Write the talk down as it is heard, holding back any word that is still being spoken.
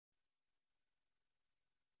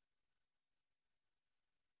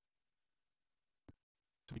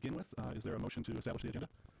to begin with. Is there a motion to establish the agenda?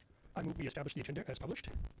 I move we establish the agenda as published.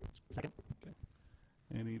 Second. Okay.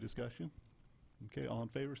 Any discussion? Okay, all in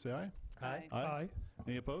favor, say aye. Aye. Aye.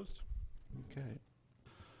 Any opposed? Okay.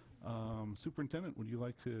 Superintendent, would you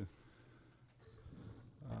like to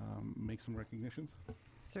make some recognitions?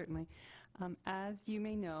 Certainly. As you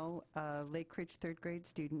may know, a Lake Ridge third grade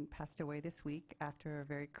student passed away this week after a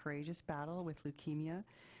very courageous battle with leukemia.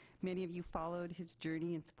 Many of you followed his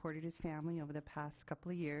journey and supported his family over the past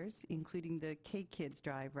couple of years, including the K-Kids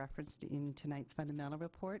Drive referenced in tonight's fundamental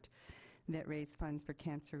report that raised funds for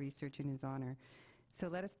cancer research in his honor. So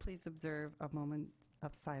let us please observe a moment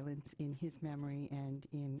of silence in his memory and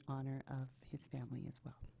in honor of his family as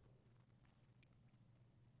well.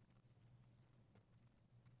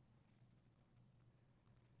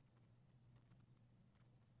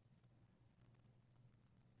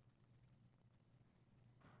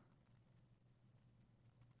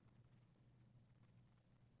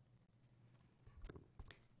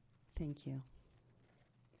 Thank you.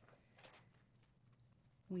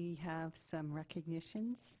 We have some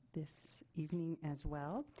recognitions this evening as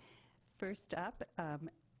well. First up,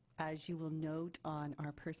 as you will note on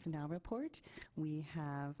our personnel report, we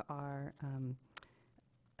have our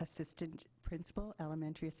assistant principal,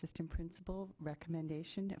 elementary assistant principal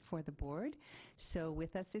recommendation for the board. So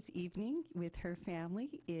with us this evening with her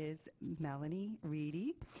family is Melanie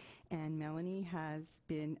Reedy, and Melanie has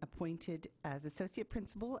been appointed as associate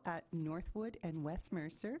principal at Northwood and West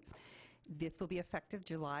Mercer. This will be effective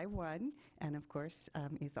July 1, and of course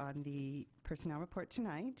is on the personnel report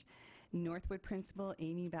tonight. Northwood Principal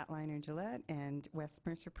Amy Batliner-Gillette and West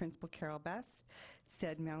Mercer Principal Carol Best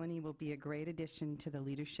said Melanie will be a great addition to the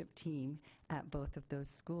leadership team at both of those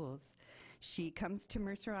schools. She comes to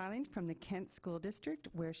Mercer Island from the Kent School District,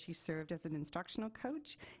 where she served as an instructional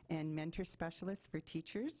coach and mentor specialist for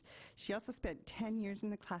teachers. She also spent 10 years in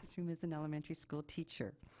the classroom as an elementary school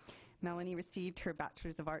teacher. Melanie received her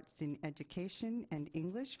Bachelor's of Arts in Education and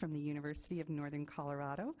English from the University of Northern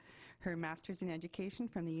Colorado, her Master's in Education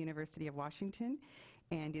from the University of Washington,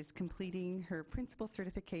 and is completing her principal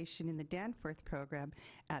certification in the Danforth program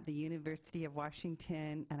at the University of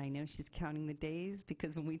Washington. And I know she's counting the days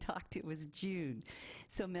because when we talked it was June.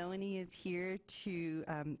 So Melanie is here to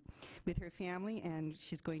with her family, and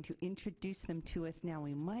she's going to introduce them to us now.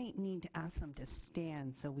 We might need to ask them to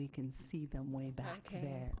stand so we can see them way back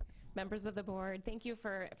there. Members of the board, thank you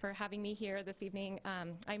for having me here this evening.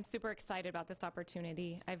 I'm super excited about this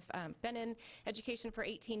opportunity. I've been in education for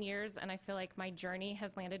 18 years, and I feel like my journey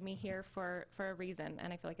has landed me here for a reason,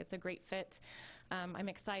 and I feel like it's a great fit. I'm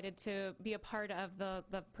excited to be a part of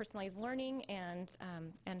the personalized learning and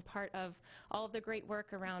part of all of the great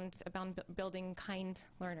work around building kind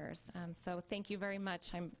learners. So thank you very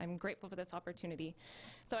much. I'm grateful for this opportunity.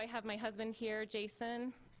 So I have my husband here,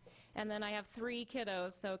 Jason. And then I have 3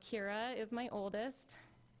 kiddos. So Kira is my oldest,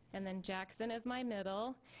 and then Jackson is my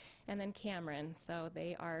middle, and then Cameron. So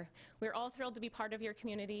we're all thrilled to be part of your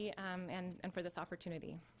community and for this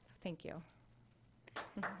opportunity. So thank you.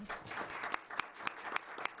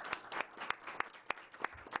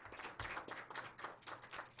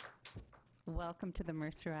 Welcome to the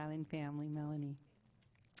Mercer Island family, Melanie.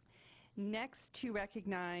 Next to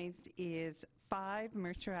recognize is 5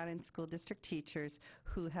 Mercer Island School District teachers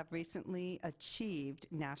who have recently achieved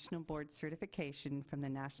National Board certification from the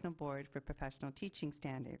National Board for Professional Teaching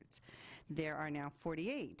Standards. There are now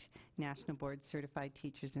 48 National Board certified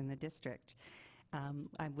teachers in the district.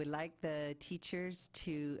 I would like the teachers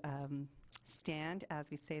to stand as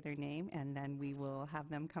we say their name, and then we will have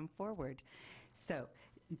them come forward. So,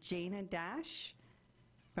 Jana Dash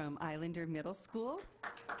from Islander Middle School,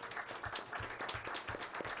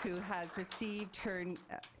 who has received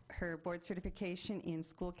her board certification in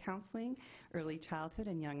school counseling, early childhood,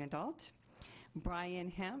 and young adult. Brian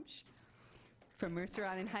Hemsch from Mercer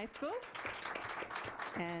Island High School.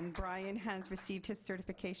 And Brian has received his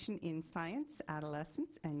certification in science,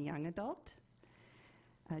 adolescence, and young adult.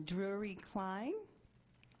 Drury Klein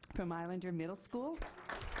from Islander Middle School.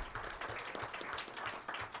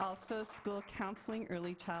 Also school counseling,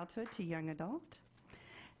 early childhood to young adult.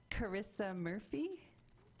 Carissa Murphy.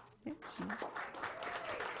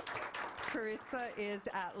 Carissa is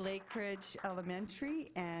at Lake Ridge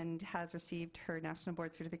Elementary and has received her National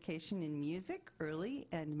Board certification in music, early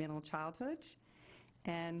and middle childhood.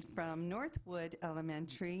 And from Northwood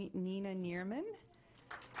Elementary, Nina Neerman.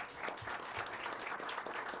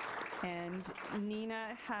 And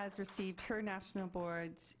Nina has received her national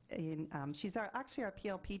boards in, she's actually our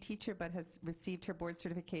PLP teacher, but has received her board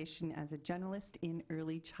certification as a generalist in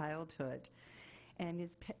early childhood.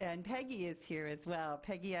 And Peggy is here as well.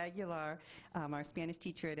 Peggy Aguilar, our Spanish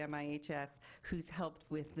teacher at MIHS, who's helped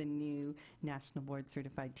with the new National Board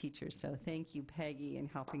Certified Teachers. So thank you, Peggy, in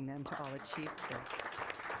helping them to all achieve this.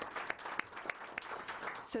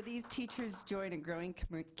 So these teachers join a growing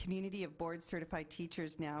community of board-certified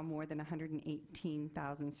teachers now, more than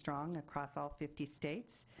 118,000 strong across all 50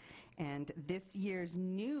 states. And this year's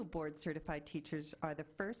new board-certified teachers are the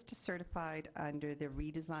first certified under the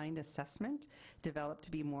redesigned assessment, developed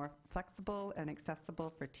to be more flexible and accessible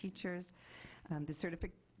for teachers. The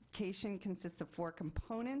certification consists of 4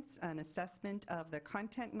 components: an assessment of the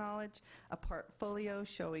content knowledge, a portfolio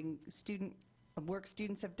showing work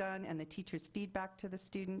students have done and the teacher's feedback to the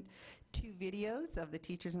student, 2 videos of the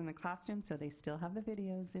teachers in the classroom, so they still have the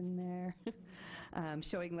videos in there,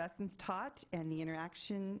 showing lessons taught and the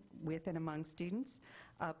interaction with and among students,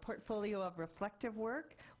 a portfolio of reflective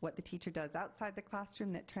work, what the teacher does outside the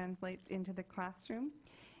classroom that translates into the classroom.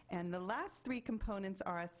 And the last 3 components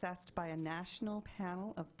are assessed by a national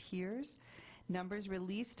panel of peers. Numbers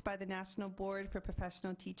released by the National Board for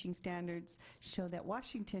Professional Teaching Standards show that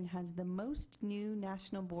Washington has the most new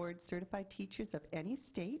National Board certified teachers of any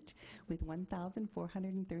state, with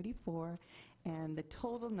 1,434, and the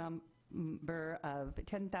total number of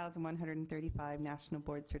 10,135 National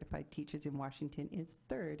Board certified teachers in Washington is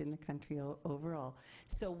 3rd in the country overall.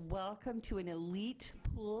 So welcome to an elite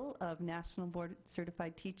pool of National Board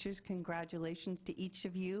certified teachers. Congratulations to each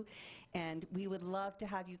of you. And we would love to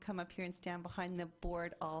have you come up here and stand behind the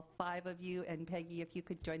board, all 5 of you. And Peggy, if you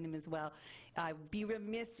could join them as well. I'd be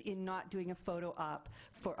remiss in not doing a photo op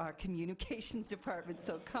for our communications department.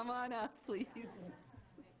 So come on up, please.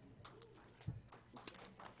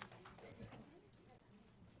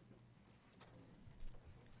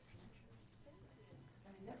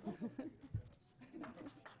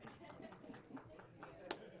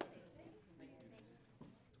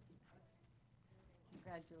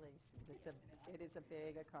 Congratulations. It is a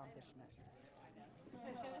big accomplishment.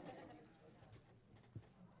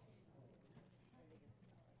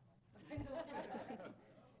 Are you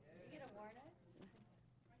going to warn us?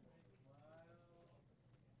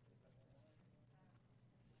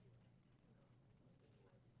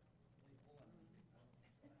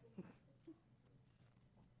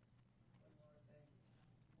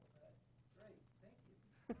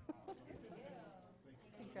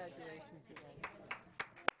 Congratulations, you guys.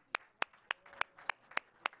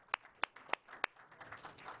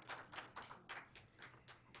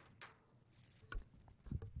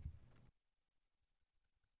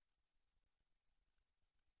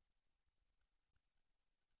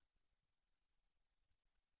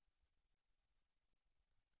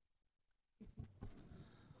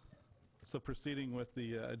 So proceeding with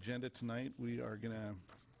the agenda tonight, we're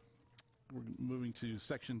moving to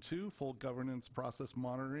Section 2, Full Governance Process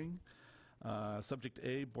Monitoring. Subject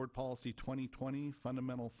A, Board Policy 2020,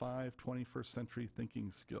 Fundamental 5, 21st Century Thinking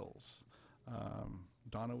Skills.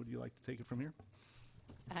 Donna, would you like to take it from here?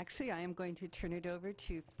 Actually, I am going to turn it over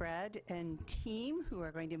to Fred and team, who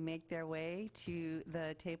are going to make their way to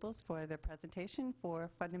the tables for the presentation for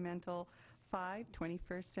Fundamental 5,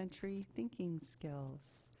 21st Century Thinking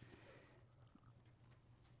Skills.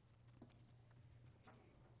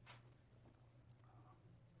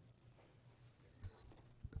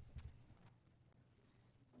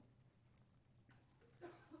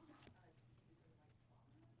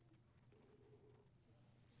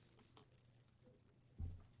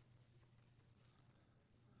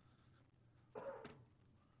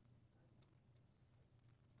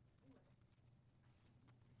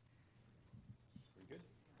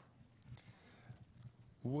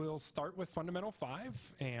 We'll start with Fundamental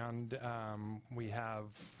 5, and we have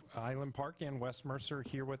Island Park and West Mercer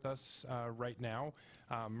here with us right now.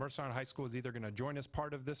 Mercer High School is either going to join as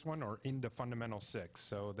part of this one or into Fundamental 6,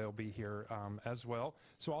 so they'll be here as well.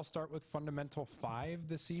 So I'll start with Fundamental 5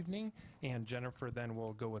 this evening, and Jennifer then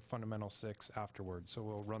will go with Fundamental 6 afterwards, so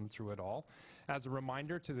we'll run through it all. As a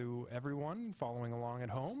reminder to everyone following along at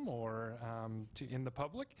home or in the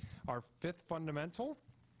public, our 5th fundamental: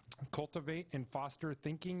 cultivate and foster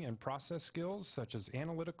thinking and process skills such as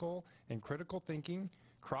analytical and critical thinking,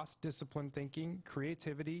 cross-discipline thinking,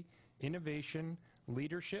 creativity, innovation,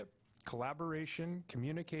 leadership, collaboration,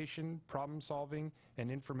 communication, problem solving,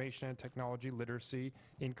 and information and technology literacy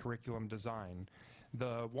in curriculum design.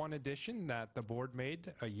 The one addition that the board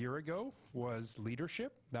made a year ago was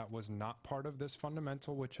leadership. That was not part of this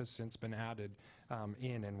fundamental, which has since been added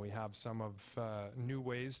in, and we have some of new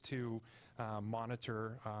ways to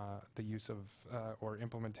monitor the use of or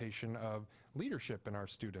implementation of leadership in our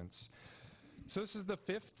students. So this is the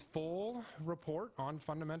 5th full report on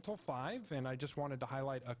Fundamental 5, and I just wanted to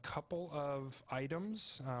highlight a couple of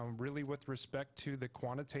items, really with respect to the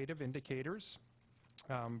quantitative indicators.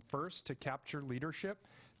 First, to capture leadership,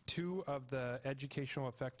 2 of the educational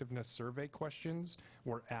effectiveness survey questions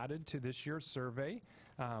were added to this year's survey.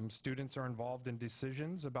 Students are involved in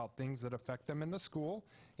decisions about things that affect them in the school,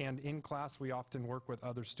 and in class we often work with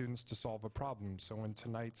other students to solve a problem. So in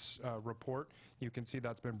tonight's report, you can see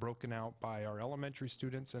that's been broken out by our elementary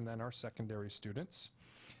students and then our secondary students.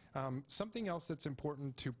 Something else that's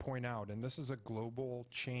important to point out, and this is a global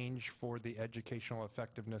change for the Educational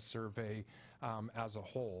Effectiveness Survey as a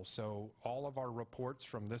whole. So all of our reports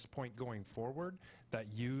from this point going forward that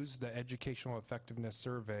use the Educational Effectiveness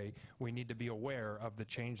Survey, we need to be aware of the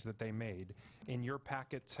change that they made. In your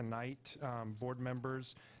packet tonight, board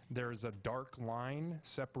members, there's a dark line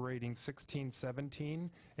separating 16-17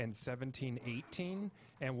 and 17-18,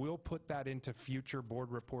 and we'll put that into future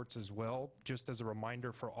board reports as well, just as a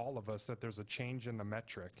reminder for all of us that there's a change in the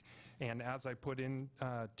metric. And as I put in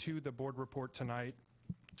to the board report tonight,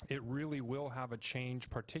 it really will have a change,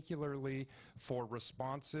 particularly for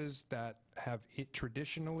responses that have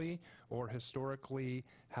traditionally or historically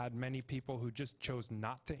had many people who just chose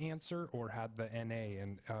not to answer or had the NA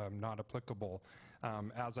and not applicable.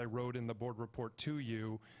 As I wrote in the board report to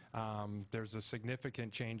you, there's a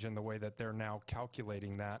significant change in the way that they're now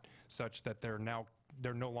calculating that, such that they're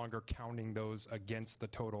no longer counting those against the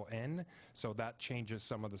total N, so that changes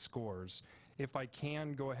some of the scores. If I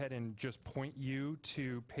can go ahead and just point you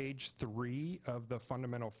to page 3 of the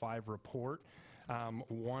Fundamental 5 report.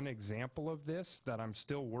 One example of this that I'm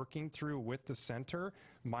still working through with the center,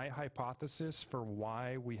 my hypothesis for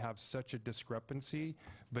why we have such a discrepancy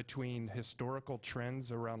between historical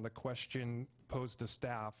trends around the question posed to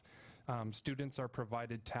staff. Students are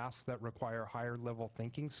provided tasks that require higher level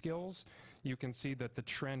thinking skills. You can see that the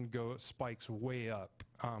trend spikes way up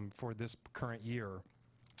for this current year.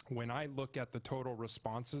 When I look at the total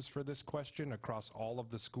responses for this question across all of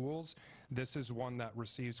the schools, this is one that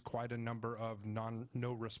receives quite a number of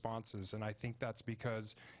no responses, and I think that's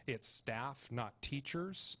because it's staff, not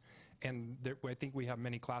teachers. And I think we have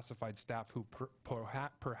many classified staff who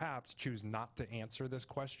perhaps choose not to answer this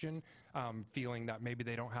question, feeling that maybe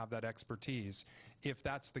they don't have that expertise. If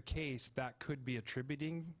that's the case, that could be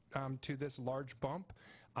attributing to this large bump.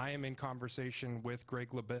 I am in conversation with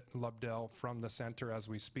Greg Lubdell from the center as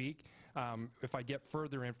we speak. If I get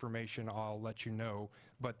further information, I'll let you know,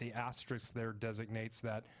 but the asterisk there designates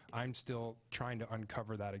that I'm still trying to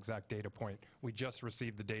uncover that exact data point. We just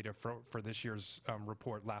received the data for this year's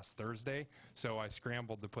report last Thursday, so I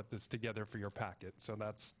scrambled to put this together for your packet. So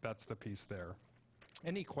that's the piece there.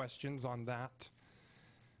 Any questions on that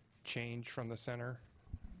change from the center?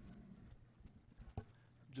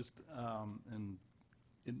 Just, and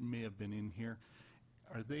it may have been in here,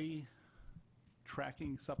 are they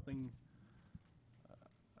tracking something,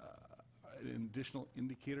 an additional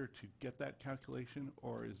indicator to get that calculation,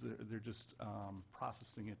 or is they're just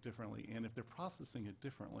processing it differently? And if they're processing it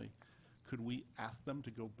differently, could we ask them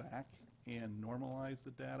to go back and normalize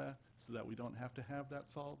the data so that we don't have to have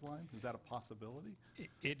that solid line? Is that a possibility?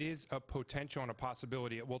 It is a potential and a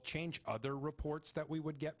possibility. It will change other reports that we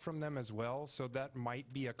would get from them as well, so that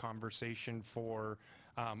might be a conversation for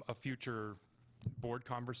a future board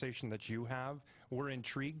conversation that you have. We're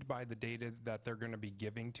intrigued by the data that they're going to be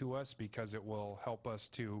giving to us because it will help us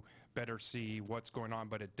to better see what's going on,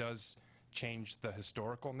 but it does change the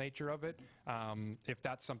historical nature of it. If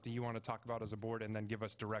that's something you want to talk about as a board and then give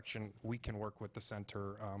us direction, we can work with the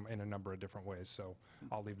center in a number of different ways. So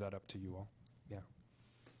I'll leave that up to you all. Yeah.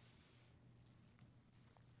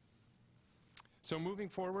 So moving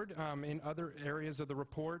forward, in other areas of the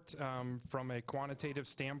report, from a quantitative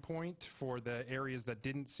standpoint, for the areas that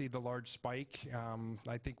didn't see the large spike,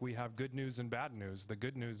 I think we have good news and bad news. The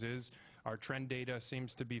good news is our trend data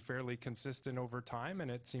seems to be fairly consistent over time, and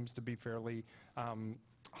it seems to be fairly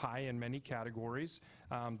high in many categories.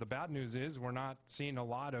 The bad news is we're not seeing a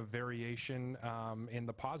lot of variation in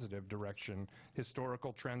the positive direction.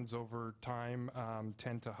 Historical trends over time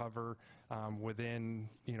tend to hover within,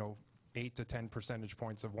 8 to 10 percentage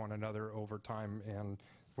points of one another over time, and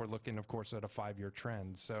we're looking, of course, at a 5-year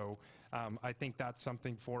trend. So I think that's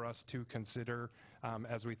something for us to consider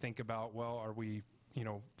as we think about, well, are we,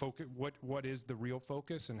 what is the real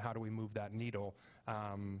focus and how do we move that needle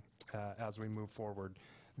as we move forward?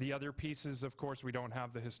 The other pieces, of course, we don't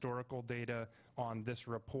have the historical data on this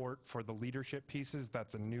report for the leadership pieces.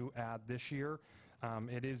 That's a new add this year.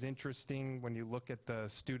 It is interesting when you look at the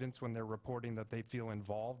students when they're reporting that they feel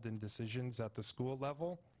involved in decisions at the school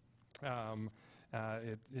level.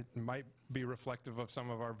 it might be reflective of some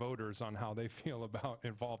of our voters on how they feel about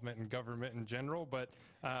involvement in government in general, but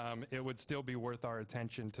it would still be worth our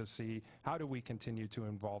attention to see how do we continue to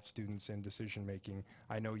involve students in decision making.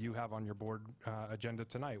 I know you have on your board agenda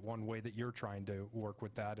tonight one way that you're trying to work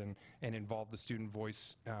with that and involve the student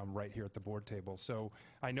voice right here at the board table. So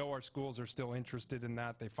I know our schools are still interested in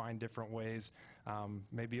that. They find different ways.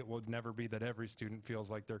 Maybe it will never be that every student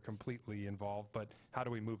feels like they're completely involved, but how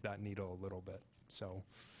do we move that needle a little bit? So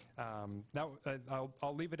now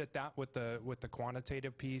I'll leave it at that with the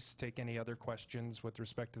quantitative piece. Take any other questions with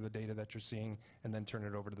respect to the data that you're seeing, and then turn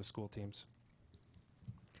it over to the school teams.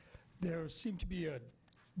 There seemed to be a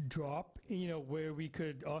drop, where we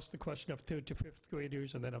could ask the question of 3rd to 5th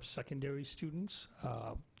graders and then of secondary students.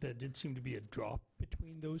 There did seem to be a drop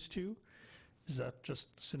between those two. Is that just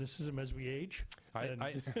cynicism as we age?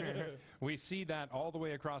 We see that all the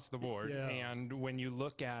way across the board. Yeah. And when you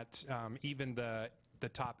look at even the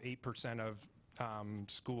top 8% of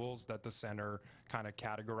schools that the center kind of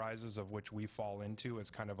categorizes, of which we fall into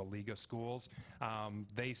as kind of a league of schools,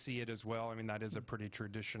 they see it as well. I mean, that is a pretty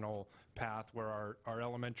traditional path where our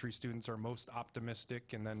elementary students are most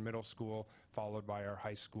optimistic, and then middle school followed by our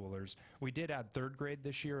high schoolers. We did add 3rd grade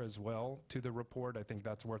this year as well to the report. I think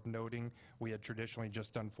that's worth noting. We had traditionally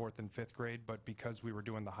just done 4th and 5th grade, but because we were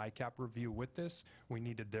doing the high cap review with this, we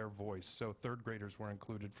needed their voice. So 3rd graders were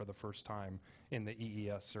included for the first time in the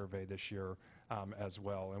EES survey this year as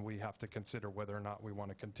well. And we have to consider whether or not we want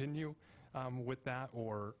to continue with that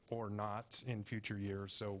or not in future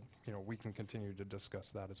years. So, we can continue to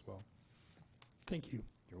discuss that as well. Thank you.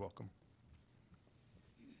 You're welcome.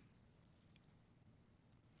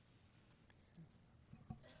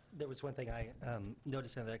 There was one thing I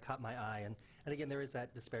noticed that caught my eye, and again, there is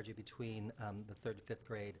that disparity between the 3rd to 5th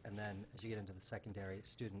grade and then as you get into the secondary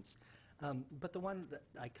students. But the one that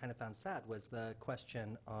I kind of found sad was the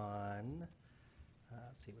question on,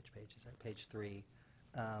 let's see, which page is that? Page 3.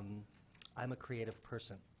 I'm a creative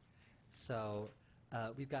person. So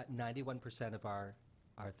we've got 91% of our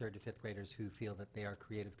 3rd to 5th graders who feel that they are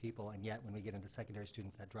creative people, and yet when we get into secondary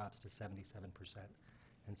students, that drops to 77%.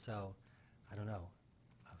 And so, I don't know.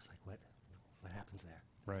 I was like, what happens there?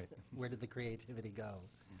 Right. Where did the creativity go?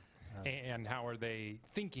 And how are they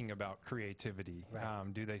thinking about creativity?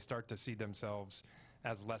 Right. Do they start to see themselves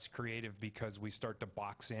as less creative because we start to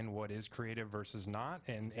box in what is creative versus not?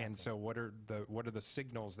 And so what are the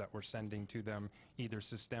signals that we're sending to them, either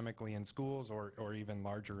systemically in schools or even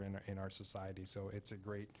larger in our society? So it's a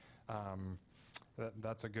great,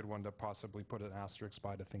 that's a good one to possibly put an asterisk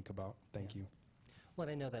by to think about. Thank you. Well,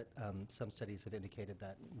 and I know that some studies have indicated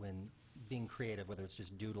that when being creative, whether it's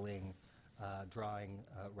just doodling, drawing,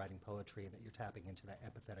 writing poetry, that you're tapping into that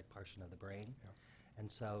empathetic portion of the brain. Yeah. And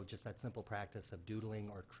so just that simple practice of doodling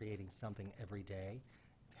or creating something every day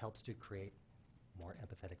helps to create more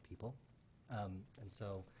empathetic people. And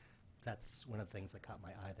so that's one of the things that caught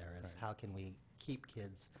my eye there is Right. how can we keep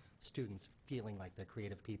kids, students, feeling like they're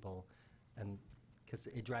creative people. And because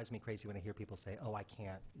it drives me crazy when I hear people say, oh, I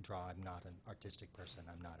can't draw, I'm not an artistic person,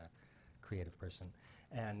 I'm not a creative person.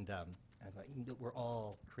 And I'm like, we're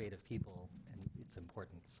all creative people, and it's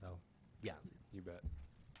important. So, yeah, You bet.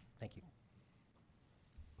 thank you.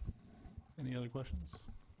 Any other questions?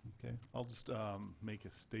 Okay, I'll just make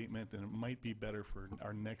a statement, and it might be better for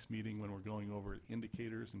our next meeting when we're going over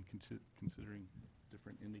indicators and considering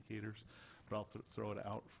different indicators, but I'll throw it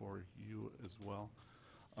out for you as well,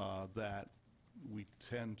 that we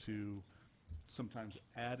tend to sometimes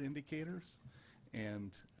add indicators,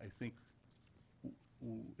 and I think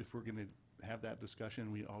if we're going to have that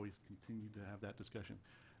discussion, we always continue to have that discussion,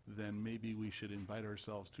 then maybe we should invite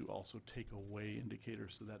ourselves to also take away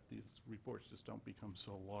indicators so that these reports just don't become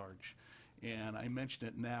so large. And I mention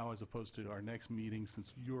it now as opposed to our next meeting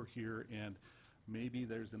since you're here, and maybe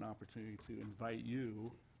there's an opportunity to invite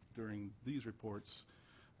you during these reports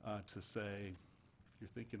to say, if you're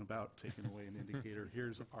thinking about taking away an indicator,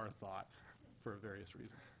 here's our thought for various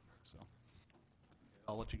reasons. So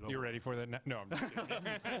I'll let you go. You ready for that? No, I'm just kidding.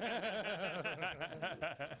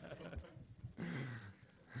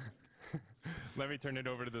 Let me turn it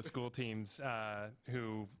over to the school teams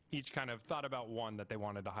who each kind of thought about one that they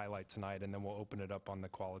wanted to highlight tonight, and then we'll open it up on the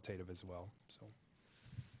qualitative as well. So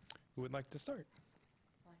who would like to start?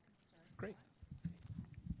 Great.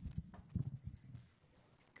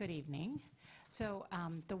 Good evening. So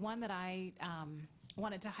the one that I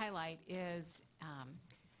wanted to highlight is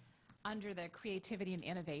under the creativity and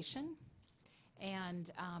innovation, and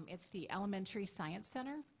it's the Elementary Science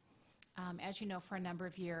Center. As you know, for a number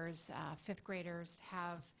of years, 5th graders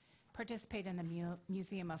have participated in the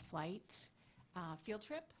Museum of Flight field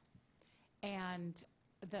trip. And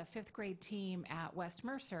the fifth grade team at West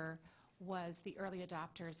Mercer was the early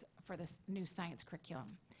adopters for this new science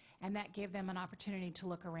curriculum. And that gave them an opportunity to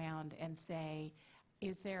look around and say,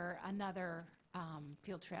 is there another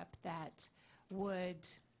field trip that would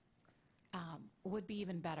be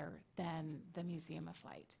even better than the Museum of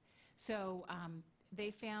Flight? So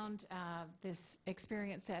they found this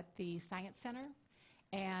experience at the Science Center,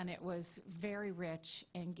 and it was very rich,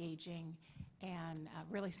 engaging, and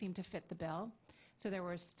really seemed to fit the bill. So there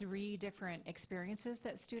was 3 different experiences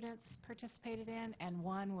that students participated in, and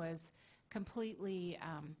one was completely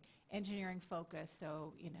engineering focused.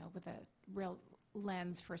 So, with a real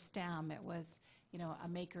lens for STEM, it was, a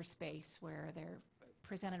maker space where they're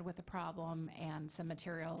presented with a problem and some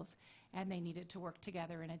materials, and they needed to work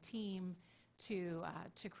together in a team to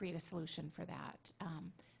create a solution for that.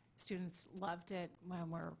 Students loved it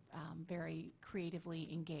when we're very creatively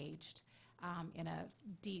engaged in a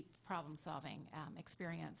deep problem-solving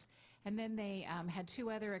experience. And then they had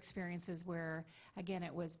 2 other experiences where, again,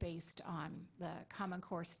 it was based on the Common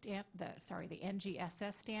Core, the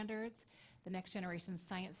NGSS standards, the Next Generation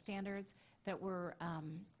Science Standards, that were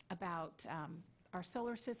about our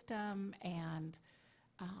solar system and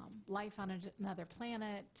life on another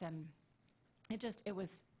planet. And it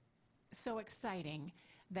was so exciting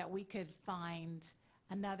that we could find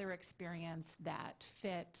another experience that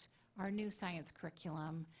fit our new science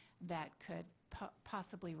curriculum that could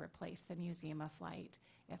possibly replace the Museum of Flight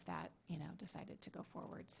if that, decided to go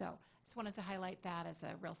forward. So just wanted to highlight that as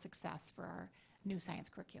a real success for our new science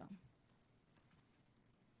curriculum.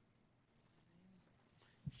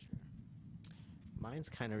 Sure. Mine's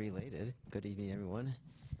kind of related. Good evening, everyone.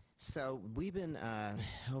 So we've been,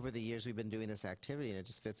 over the years, we've been doing this activity, and it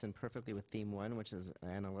just fits in perfectly with Theme 1, which is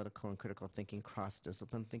analytical and critical thinking,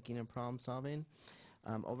 cross-discipline thinking, and problem solving.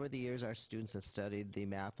 Over the years, our students have studied the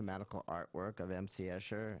mathematical artwork of M.C.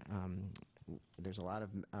 Escher. There's a lot of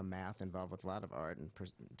math involved with a lot of art and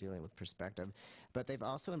dealing with perspective. But they've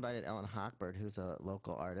also invited Ellen Hochberg, who's a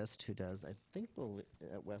local artist who does, I think,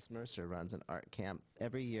 at West Mercer, runs an art camp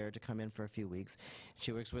every year to come in for a few weeks.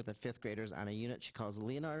 She works with the 5th graders on a unit she calls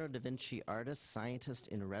Leonardo da Vinci Artist Scientist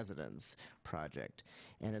in Residence project.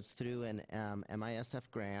 And it's through an MISF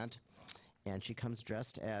grant. And she comes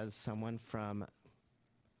dressed as someone from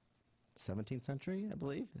 17th century, I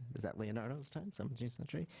believe. Is that Leonardo's time? 17th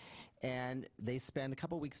century. And they spend a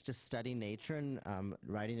couple weeks just studying nature and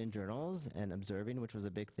writing in journals and observing, which was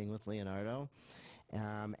a big thing with Leonardo.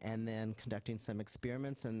 And then conducting some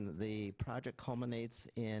experiments, and the project culminates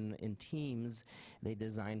in teams. They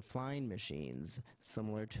design flying machines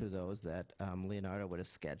similar to those that Leonardo would have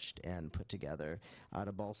sketched and put together out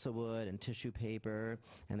of balsa wood and tissue paper,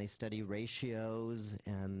 and they study ratios,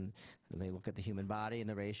 and they look at the human body and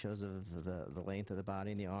the ratios of the length of the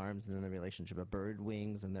body and the arms, and then the relationship of bird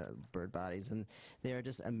wings and the bird bodies. And they are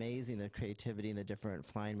just amazing, the creativity and the different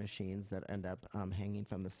flying machines that end up hanging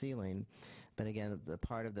from the ceiling. But again, the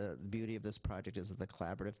part of the beauty of this project is the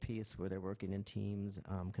collaborative piece where they're working in teams,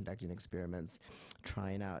 conducting experiments,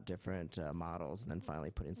 trying out different models, and then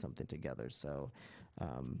finally putting something together. So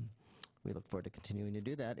we look forward to continuing to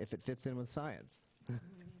do that if it fits in with science.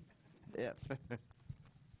 If.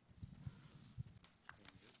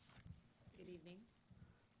 Good evening.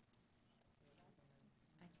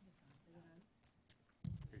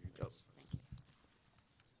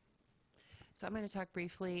 So I'm going to talk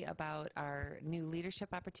briefly about our new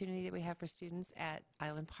leadership opportunity that we have for students at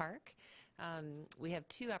Island Park. We have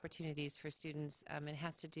 2 opportunities for students. It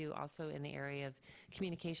has to do also in the area of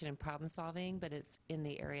communication and problem solving, but it's in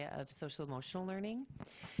the area of social emotional learning.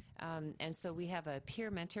 And so we have a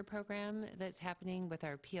peer mentor program that's happening with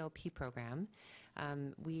our PLP program.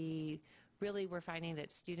 We really were finding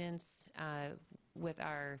that students with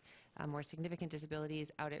our more significant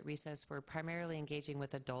disabilities out at recess were primarily engaging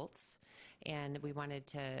with adults, and we wanted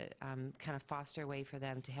to kind of foster a way for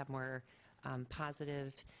them to have more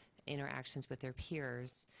positive interactions with their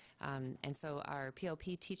peers. And so our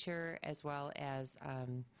PLP teacher, as well as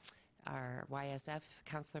our YSF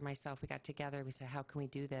counselor, myself, we got together, we said, how can we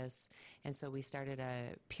do this? And so we started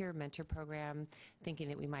a peer mentor program, thinking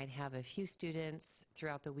that we might have a few students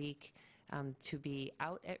throughout the week to be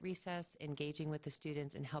out at recess, engaging with the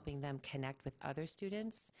students and helping them connect with other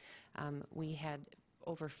students. We had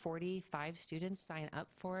over 45 students sign up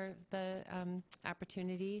for the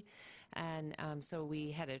opportunity, and so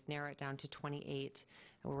we had to narrow it down to 28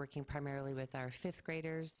 We're working primarily with our 5th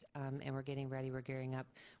graders, and we're getting ready. We're gearing up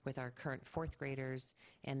with our current 4th graders,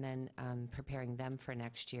 and then preparing them for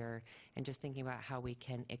next year, and just thinking about how we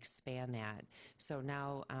can expand that. So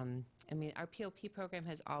now, I mean, our POP program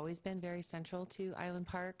has always been very central to Island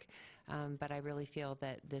Park, but I really feel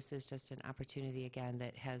that this is just an opportunity again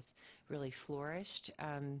that has really flourished.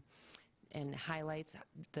 And highlights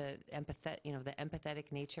the the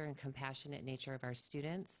empathetic nature and compassionate nature of our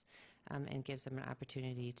students, and gives them an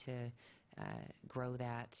opportunity to grow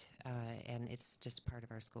that, and it's just part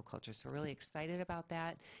of our school culture. So we're really excited about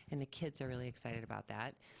that, and the kids are really excited about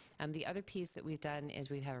that. The other piece that we've done is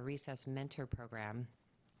we have a recess mentor program.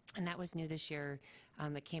 And that was new this year.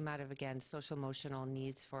 It came out of, again, social-emotional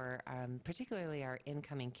needs for particularly our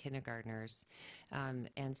incoming kindergartners.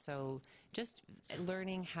 And so just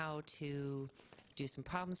learning how to do some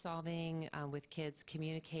problem solving with kids,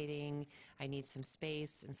 communicating, I need some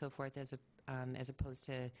space and so forth, as opposed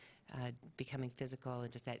to becoming physical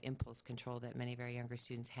and just that impulse control that many of our younger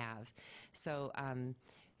students have. So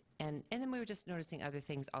and then we were just noticing other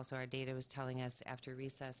things also. Our data was telling us after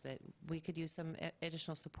recess that we could use some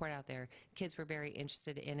additional support out there. Kids were very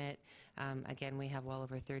interested in it. Again, we have well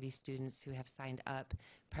over 30 students who have signed up,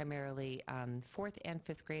 primarily 4th and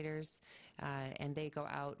 5th graders, and they go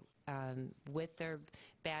out with their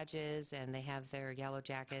badges, and they have their yellow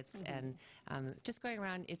jackets, and just going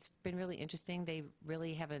around. It's been really interesting. They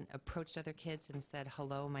really haven't approached other kids and said,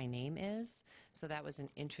 "Hello, my name is." So that was an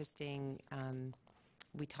interesting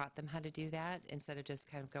we taught them how to do that instead of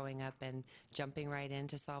just kind of going up and jumping right in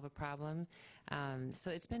to solve a problem.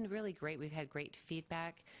 So it's been really great. We've had great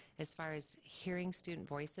feedback as far as hearing student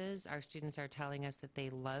voices. Our students are telling us that they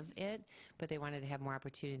love it, but they wanted to have more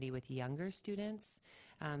opportunity with younger students.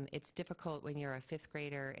 It's difficult when you're a 5th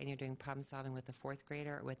grader and you're doing problem solving with a 4th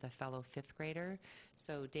grader or with a fellow 5th grader.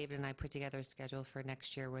 So David and I put together a schedule for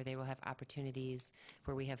next year where they will have opportunities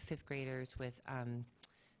where we have 5th graders with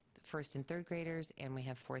 1st and 3rd graders, and we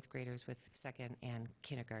have 4th graders with 2nd and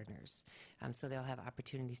kindergartners. So they'll have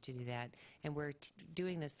opportunities to do that. And we're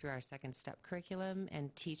doing this through our 2nd step curriculum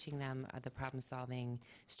and teaching them the problem-solving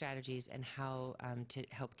strategies and how to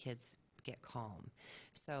help kids get calm.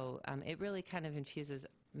 So it really kind of infuses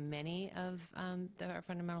many of our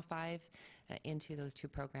Fundamental 5 into those 2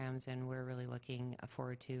 programs, and we're really looking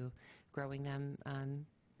forward to growing them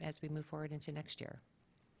as we move forward into next year.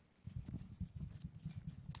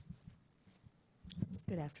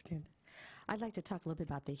 Good afternoon. I'd like to talk a little bit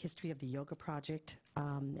about the history of the yoga project,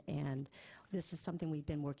 and this is something we've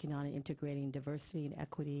been working on, integrating diversity and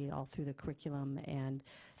equity all through the curriculum. And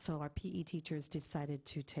so our PE teachers decided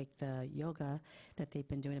to take the yoga that they've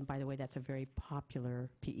been doing, and by the way, that's a very popular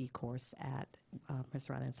PE course at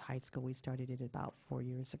Mercer Islands High School. We started it about 4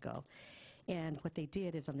 years ago. And what they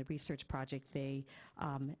did is on the research project, they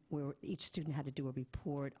each student had to do a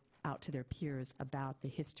report out to their peers about the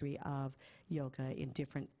history of yoga in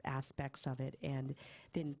different aspects of it. And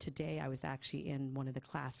then today I was actually in one of the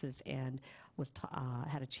classes and was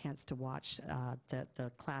had a chance to watch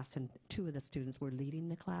the class, and 2 of the students were leading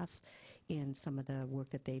the class in some of the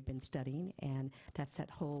work that they've been studying, and that's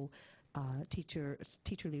that whole teacher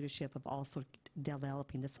leadership of also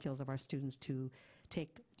developing the skills of our students to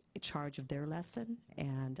take charge of their lesson.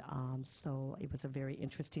 And so it was a very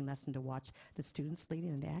interesting lesson to watch the students leading,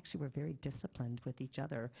 and they actually were very disciplined with each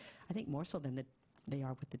other, I think more so than they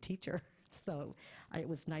are with the teacher. So it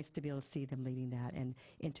was nice to be able to see them leading that and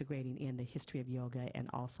integrating in the history of yoga, and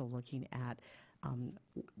also looking at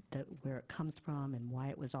where it comes from and why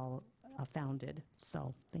it was all founded.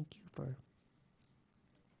 So thank you for...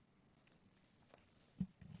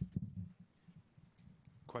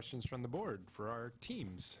 Questions from the board for our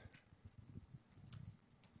teams?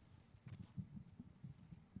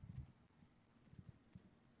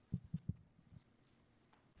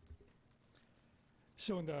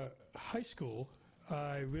 So in the high school,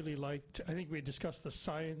 I really liked, I think we discussed the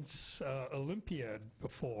science Olympiad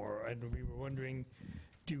before, and we were wondering,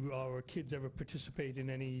 do our kids ever participate in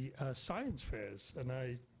any science fairs? And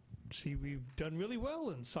I see we've done really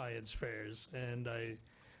well in science fairs, and I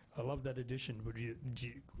love that addition. Do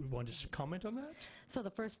you want to comment on that? So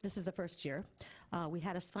this is the first year. We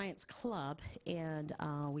had a science club, and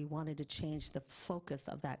we wanted to change the focus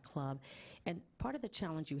of that club. And part of the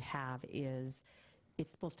challenge you have is it's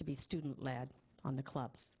supposed to be student-led on the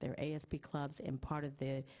clubs. They're ASB clubs, and part of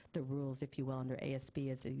the rules, if you will, under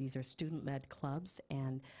ASB is these are student-led clubs.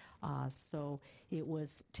 And so it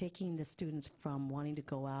was taking the students from wanting to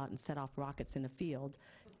go out and set off rockets in the field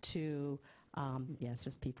to, yes,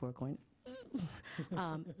 as people are going,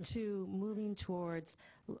 to moving towards,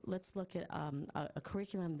 let's look at a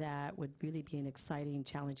curriculum that would really be an exciting,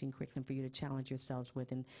 challenging curriculum for you to challenge yourselves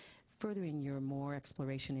with and furthering your more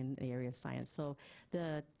exploration in the area of science. So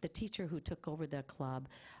the teacher who took over the club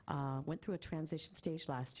went through a transition stage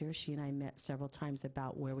last year. She and I met several times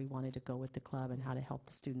about where we wanted to go with the club and how to help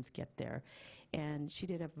the students get there. And she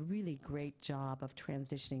did a really great job of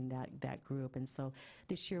transitioning that group. And so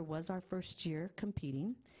this year was our first year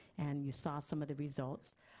competing, and you saw some of the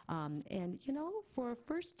results. And, you know, for a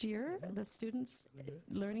first year, the students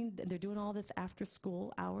learning, they're doing all this after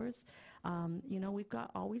school hours. You know, we've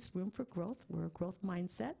got always room for growth. We're a growth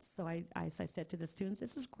mindset. So as I said to the students,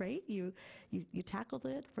 this is great. You tackled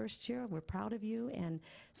it first year. We're proud of you. And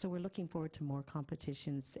so we're looking forward to more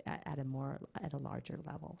competitions at a larger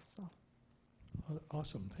level. So.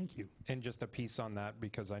 Awesome, thank you. And just a piece on that,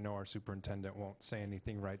 because I know our superintendent won't say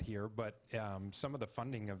anything right here, but some of the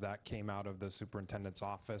funding of that came out of the superintendent's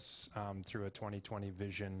office through a 2020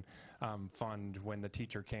 Vision fund when the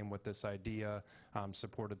teacher came with this idea,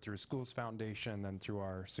 supported through Schools Foundation and through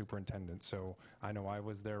our superintendent. So I know I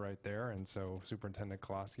was there right there, and so Superintendent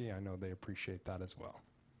Kolaski, I know they appreciate that as well.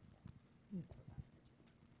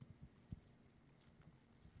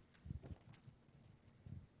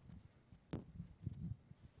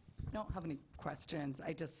 I don't have any questions.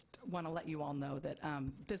 I just want to let you all know that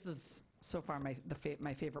this is so far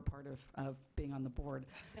my favorite part of being on the board.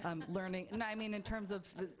 Learning, and I mean in terms of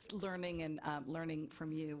learning and learning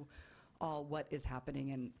from you all what is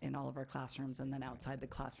happening in all of our classrooms and then outside the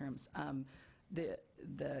classrooms.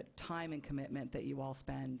 The time and commitment that you all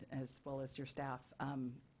spend, as well as your staff,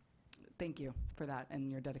 thank you for that and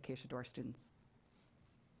your dedication to our students.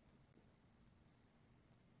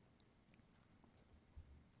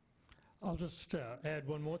 I'll just add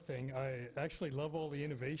one more thing. I actually love all the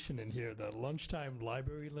innovation in here. The lunchtime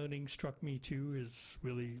library learning struck me too is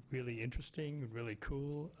really, really interesting and really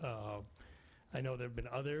cool. I know there have been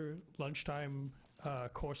other lunchtime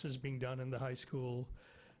courses being done in the high school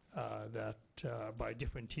that by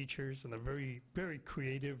different teachers, and they're very, very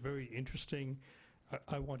creative, very interesting.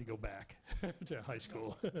 I want to go back to high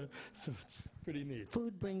school, so it's pretty neat.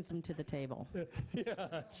 Food brings them to the table.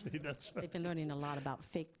 Yeah, see, that's right. They've been learning a lot about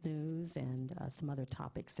fake news and some other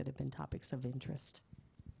topics that have been topics of interest.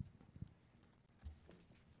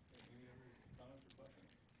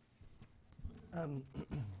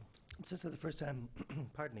 This is the first time,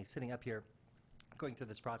 pardon me, sitting up here going through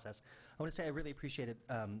this process. I want to say I really appreciated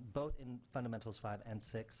both in Fundamentals 5 and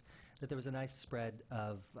 6 that there was a nice spread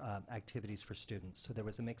of activities for students. So there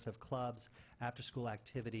was a mix of clubs, after-school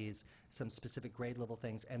activities, some specific grade level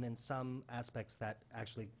things, and then some aspects that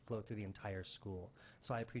actually flow through the entire school.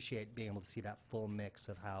 So I appreciate being able to see that full mix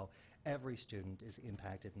of how every student is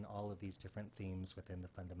impacted in all of these different themes within the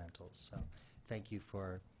fundamentals. So thank you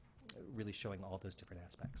for really showing all those different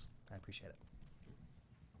aspects. I appreciate it.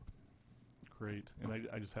 Great. And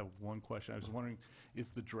I just have one question. I was wondering,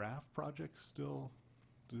 is the draft project still,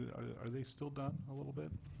 are they still done a little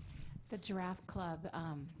bit? The Giraffe Club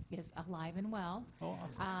is alive and well. Oh,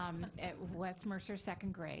 awesome. At West Mercer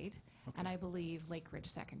second grade, Okay. and I believe Lake Ridge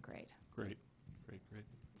second grade. Great, great, great.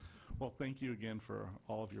 Well, thank you again for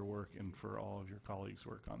all of your work and for all of your colleagues'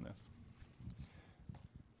 work on this.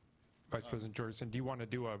 Vice President Jorgensen, do you want to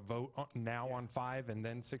do a vote now on 5 and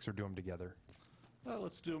then 6, or do them together?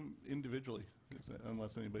 Let's do them individually,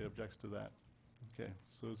 unless anybody objects to that. Okay,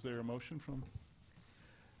 so is there a motion from?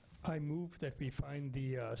 I move that we find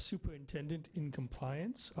the superintendent in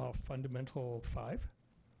compliance of Fundamental 5.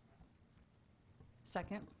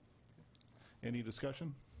 Second. Any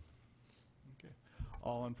discussion? Okay.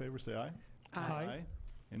 All in favor, say aye. Aye.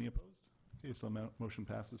 Any opposed? Okay, so the motion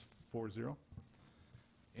passes 4-0.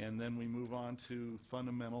 And then we move on to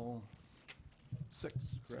Fundamental 6,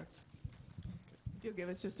 correct? If you'll give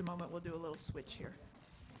us just a moment, we'll do a little switch here.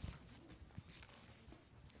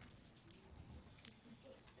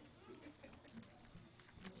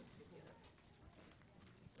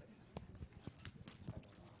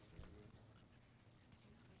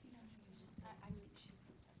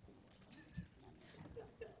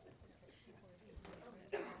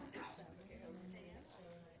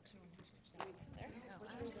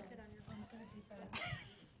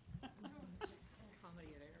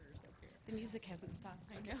 The music hasn't stopped.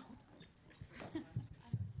 I know.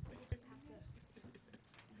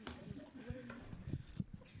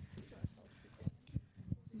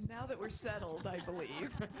 Now that we're settled, I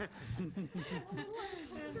believe.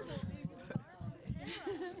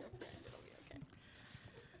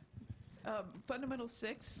 Fundamental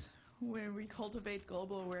 6 where we cultivate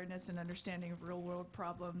global awareness and understanding of real-world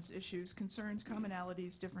problems, issues, concerns,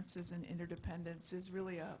 commonalities, differences, and interdependence is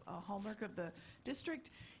really a hallmark of the district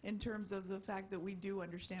in terms of the fact that we do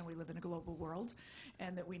understand we live in a global world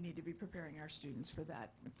and that we need to be preparing our students for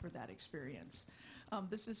that experience.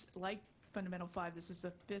 This is like Fundamental 5, this is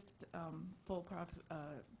the fifth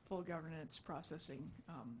full governance processing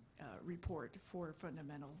report for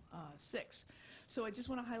Fundamental 6. So I just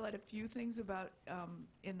want to highlight a few things about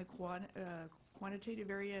in the quantitative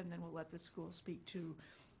area, and then we'll let the school speak to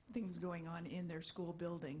things going on in their school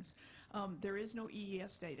buildings. There is no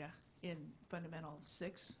EES data in Fundamental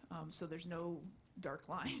 6, so there's no dark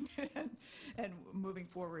line and moving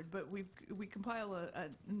forward. But we compile a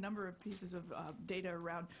number of pieces of data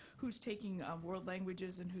around who's taking world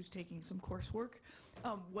languages and who's taking some coursework.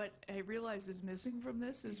 What I realize is missing from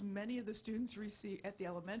this is many of the students at the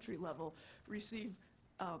elementary level receive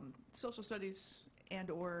social studies and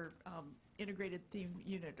or integrated theme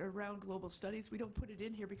unit around global studies. We don't put it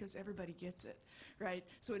in here because everybody gets it, right?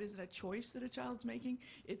 So it isn't a choice that a child's making.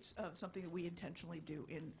 It's something that we intentionally do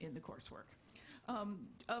in the coursework.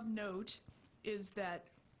 Of note is that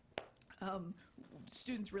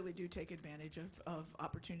students really do take advantage of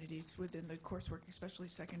opportunities within the coursework, especially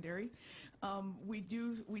secondary. We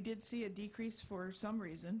did see a decrease for some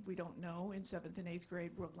reason, we don't know, in 7th and 8th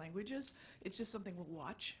grade world languages. It's just something we'll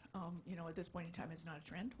watch. At this point in time, it's not a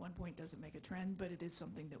trend. 1 point doesn't make a trend, but it is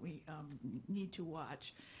something that we need to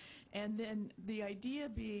watch. And then the idea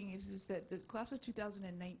being is that the class of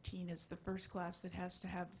 2019 is the first class that has to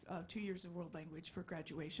have 2 years of world language for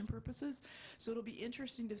graduation purposes. So it'll be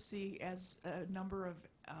interesting to see as a number of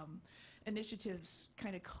initiatives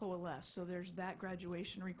kind of coalesce. So there's that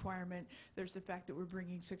graduation requirement. There's the fact that we're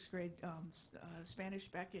bringing 6th grade Spanish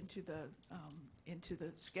back into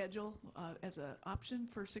the schedule as an option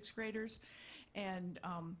for 6th graders. And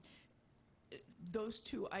those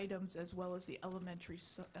two items, as well as the elementary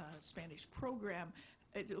Spanish program,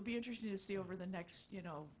 it'll be interesting to see over the next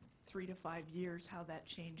 3 to 5 years how that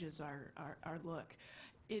changes our look.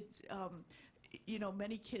 It's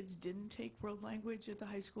many kids didn't take world language at the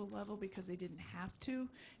high school level because they didn't have to,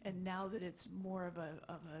 and now that it's more of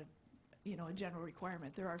a general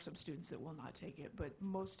requirement, there are some students that will not take it, but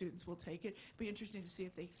most students will take it. It'll be interesting to see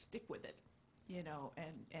if they stick with it,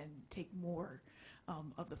 and take more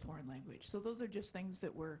of the foreign language. So those are just things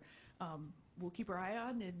that we'll keep our eye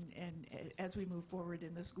on and as we move forward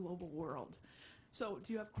in this global world. So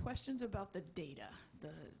do you have questions about the data,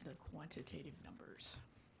 the quantitative numbers?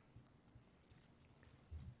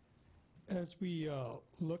 As we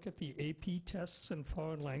look at the AP tests in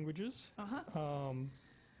foreign languages,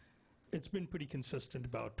 it's been pretty consistent.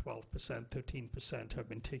 About 12%, 13% have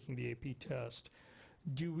been taking the AP test.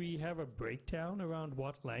 Do we have a breakdown around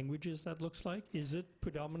what languages that looks like? Is it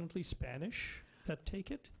predominantly Spanish that take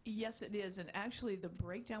it? Yes, it is. And actually, the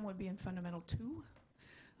breakdown would be in Fundamental 2,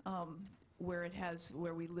 where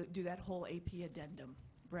we do that whole AP addendum,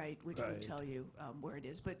 right, which would tell you where it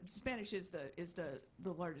is. But Spanish is the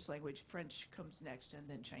largest language. French comes next, and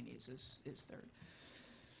then Chinese is third.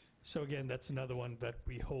 So again, that's another one that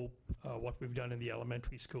we hope what we've done in the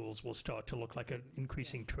elementary schools will start to look like an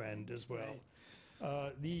increasing trend as well. Right.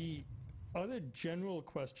 The other general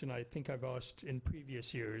question I think I've asked in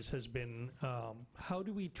previous years has been, how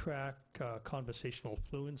do we track conversational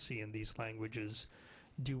fluency in these languages?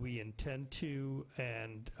 Do we intend to,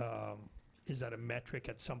 and is that a metric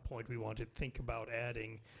at some point we want to think about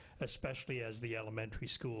adding, especially as the elementary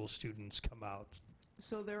school students come out?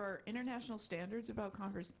 So there are international standards about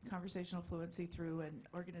conversational fluency through an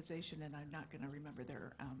organization, and I'm not going to remember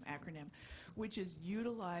their acronym, which is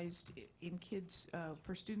utilized in kids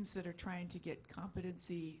for students that are trying to get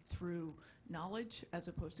competency through knowledge as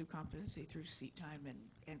opposed to competency through seat time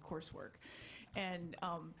and coursework. And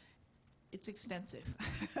it's extensive.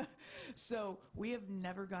 So we have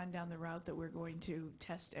never gone down the route that we're going to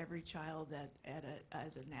test every child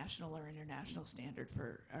as a national or international standard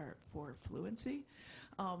for fluency.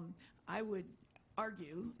 I would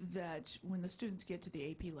argue that when the students get to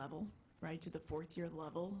the AP level, right, to the 4th year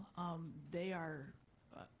level, they are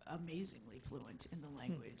amazingly fluent in the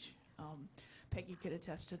language. Peggy could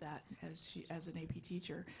attest to that as an AP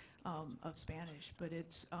teacher of Spanish, but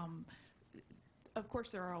it's of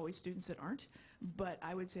course, there are always students that aren't, but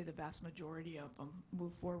I would say the vast majority of them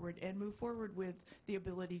move forward with the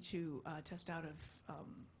ability to test out of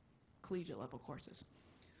collegiate level courses.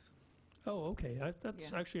 Oh, okay.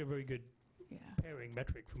 That's actually a very good pairing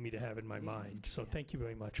metric for me to have in my mind. So thank you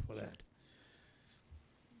very much for that.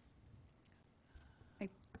 I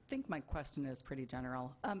think my question is pretty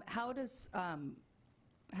general. How does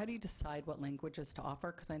how do you decide what languages to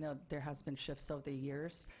offer? Because I know there has been shifts over the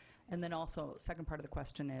years. And then also, second part of the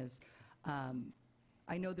question is,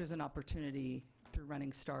 I know there's an opportunity through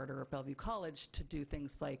Running Start or Bellevue College to do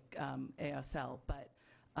things like ASL, but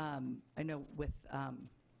I know with, a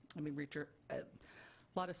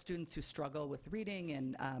lot of students who struggle with reading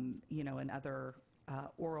and, and other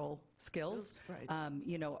oral skills, Right.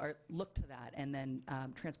 look to that, and then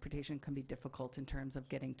transportation can be difficult in terms of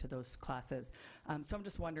getting to those classes. So I'm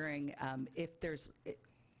just wondering if there's,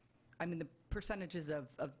 the percentages of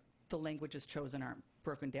the languages chosen aren't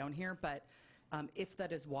broken down here, but if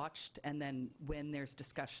that is watched, and then when there's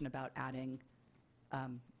discussion about adding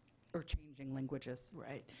or changing languages.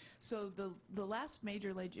 Right. So the last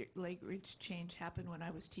major language change happened when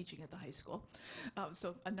I was teaching at the high school.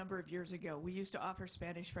 So a number of years ago, we used to offer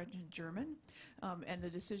Spanish, French, and German, and the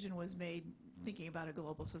decision was made thinking about a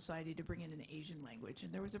global society to bring in an Asian language.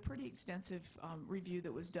 And there was a pretty extensive review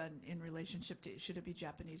that was done in relationship to should it be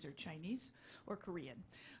Japanese or Chinese or Korean.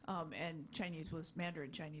 And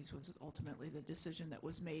Mandarin Chinese was ultimately the decision that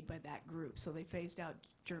was made by that group. So they phased out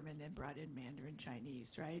German and brought in Mandarin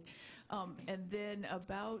Chinese, right? And then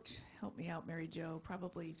about, help me out, Mary Jo,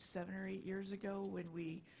 probably 7 or 8 years ago when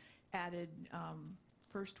we added,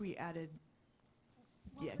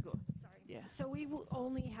 yeah, go. Yeah. So we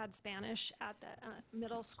only had Spanish at the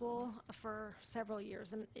middle school for several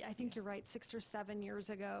years, and I think you're right. 6 or 7 years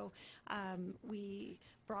ago, we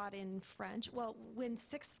brought in French. Well, when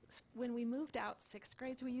we moved out sixth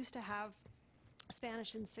grades, we used to have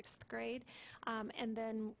Spanish in sixth grade, and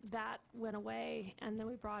then that went away, and then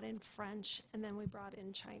we brought in French, and then we brought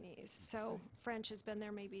in Chinese. So French has been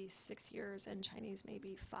there maybe 6 years, and Chinese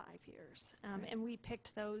maybe 5 years. And we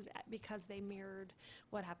picked those because they mirrored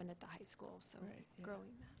what happened at the high school, so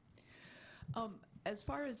growing that. As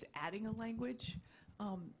far as adding a language,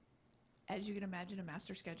 as you can imagine, a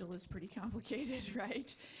master schedule is pretty complicated,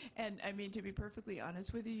 right? And I mean, to be perfectly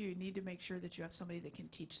honest with you, you need to make sure that you have somebody that can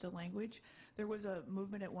teach the language. There was a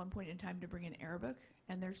movement at one point in time to bring in Arabic,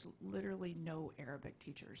 and there's literally no Arabic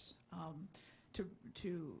teachers.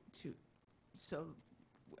 So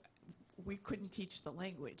we couldn't teach the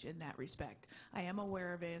language in that respect. I am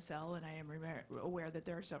aware of ASL, and I am aware that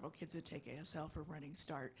there are several kids that take ASL for Running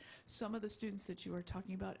Start. Some of the students that you are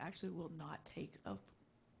talking about actually will not take a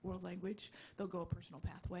world language. They'll go a personal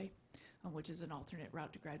pathway, which is an alternate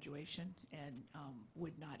route to graduation, and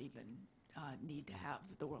would not even need to have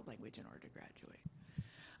the world language in order to graduate.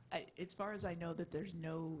 As far as I know, that there's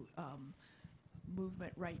no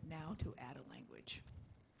movement right now to add a language.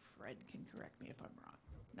 Fred can correct me if I'm wrong.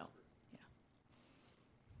 No. Yeah.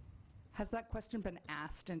 Has that question been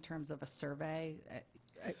asked in terms of a survey,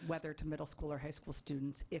 whether to middle school or high school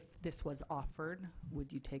students? If this was offered,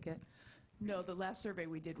 would you take it? No, the last survey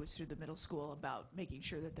we did was through the middle school about making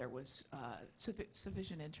sure that there was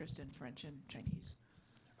sufficient interest in French and Chinese.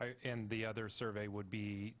 And the other survey would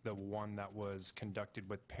be the one that was conducted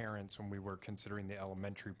with parents when we were considering the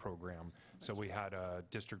elementary program. So we had a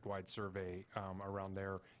district-wide survey around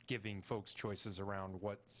there giving folks choices around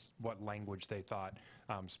what language they thought.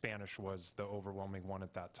 Spanish was the overwhelming one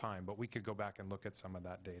at that time, but we could go back and look at some of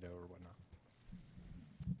that data or whatnot.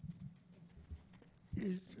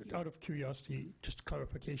 Out of curiosity, just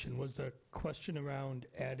clarification, was the question around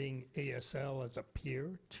adding ASL as a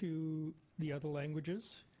peer to the other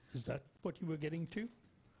languages? Is that what you were getting to?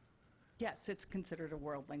 Yes, it's considered a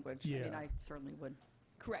world language. Yeah. I mean, I certainly would.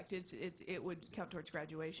 Correct. It would count towards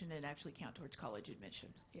graduation and actually count towards college admission.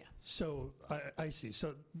 Yeah. So I see.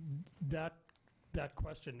 So that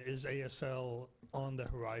question, is ASL on the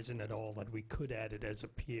horizon at all, that we could add it as a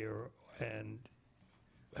peer, and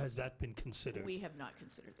has that been considered? We have not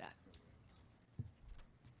considered that.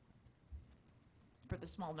 For the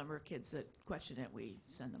small number of kids that question it, we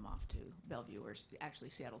send them off to Bellevue, or actually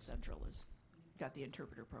Seattle Central has got the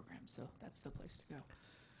interpreter program, so that's the place to go.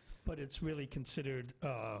 But it's really considered,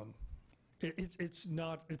 it's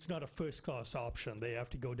not a first-class option. They have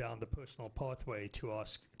to go down the personal pathway to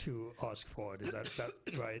ask for it. Is that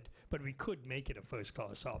right? But we could make it a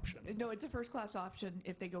first-class option. No, it's a first-class option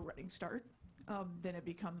if they go Running Start. Then it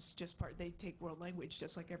becomes just they take world language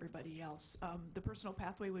just like everybody else. The personal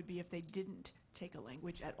pathway would be if they didn't take a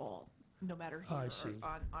language at all, no matter here or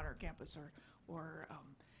on our campus or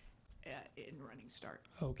in Running Start.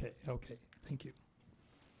 Okay, thank you.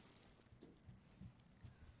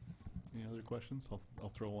 Any other questions? I'll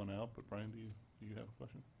throw one out, but Brian, do you have a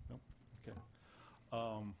question? No? Okay. I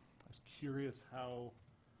was curious how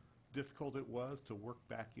difficult it was to work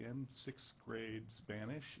back in sixth grade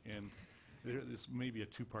Spanish, and this may be a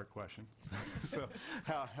two-part question. So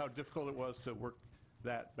how difficult it was to work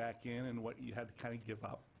that back in and what you had to kind of give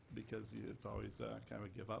up, because it's always kind of a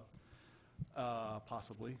give up,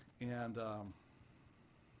 possibly. And now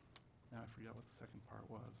I forgot what the second part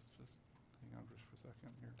was. Just hang on just for a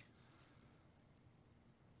second here.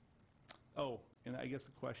 Oh, and I guess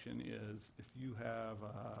the question is, if you have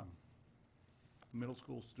a middle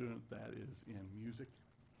school student that is in music,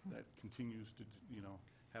 that continues to,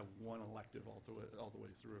 have one elective all the way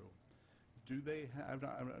through, do they have,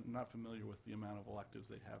 I'm not familiar with the amount of electives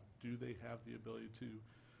they have, do they have the ability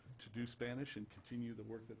to do Spanish and continue the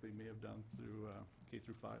work that they may have done through K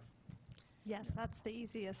through 5? Yes, that's the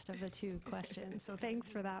easiest of the two questions, so thanks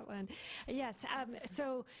for that one. Yes,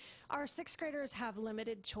 so our sixth graders have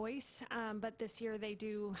limited choice, but this year they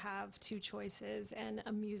do have two choices, and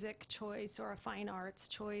a music choice or a fine arts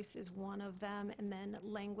choice is one of them, and then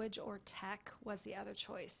language or tech was the other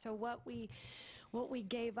choice. So what we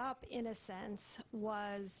gave up, in a sense,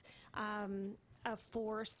 was a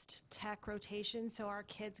forced tech rotation, so our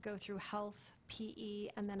kids go through health, PE,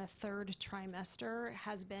 and then a third trimester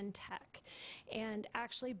has been tech. And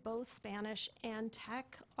actually both Spanish and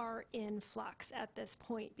tech are in flux at this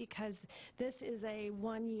point, because this is a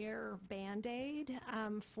one-year Band-Aid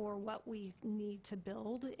for what we need to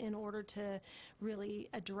build in order to really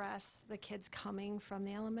address the kids coming from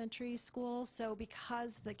the elementary school. So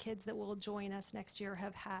because the kids that will join us next year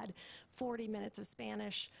have had 40 minutes of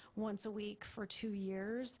Spanish once a week for 2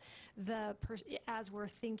 years, as we're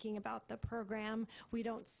thinking about the program, we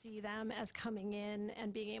don't see them as coming in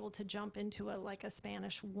and being able to jump into a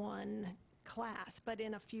Spanish 1 class, but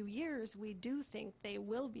in a few years we do think they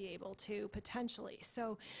will be able to, potentially.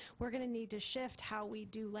 So we're going to need to shift how we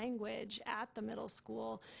do language at the middle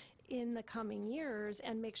school in the coming years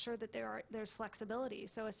and make sure that there's flexibility.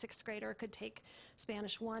 So a sixth grader could take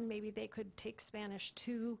Spanish 1, maybe they could take Spanish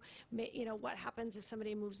 2. What happens if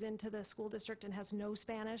somebody moves into the school district and has no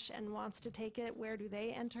Spanish and wants to take it? Where do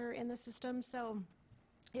they enter in the system? So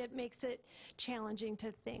it makes it challenging to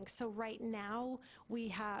think. So right now we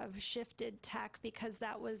have shifted tech, because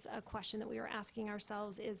that was a question that we were asking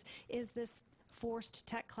ourselves, is this forced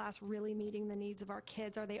tech class really meeting the needs of our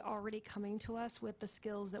kids? Are they already coming to us with the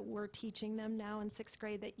skills that we're teaching them now in sixth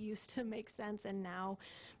grade that used to make sense and now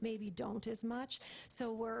maybe don't as much?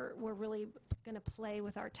 So we're really going to play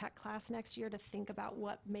with our tech class next year to think about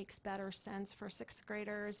what makes better sense for sixth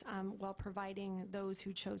graders, while providing those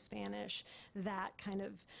who chose Spanish that kind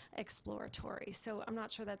of exploratory. So I'm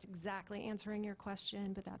not sure that's exactly answering your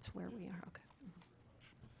question, but that's where we are. Okay.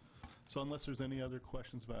 So unless there's any other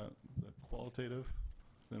questions about the qualitative,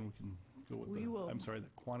 then we can go with the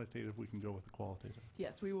quantitative, we can go with the qualitative.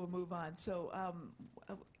 Yes, we will move on. So,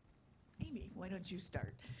 Amy, why don't you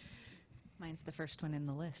start? Mine's the first one in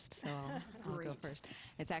the list, so I'll go first.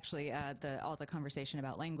 It's actually, all the conversation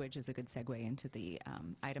about language is a good segue into the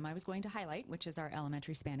item I was going to highlight, which is our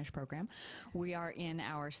elementary Spanish program. We are in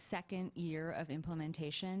our second year of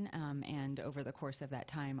implementation, and over the course of that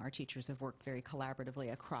time, our teachers have worked very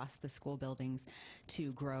collaboratively across the school buildings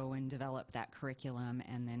to grow and develop that curriculum.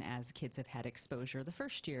 And then as kids have had exposure the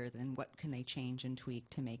first year, then what can they change and tweak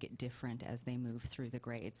to make it different as they move through the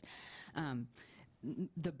grades?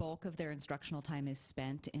 The bulk of their instructional time is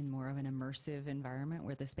spent in more of an immersive environment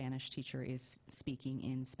where the Spanish teacher is speaking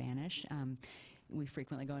in Spanish. We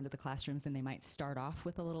frequently go into the classrooms and they might start off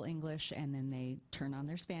with a little English and then they turn on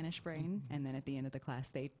their Spanish brain, and then at the end of the class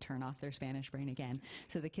they turn off their Spanish brain again.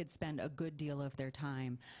 So the kids spend a good deal of their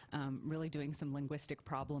time really doing some linguistic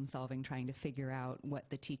problem solving, trying to figure out what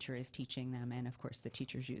the teacher is teaching them. And of course the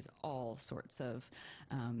teachers use all sorts of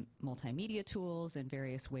multimedia tools and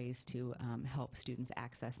various ways to help students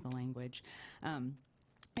access the language.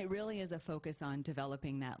 It really is a focus on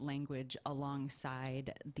developing that language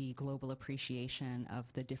alongside the global appreciation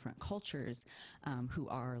of the different cultures who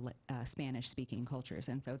are Spanish-speaking cultures.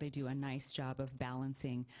 And so they do a nice job of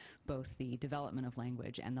balancing both the development of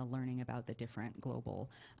language and the learning about the different global,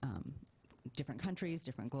 different countries,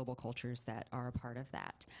 different global cultures that are a part of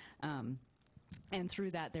that. And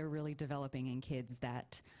through that, they're really developing in kids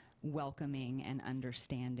that welcoming and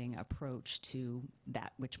understanding approach to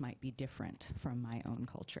that which might be different from my own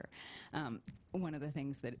culture. One of the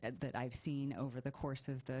things that I've seen over the course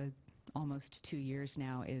of the almost 2 years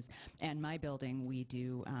now is, and my building we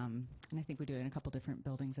do, and I think we do it in a couple different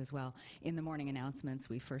buildings as well, in the morning announcements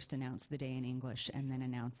we first announce the day in English and then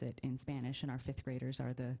announce it in Spanish, and our fifth graders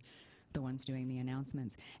are the ones doing the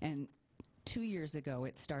announcements. And 2 years ago,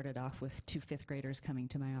 it started off with 2 fifth graders coming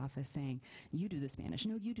to my office saying, "You do the Spanish."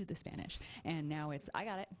 "No, you do the Spanish." And now it's, "I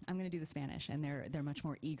got it. I'm going to do the Spanish." And they're much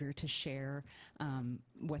more eager to share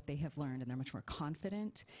what they have learned, and they're much more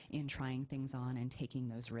confident in trying things on and taking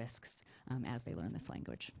those risks as they learn this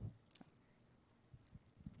language.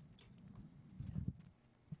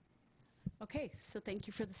 Okay, so thank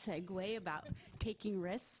you for the segue about taking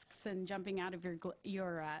risks and jumping out of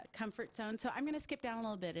your comfort zone. So I'm going to skip down a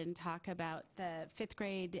little bit and talk about the 5th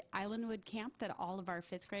grade Islandwood camp that all of our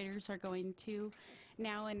 5th graders are going to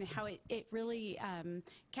now, and how it really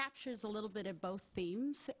captures a little bit of both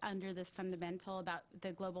themes under this fundamental about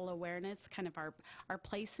the global awareness, kind of our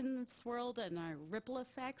place in this world and our ripple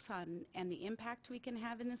effects on and the impact we can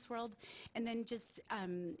have in this world, and then just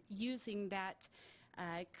using that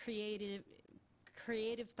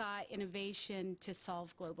creative thought, innovation to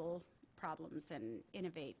solve global problems and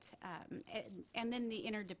innovate, and then the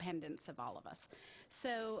interdependence of all of us.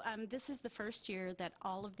 So this is the first year that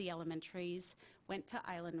all of the elementaries went to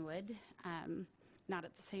Islandwood, not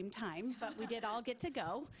at the same time, but we did all get to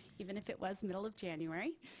go, even if it was middle of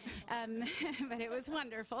January, but it was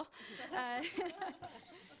wonderful.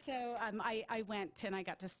 So I went and I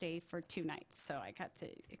got to stay for 2 nights, so I got to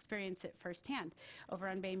experience it firsthand over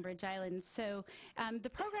on Bainbridge Island. So the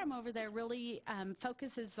program over there really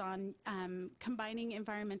focuses on combining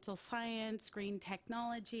environmental science, green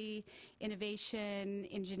technology, innovation,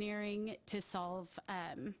 engineering to solve,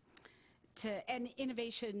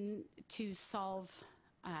 innovation to solve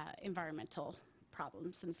environmental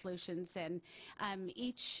problems and solutions. And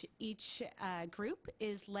each group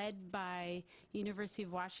is led by University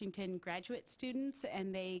of Washington graduate students,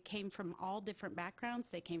 and they came from all different backgrounds.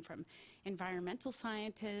 They came from environmental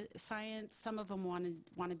science. Some of them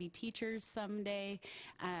want to be teachers someday.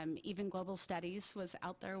 Even global studies was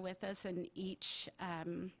out there with us, and each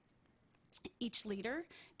leader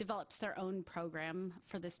develops their own program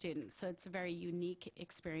for the students. So it's a very unique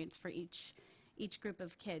experience for each group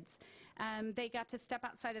of kids. They got to step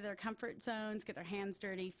outside of their comfort zones, get their hands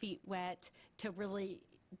dirty, feet wet, to really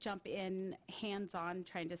jump in hands-on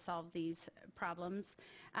trying to solve these problems.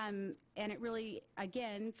 And it really,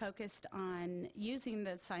 again, focused on using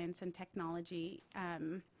the science and technology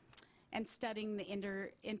and studying the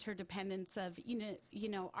interdependence of,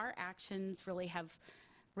 our actions really have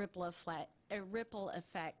ripple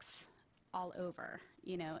effects all over,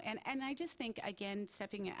 and I just think, again,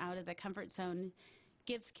 stepping out of the comfort zone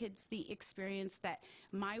gives kids the experience that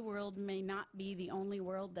my world may not be the only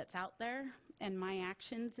world that's out there, and my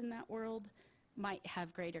actions in that world might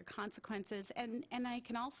have greater consequences, and I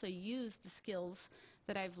can also use the skills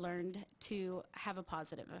that I've learned to have a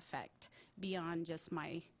positive effect beyond just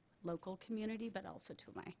my local community, but also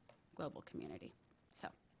to my global community. So,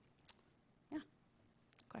 yeah,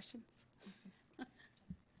 questions?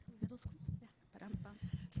 Middle school? Yeah.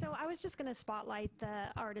 So I was just going to spotlight the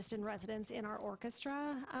artist in residence in our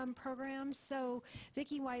orchestra program. So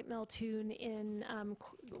Vicki White-Miltoon, in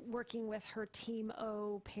working with her Team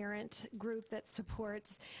O parent group that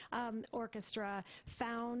supports orchestra,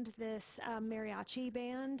 found this mariachi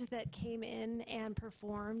band that came in and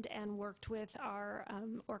performed and worked with our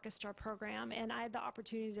orchestra program. And I had the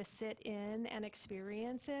opportunity to sit in and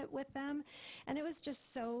experience it with them. And it was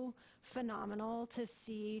just so phenomenal to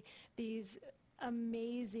see these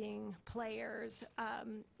amazing players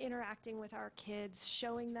interacting with our kids,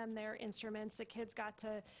 showing them their instruments. The kids got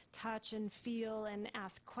to touch and feel and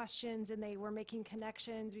ask questions, and they were making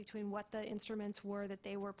connections between what the instruments were that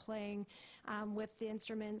they were playing with the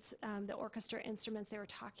instruments, the orchestra instruments. They were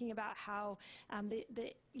talking about how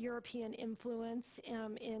the European influence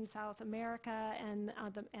in South America and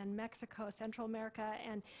Mexico, Central America,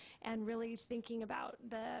 and really thinking about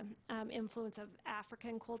the influence of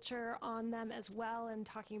African culture on them as well, and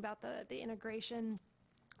talking about the integration.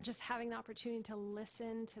 Just having the opportunity to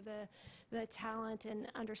listen to the talent and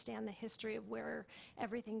understand the history of where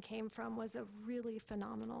everything came from was a really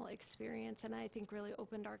phenomenal experience, and I think really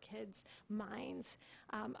opened our kids' minds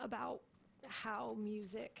about how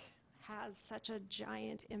music has such a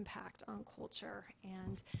giant impact on culture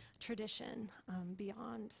and tradition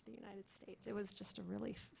beyond the United States. It was just a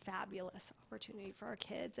really fabulous opportunity for our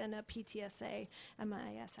kids, and a PTSA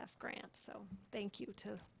MISF grant. So thank you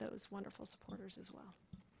to those wonderful supporters as well.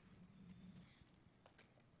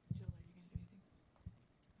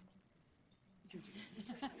 Jill, are you going to do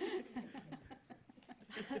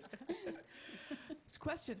anything?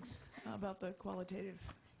 Questions about the qualitative?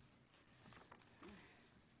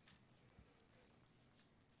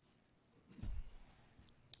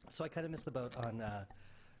 So I kind of missed the boat on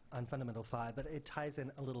on Fundamental 5, but it ties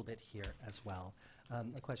in a little bit here as well.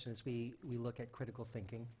 The question is, we look at critical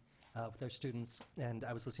thinking with our students, and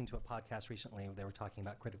I was listening to a podcast recently where they were talking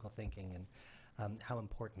about critical thinking and how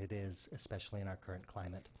important it is, especially in our current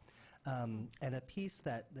climate. And a piece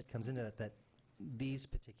that comes into it that these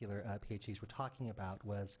particular PhDs were talking about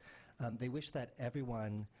was they wish that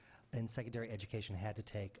everyone in secondary education had to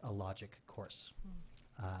take a logic course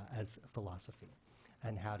as philosophy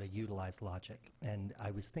and how to utilize logic. And I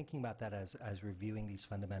was thinking about that as reviewing these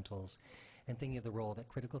fundamentals and thinking of the role that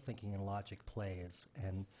critical thinking and logic plays,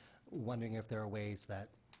 and wondering if there are ways that,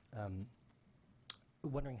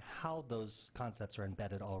 wondering how those concepts are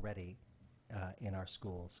embedded already in our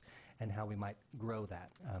schools and how we might grow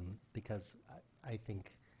that. Because I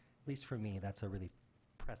think, at least for me, that's a really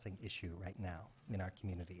pressing issue right now in our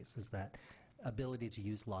communities, is that ability to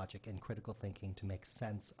use logic and critical thinking to make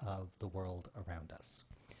sense of the world around us.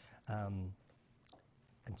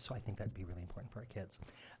 And so I think that'd be really important for our kids.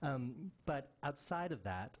 But outside of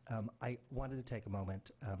that, I wanted to take a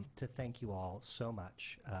moment to thank you all so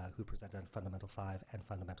much who presented on Fundamental 5 and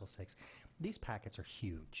Fundamental 6. These packets are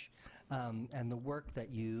huge. And the work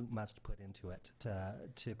that you must put into it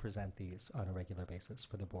to present these on a regular basis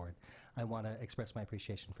for the board. I want to express my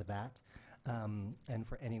appreciation for that. And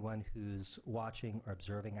for anyone who's watching or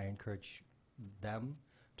observing, I encourage them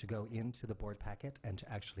to go into the board packet and to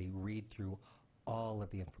actually read through all of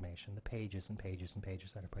the information, the pages and pages and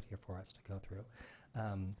pages that are put here for us to go through.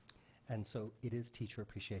 And so it is Teacher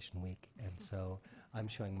Appreciation Week, and so I'm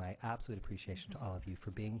showing my absolute appreciation to all of you for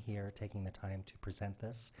being here, taking the time to present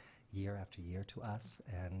this year after year to us,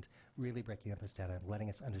 and really breaking up this data and letting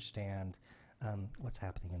us understand what's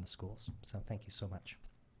happening in the schools. So thank you so much.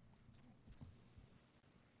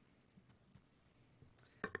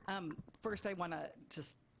 First, I want to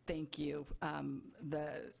just thank you,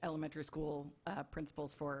 the elementary school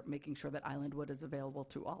principals, for making sure that Islandwood is available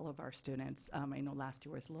to all of our students. I know last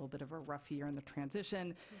year was a little bit of a rough year in the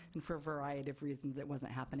transition, and for a variety of reasons it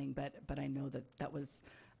wasn't happening, but I know that that was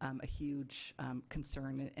a huge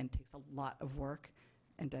concern and takes a lot of work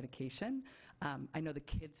and dedication. I know the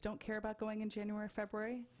kids don't care about going in January,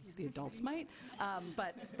 February. The adults might,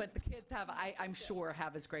 but the kids have, I'm sure,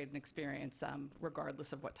 have as great an experience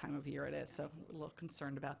regardless of what time of year it is. So a little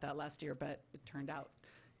concerned about that last year, but it turned out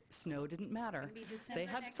snow didn't matter. They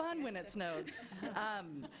had fun when it snowed.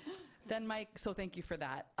 Then Mike, so thank you for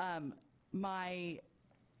that. My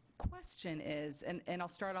question is, and I'll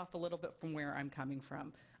start off a little bit from where I'm coming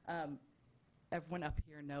from. Everyone up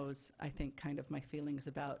here knows, I think, kind of my feelings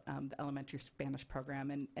about the elementary Spanish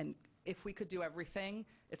program. And if we could do everything,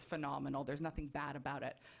 it's phenomenal. There's nothing bad about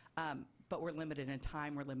it. But we're limited in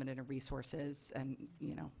time, we're limited in resources, and,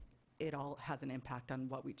 you know, it all has an impact on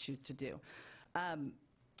what we choose to do.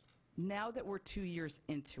 Now that we're 2 years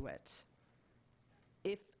into it,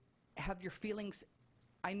 have your feelings,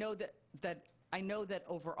 I know that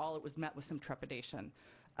overall it was met with some trepidation.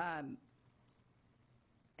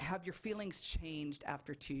 Have your feelings changed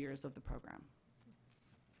after 2 years of the program?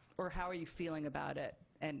 Or how are you feeling about it?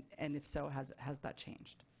 And if so, has that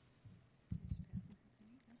changed?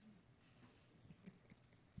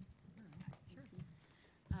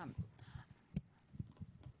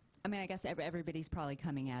 I mean, I guess everybody's probably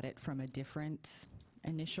coming at it from a different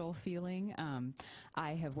initial feeling.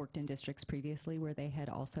 I have worked in districts previously where they had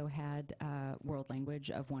also had world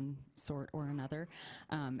language of one sort or another,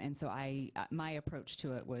 and so my approach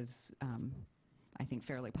to it was, I think,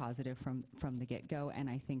 fairly positive from the get-go, and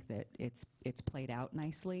I think that it's played out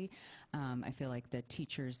nicely. I feel like the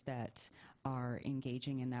teachers that are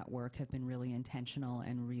engaging in that work have been really intentional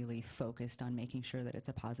and really focused on making sure that it's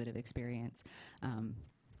a positive experience.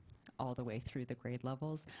 All the way through the grade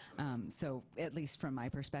levels. So at least from my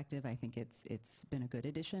perspective, I think it's been a good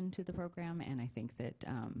addition to the program, and I think that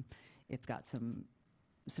it's got some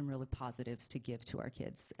really positives to give to our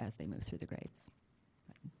kids as they move through the grades.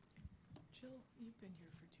 Jill, you've been here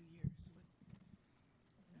for 2 years.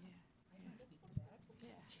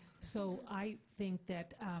 So I think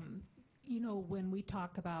that, you know, when we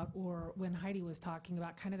talk about, or when Heidi was talking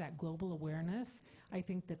about kind of that global awareness, I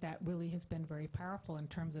think that really has been very powerful in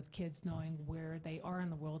terms of kids knowing where they are in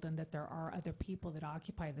the world and that there are other people that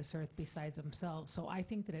occupy this earth besides themselves. So I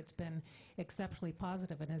think that it's been exceptionally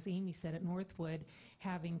positive. And as Amy said, at Northwood,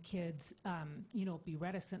 having kids, you know, be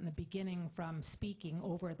reticent in the beginning from speaking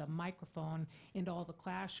over the microphone into all the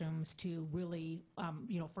classrooms to really,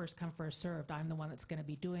 you know, first come, first served, I'm the one that's going to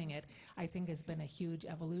be doing it, I think has been a huge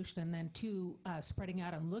evolution. And then two, spreading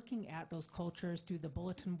out and looking at those cultures through the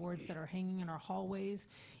bulletin boards that are hanging in our hallways.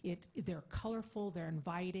 They're colorful, they're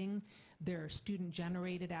inviting, they're student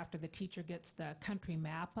generated after the teacher gets the country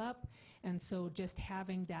map up. And so just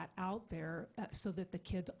having that out there so that the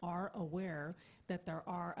kids are aware that there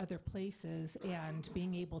are other places and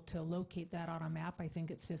being able to locate that on a map, I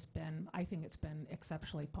think it's been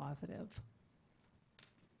exceptionally positive.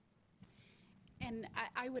 And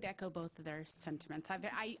I would echo both of their sentiments.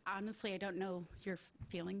 I honestly, I don't know your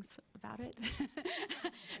feelings about it.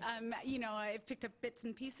 You know, I've picked up bits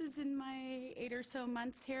and pieces in my 8 or so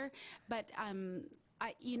months here, but I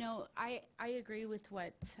agree with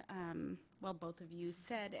what both of you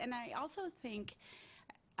said, and I also think,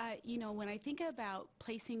 when I think about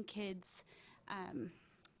placing kids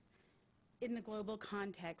in the global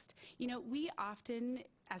context, we often,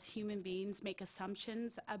 as human beings, make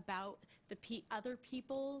assumptions about the other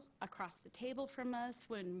people across the table from us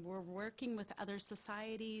when we're working with other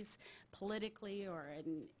societies politically or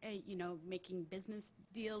making business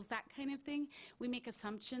deals, that kind of thing. We make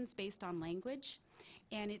assumptions based on language,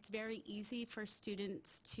 and it's very easy for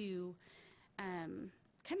students to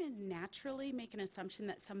kind of naturally make an assumption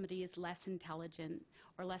that somebody is less intelligent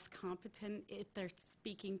or less competent if they're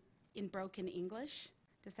speaking in broken English.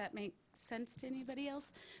 Does that make sense to anybody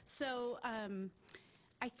else? So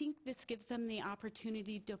I think this gives them the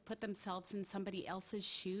opportunity to put themselves in somebody else's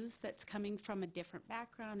shoes that's coming from a different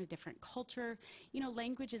background, a different culture.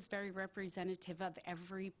 Language is very representative of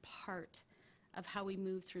every part of how we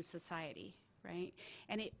move through society, right?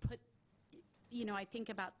 And I think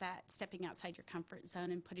about that, stepping outside your comfort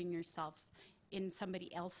zone and putting yourself in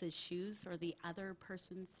somebody else's shoes or the other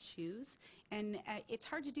person's shoes. And it's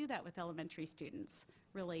hard to do that with elementary students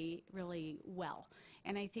really, really well.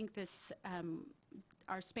 And I think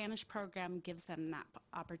our Spanish program gives them that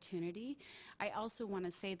opportunity. I also want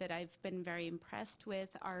to say that I've been very impressed with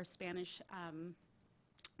our Spanish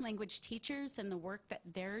language teachers and the work that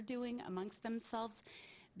they're doing amongst themselves.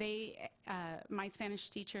 My Spanish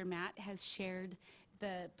teacher, Matt, has shared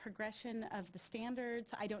the progression of the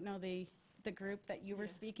standards. I don't know the group that you were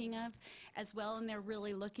speaking of as well, and they're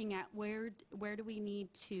really looking at where do we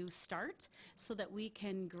need to start so that we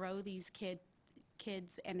can grow these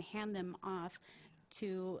kids and hand them off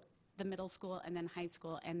to the middle school and then high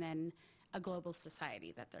school and then a global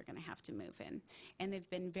society that they're going to have to move in. And they've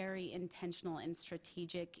been very intentional and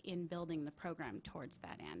strategic in building the program towards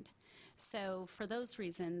that end. So for those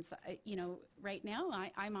reasons, right now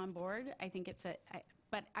I'm on board. I think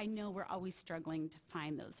but I know we're always struggling to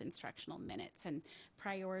find those instructional minutes and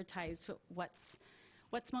prioritize what's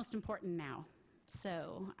most important now.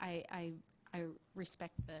 So I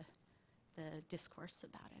respect the discourse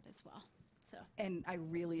about it as well. So. And I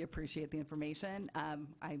really appreciate the information.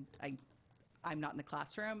 I'm not in the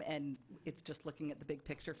classroom, and it's just looking at the big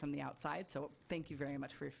picture from the outside. So thank you very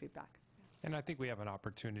much for your feedback. And I think we have an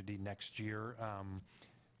opportunity next year.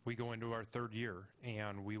 We go into our third year,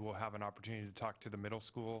 and we will have an opportunity to talk to the middle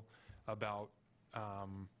school about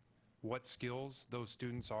what skills those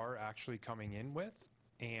students are actually coming in with,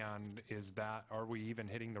 and are we even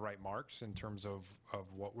hitting the right marks in terms of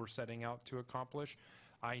what we're setting out to accomplish.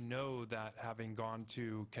 I know that having gone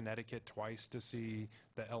to Connecticut twice to see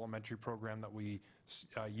the elementary program that we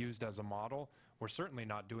used as a model, we're certainly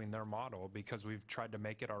not doing their model because we've tried to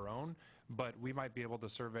make it our own, but we might be able to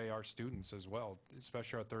survey our students as well,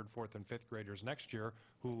 especially our 3rd, 4th, and 5th graders next year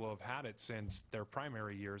who will have had it since their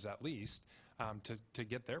primary years at least, to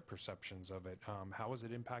get their perceptions of it. How is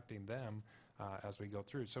it impacting them as we go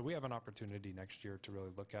through? So we have an opportunity next year to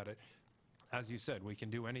really look at it. As you said, we can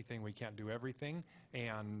do anything, we can't do everything,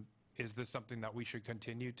 and is this something that we should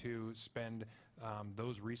continue to spend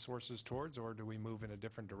those resources towards, or do we move in a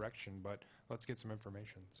different direction? But let's get some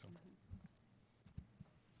information. So.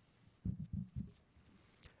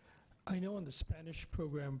 I know in the Spanish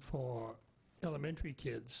program for elementary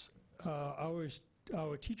kids,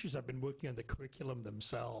 our teachers have been working on the curriculum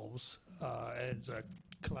themselves as a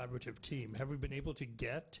collaborative team. Have we been able to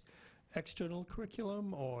get external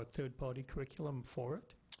curriculum or third-party curriculum for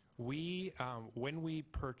it? We, when we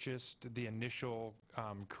purchased the initial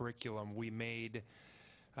curriculum, we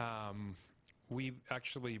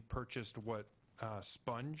actually purchased what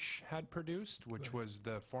Sponge had produced, which was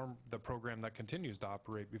the program that continues to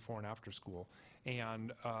operate before and after school.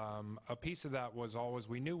 And a piece of that was always,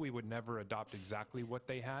 we knew we would never adopt exactly what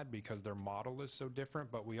they had because their model is so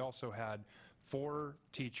different, but we also had 4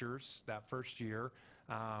 teachers that first year.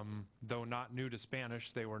 Though not new to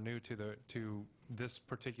Spanish, they were new to this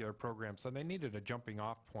particular program, so they needed a jumping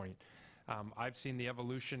off point. I've seen the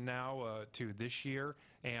evolution now to this year,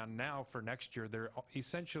 and now for next year, they're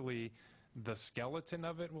essentially, the skeleton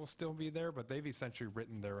of it will still be there, but they've essentially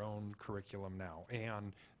written their own curriculum now,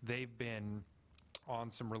 and they've been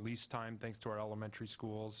on some release time thanks to our elementary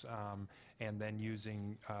schools, and then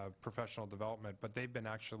using professional development. But they've been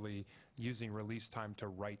actually using release time to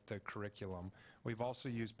write the curriculum. We've also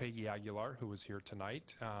used Peggy Aguilar, who was here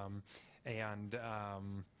tonight, and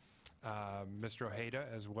Mr. Ojeda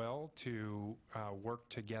as well, to work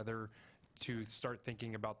together to start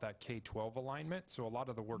thinking about that K-12 alignment. So a lot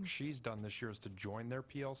of the work she's done this year is to join their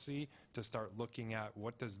PLC to start looking at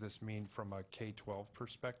what does this mean from a K-12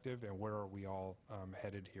 perspective and where are we all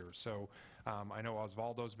headed here. So I know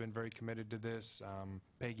Osvaldo's been very committed to this.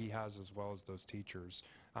 Peggy has, as well as those teachers.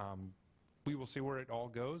 We will see where it all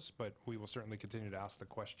goes, but we will certainly continue to ask the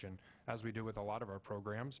question, as we do with a lot of our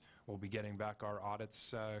programs. We'll be getting back our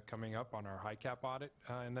audits coming up on our high cap audit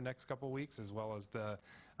in the next couple of weeks, as well as the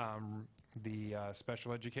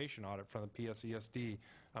special education audit from the PSESD.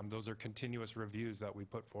 Those are continuous reviews that we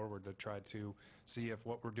put forward to try to see if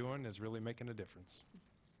what we're doing is really making a difference.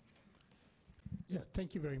 Yeah,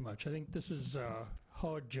 thank you very much. I think this is a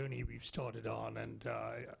hard journey we've started on, and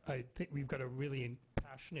I think we've got a really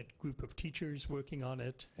passionate group of teachers working on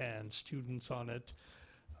it and students on it.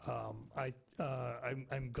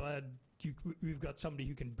 I'm glad we've got somebody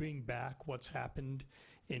who can bring back what's happened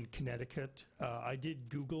in Connecticut. I did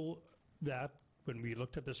Google that when we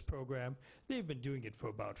looked at this program. They've been doing it for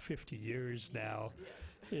about 50 years now.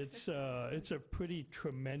 Yes. It's a pretty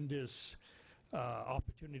tremendous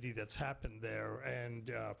opportunity that's happened there,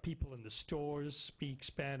 and people in the stores speak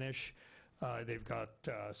Spanish. They've got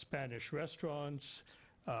Spanish restaurants.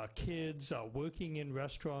 Kids are working in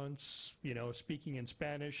restaurants, you know, speaking in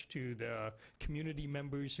Spanish to the community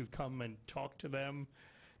members who come and talk to them.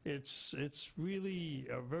 It's really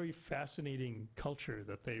a very fascinating culture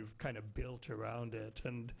that they've kind of built around it,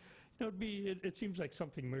 and you know, it seems like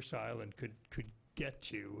something Mercer Island could get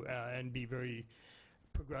to and be very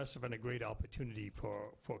progressive and a great opportunity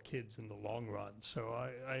for kids in the long run. So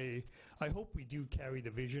I hope we do carry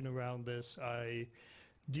the vision around this. I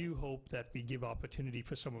do hope that we give opportunity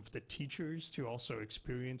for some of the teachers to also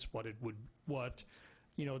experience what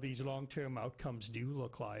you know, these long-term outcomes do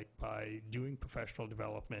look like by doing professional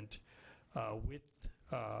development with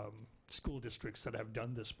school districts that have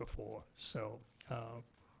done this before. So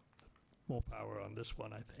more power on this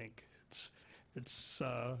one, I think. It's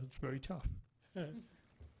very tough.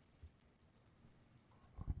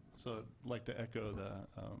 So I'd like to echo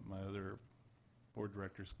my other board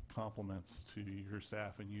directors' compliments to your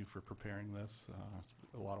staff and you for preparing this. It's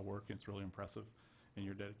a lot of work. It's really impressive in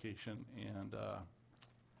your dedication. And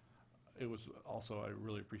it was also, I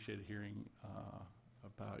really appreciated hearing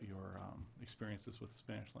about your experiences with the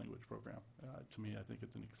Spanish language program. To me, I think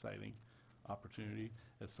it's an exciting opportunity.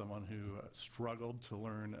 As someone who struggled to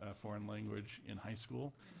learn a foreign language in high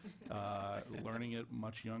school, learning it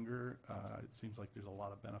much younger, it seems like there's a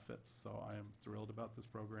lot of benefits. So I am thrilled about this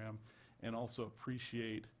program, and also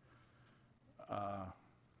appreciate, I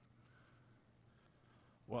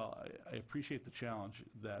appreciate the challenge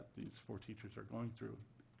that these 4 teachers are going through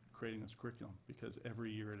creating this curriculum, because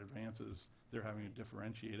every year it advances, they're having to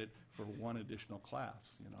differentiate it for one additional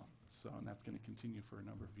class, you know. So, and that's going to continue for a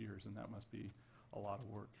number of years, and that must be a lot of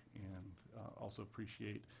work. And also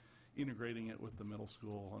appreciate integrating it with the middle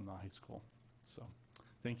school and the high school. So,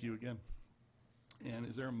 thank you again. And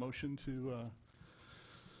is there a motion to?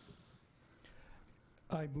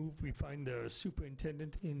 I move we find the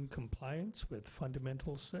superintendent in compliance with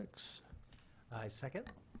Fundamental 6. I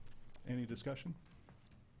second. Any discussion?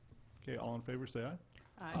 Okay, all in favor, say aye.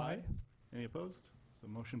 Aye. Aye. Any opposed? So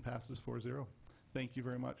motion passes 4-0. Thank you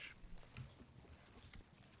very much.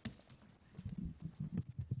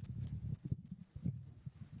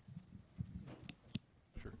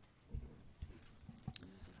 Sure.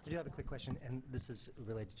 I do have a quick question, and this is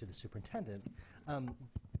related to the superintendent.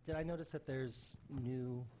 Did I notice that there's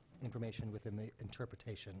new information within the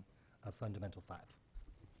interpretation of Fundamental 5?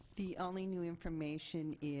 The only new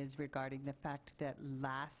information is regarding the fact that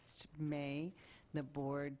last May, the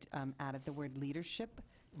board added the word leadership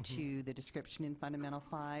to the description in Fundamental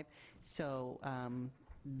 5. So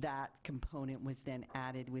that component was then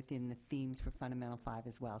added within the themes for Fundamental 5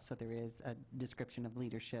 as well. So there is a description of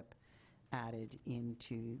leadership added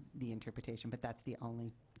into the interpretation, but that's the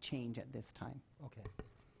only change at this time. Okay.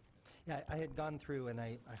 Yeah, I had gone through and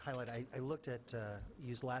I looked at,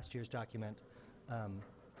 used last year's document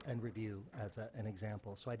and review as an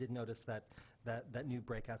example. So I did notice that new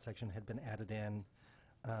breakout section had been added in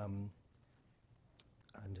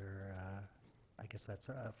under, I guess that's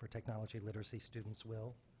for technology literacy students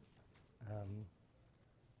will.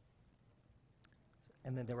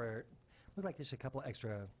 And then there were, looked like there's a couple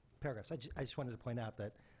extra paragraphs. I just wanted to point out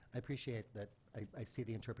that I appreciate that I see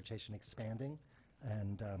the interpretation expanding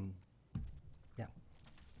And yeah.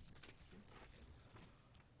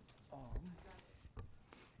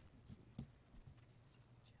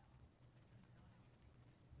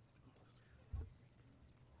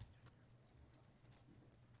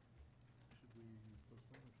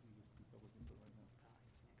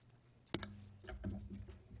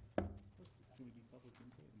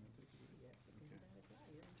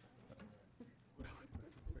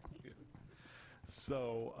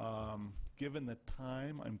 So, given the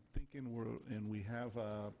time, I'm thinking we have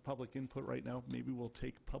public input right now. Maybe we'll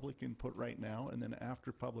take public input right now, and then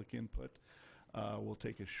after public input, we'll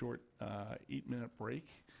take a short 8-minute break.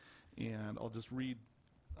 And I'll just read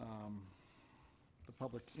the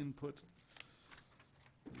public input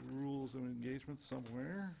rules of engagement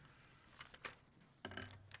somewhere.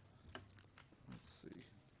 Let's see.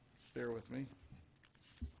 Bear with me.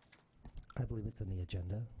 I believe it's in the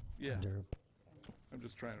agenda. Yeah. Under I'm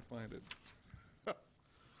just trying to find it.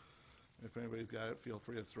 If anybody's got it, feel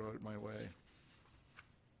free to throw it my way.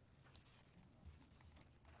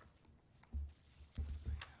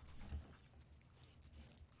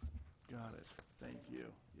 Got it. Thank you.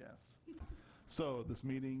 Yes. So this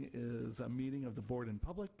meeting is a meeting of the board in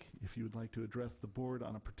public. If you would like to address the board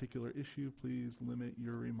on a particular issue, please limit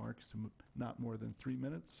your remarks to not more than 3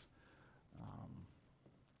 minutes.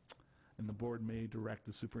 And the board may direct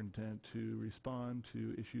the superintendent to respond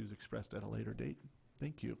to issues expressed at a later date.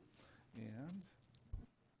 Thank you. And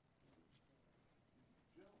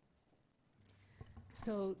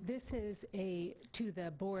So this is to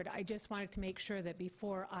the board. I just wanted to make sure that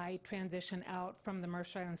before I transition out from the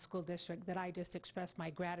Mercer Island School District, that I just express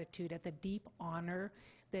my gratitude at the deep honor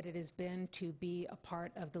that it has been to be a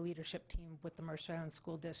part of the leadership team with the Mercer Island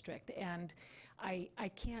School District. And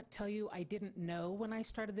I can't tell you, I didn't know when I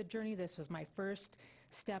started the journey. This was my first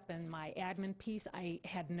step in my admin piece. I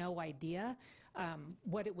had no idea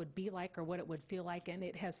what it would be like or what it would feel like, and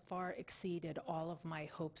it has far exceeded all of my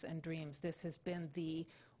hopes and dreams. This has been the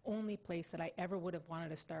only place that I ever would have wanted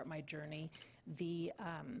to start my journey. The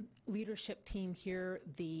leadership team here,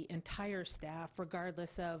 the entire staff,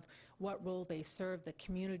 regardless of what role they serve, the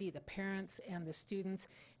community, the parents, and the students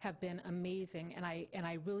have been amazing. And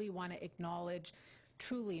I really want to acknowledge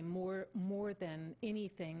truly more than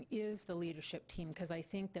anything is the leadership team, because I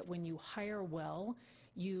think that when you hire well,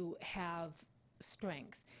 you have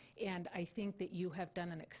strength. And I think that you have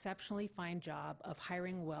done an exceptionally fine job of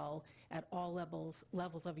hiring well at all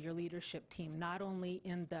levels of your leadership team, not only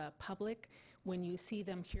in the public, when you see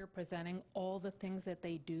them here presenting all the things that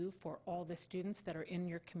they do for all the students that are in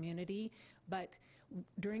your community, but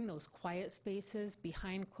during those quiet spaces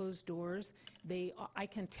behind closed doors, I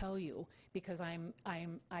can tell you, because I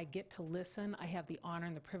get to listen. I have the honor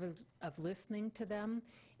and the privilege of listening to them,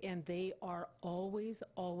 and they are always,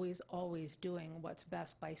 always, always doing what's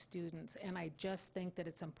best by students. And I just think that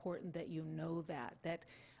it's important that you know that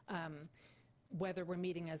whether we're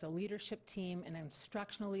meeting as a leadership team, an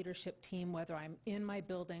instructional leadership team, whether I'm in my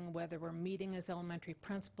building, whether we're meeting as elementary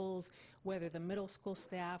principals, whether the middle school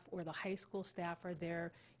staff or the high school staff are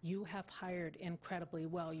there, you have hired incredibly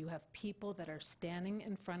well. You have people that are standing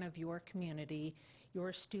in front of your community,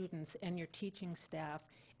 your students, and your teaching staff,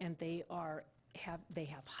 and they have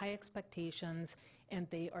high expectations, and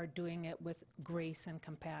they are doing it with grace and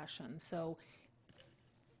compassion. So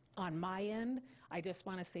on my end, I just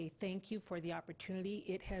want to say thank you for the opportunity.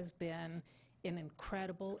 It has been an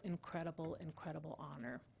incredible, incredible, incredible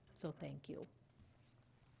honor. So thank you.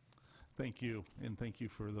 thank you, and thank you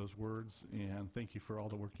for those words, and thank you for all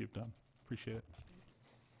the work you've done. Appreciate it.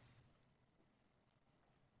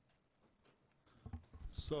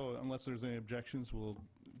 So unless there's any objections, we'll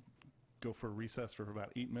go for a recess for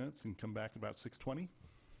about 8 minutes and come back about 6:20. Can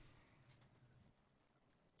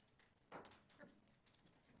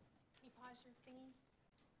you pause your thingy?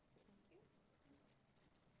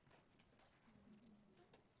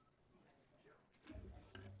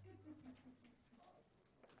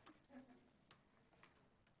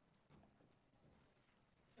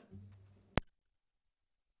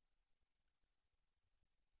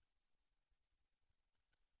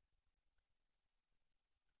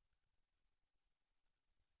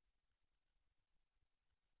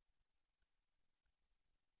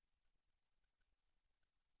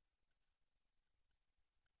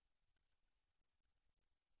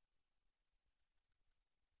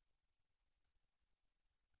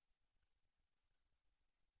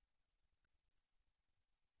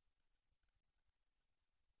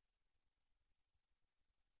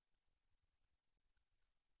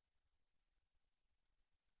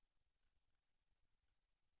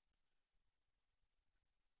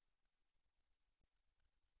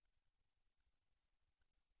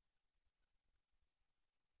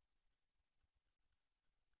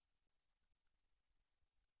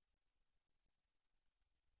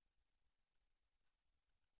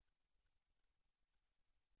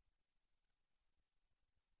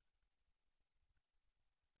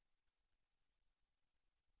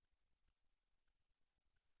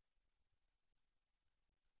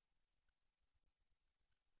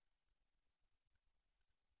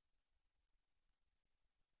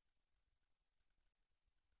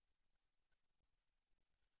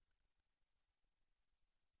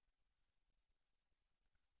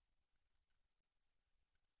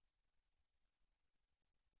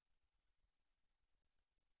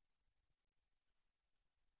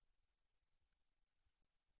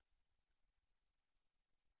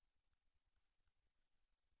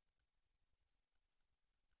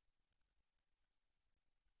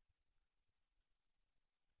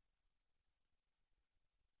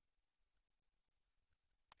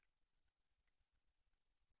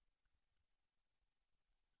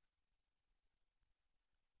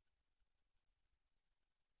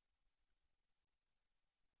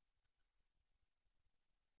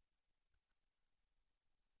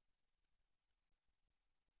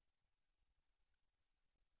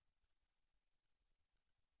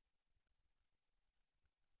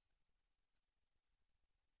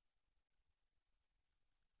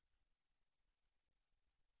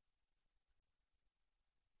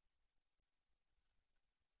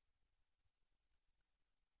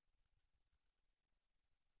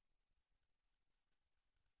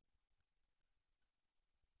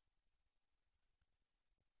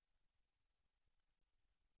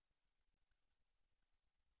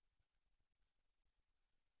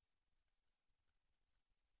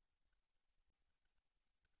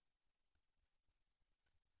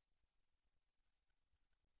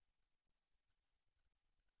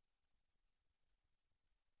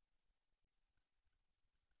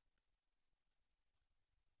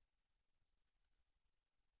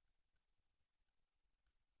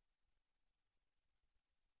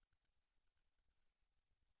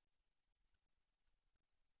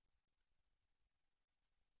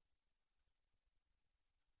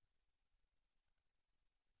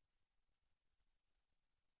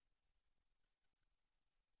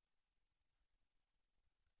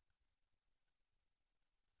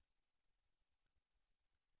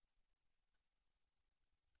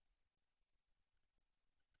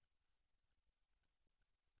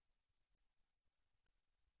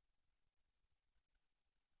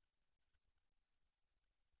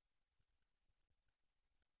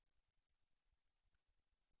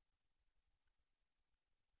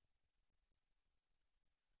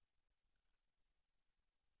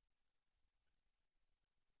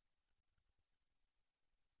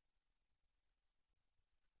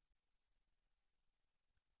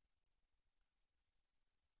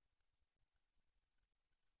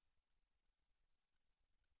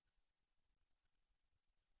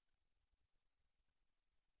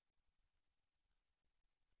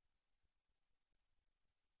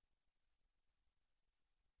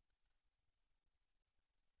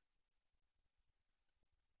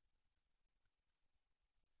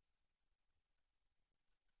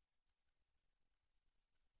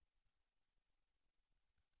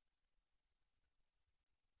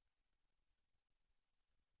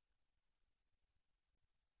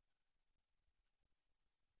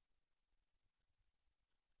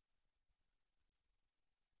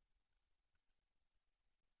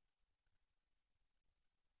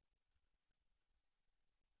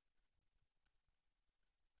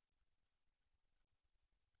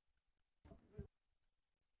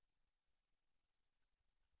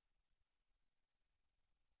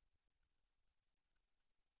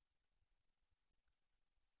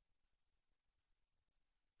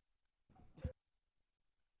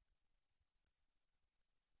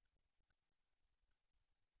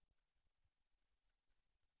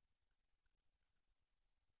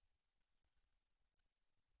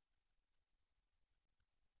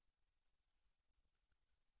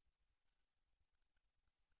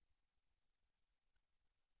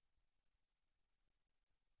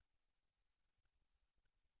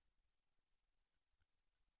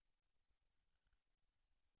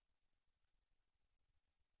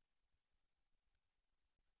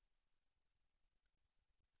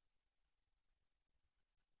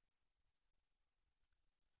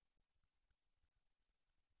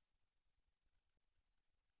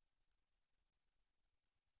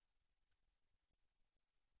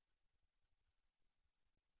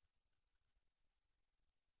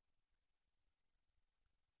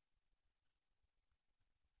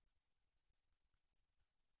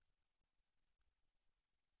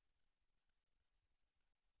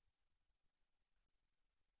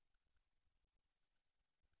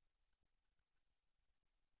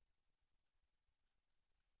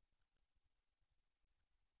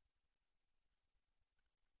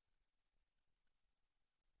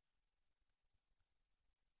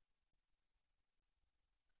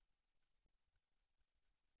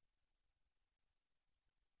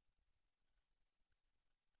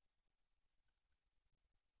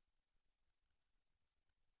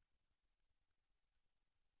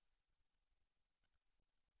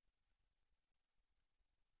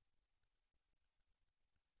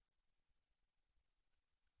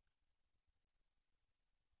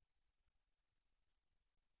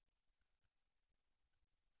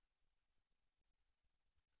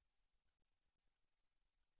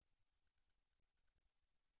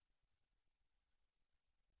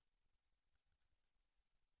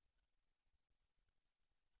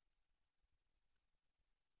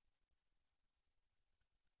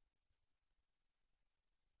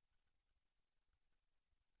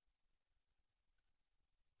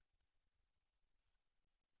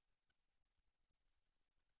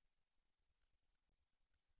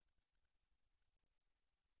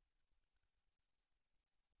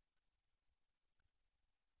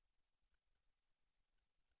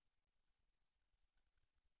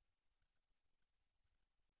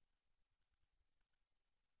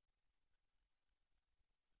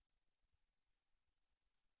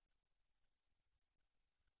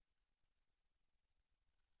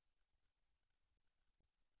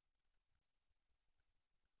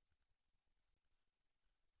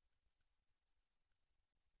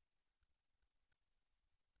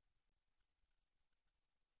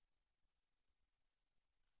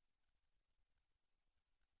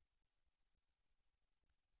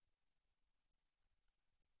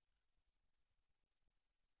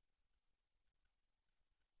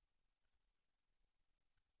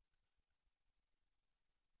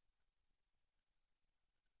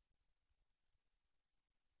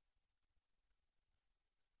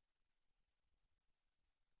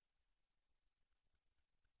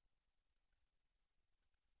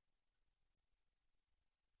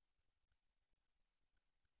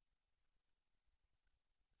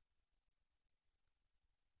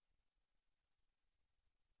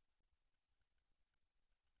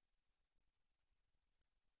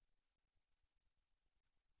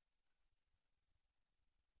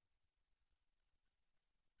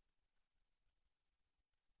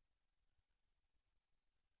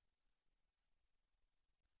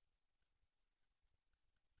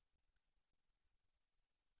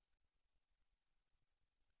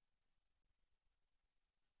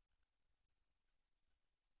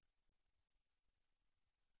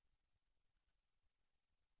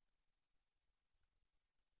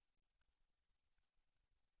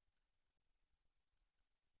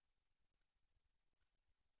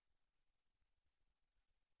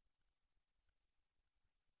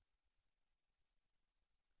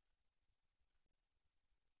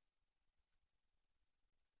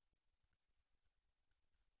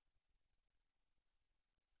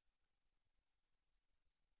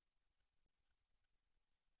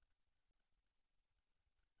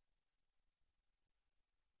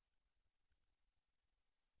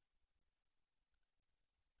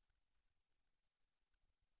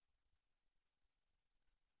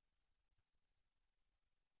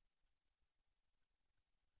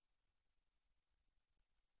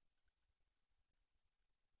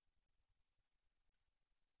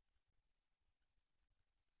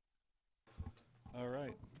 All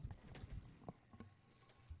right.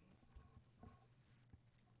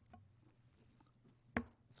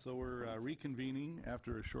 So we're reconvening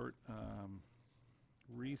after a short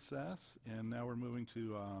recess, and now we're moving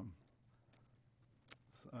to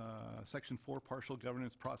Section 4, Partial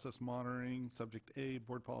Governance Process Monitoring, Subject A,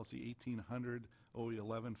 Board Policy 1800,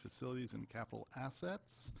 OE11, Facilities and Capital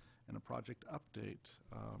Assets, and a project update.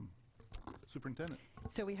 Superintendent.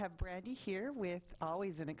 So we have Brandy here with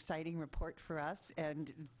always an exciting report for us,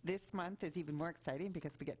 and this month is even more exciting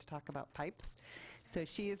because we get to talk about pipes. So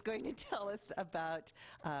she is going to tell us about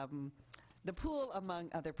the pool, among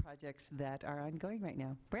other projects that are ongoing right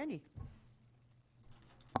now. Brandy.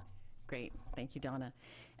 Great. Thank you, Donna.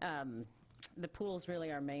 The pool is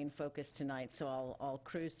really our main focus tonight, so I'll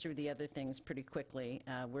cruise through the other things pretty quickly.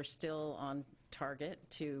 We're still on target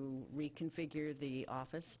to reconfigure the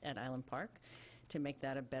office at Island Park to make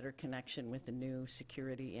that a better connection with the new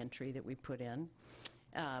security entry that we put in.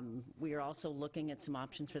 We are also looking at some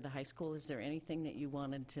options for the high school. Is there anything that you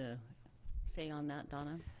wanted to say on that,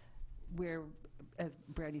 Donna? We're, as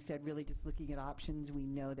Brandy said, really just looking at options. We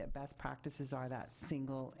know that best practices are that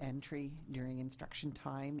single entry during instruction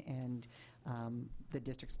time, and the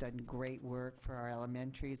district's done great work for our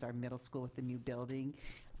elementaries. Our middle school with the new building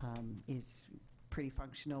is pretty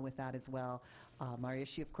functional with that as well. Our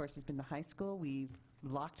issue, of course, has been the high school. We've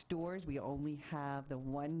locked doors. We only have the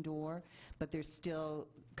one door, but there's still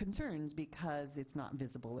concerns because it's not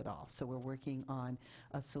visible at all. So we're working on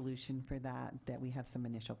a solution for that we have some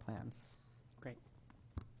initial plans. Great.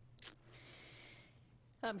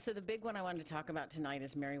 So the big one I wanted to talk about tonight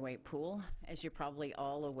is Mary Waite Pool. As you're probably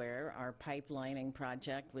all aware, our pipelining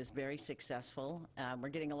project was very successful. We're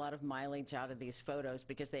getting a lot of mileage out of these photos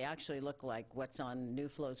because they actually look like what's on New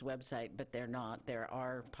Flow's website, but they're not. There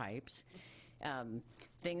are pipes.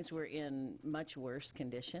 Things were in much worse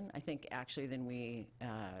condition, I think, actually, than we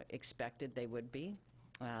expected they would be.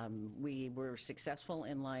 We were successful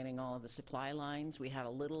in lining all of the supply lines. We had a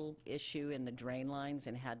little issue in the drain lines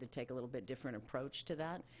and had to take a little bit different approach to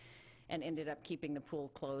that, and ended up keeping the pool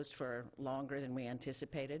closed for longer than we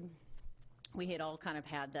anticipated. We had all kind of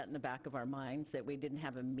had that in the back of our minds, that we didn't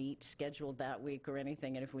have a meet scheduled that week or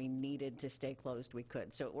anything, and if we needed to stay closed, we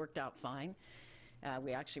could. So it worked out fine.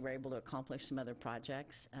 We actually were able to accomplish some other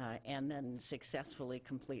projects and then successfully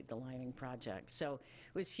complete the lining project. So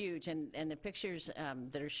it was huge. And the pictures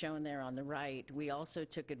that are shown there on the right, we also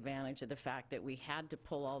took advantage of the fact that we had to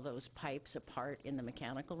pull all those pipes apart in the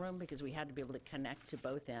mechanical room because we had to be able to connect to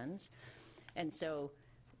both ends. And so,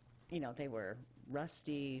 you know, they were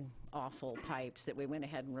rusty, awful pipes that we went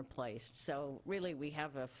ahead and replaced. So really, we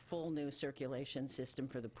have a full new circulation system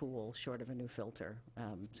for the pool, short of a new filter.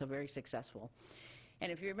 So very successful.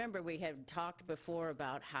 And if you remember, we had talked before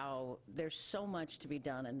about how there's so much to be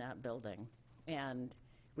done in that building. And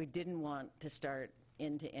we didn't want to start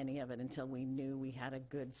into any of it until we knew we had a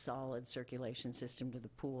good, solid circulation system to the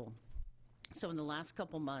pool. So in the last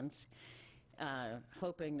couple months,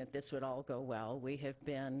 hoping that this would all go well, we have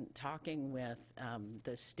been talking with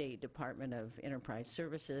the State Department of Enterprise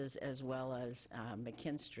Services as well as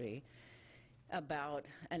McKinstry about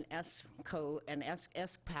an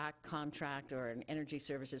ESPAC contract, or an Energy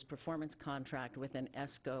Services Performance contract with an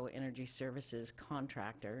ESCO Energy Services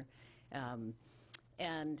contractor,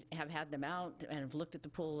 and have had them out and have looked at the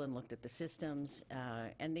pool and looked at the systems.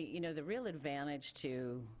 And the real advantage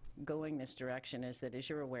to going this direction is that, as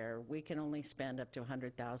you're aware, we can only spend up to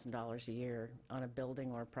 $100,000 a year on a building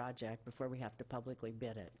or a project before we have to publicly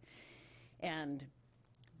bid it. And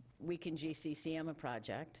we can GCCM a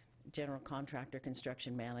project, general contractor,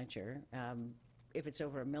 construction manager, if it's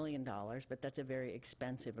over $1 million, but that's a very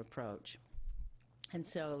expensive approach. And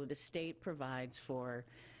so the state provides for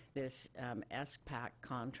this ESPAC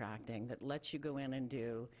contracting that lets you go in and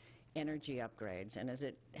do energy upgrades. And as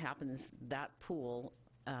it happens, that pool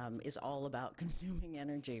is all about consuming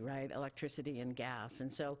energy, right? Electricity and gas.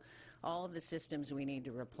 And so all of the systems we need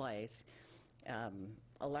to replace,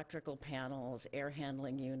 electrical panels, air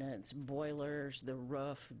handling units, boilers, the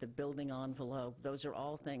roof, the building envelope, those are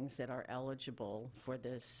all things that are eligible for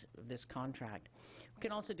this contract. We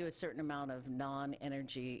can also do a certain amount of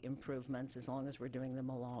non-energy improvements as long as we're doing them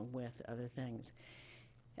along with other things.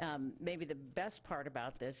 Maybe the best part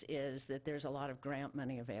about this is that there's a lot of grant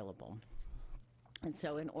money available. And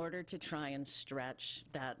so in order to try and stretch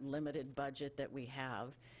that limited budget that we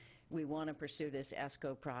have, we want to pursue this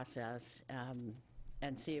ESCO process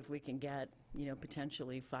and see if we can get,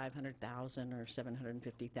 potentially $500,000 or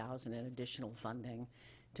 $750,000 in additional funding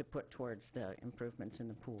to put towards the improvements in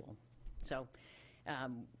the pool. So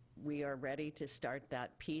We are ready to start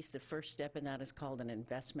that piece. The first step in that is called an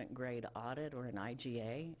investment grade audit, or an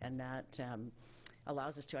IGA, and that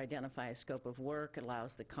allows us to identify a scope of work. It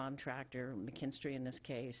allows the contractor, McKinstry in this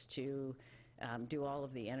case, to do all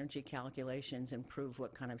of the energy calculations and prove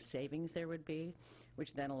what kind of savings there would be,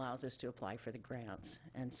 which then allows us to apply for the grants.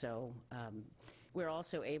 And so we're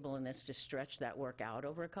also able in this to stretch that work out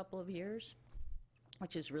over a couple of years,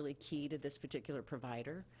 which is really key to this particular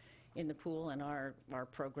provider in the pool and our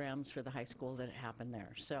programs for the high school that happen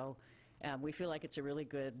there. So we feel like it's a really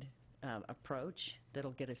good approach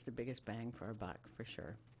that'll get us the biggest bang for our buck, for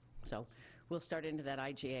sure. So we'll start into that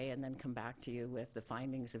IGA and then come back to you with the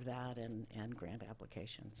findings of that and grant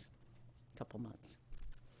applications. A couple months.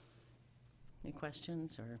 Any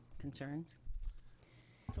questions or concerns?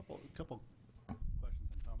 Couple questions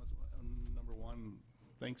and comments. Number one,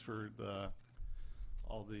 thanks for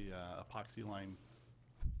all the epoxy line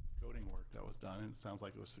coating work that was done. And it sounds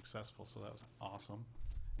like it was successful, so that was awesome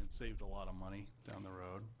and saved a lot of money down the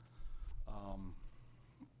road.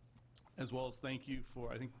 As well as thank you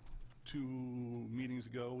for, I think 2 meetings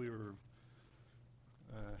ago, we were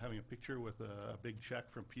having a picture with a big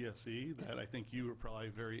check from PSE that I think you were probably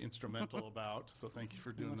very instrumental about, so thank you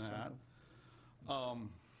for doing that.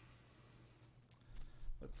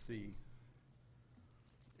 Let's see.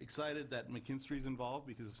 Excited that McKinstry's involved,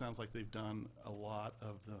 because it sounds like they've done a lot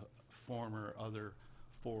of the former other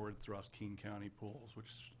forward thrust King County pools,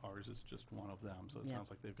 which ours is just one of them, so it sounds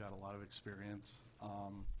like they've got a lot of experience.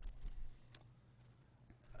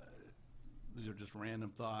 These are just random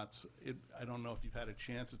thoughts. I don't know if you've had a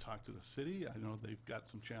chance to talk to the city. I know they've got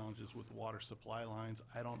some challenges with water supply lines.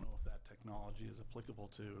 I don't know if that technology is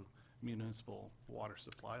applicable to municipal water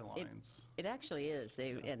supply lines. It actually is.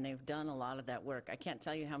 And they've done a lot of that work. I can't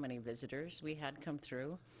tell you how many visitors we had come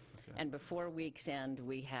through. Okay. And before week's end,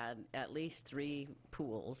 we had at least 3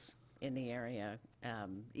 pools in the area.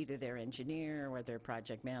 Either their engineer or their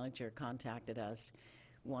project manager contacted us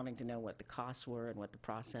wanting to know what the costs were and what the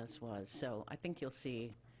process was. So I think you'll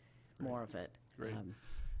see more of it. Great.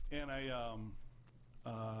 And I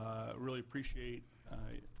really appreciate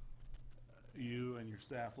you and your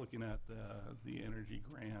staff looking at the energy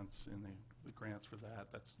grants and the grants for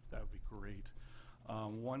that. That would be great.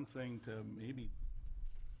 One thing to maybe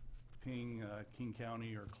ping King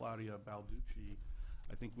County or Claudia Balducci,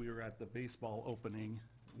 I think we were at the baseball opening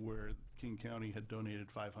where King County had donated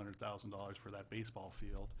 $500,000 for that baseball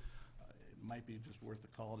field. It might be just worth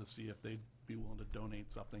a call to see if they'd be willing to donate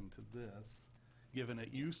something to this, given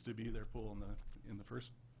it used to be their pool in the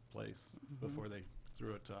first place before they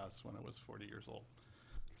threw it to us when it was 40 years old.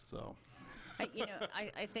 So,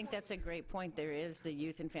 I think that's a great point. There is the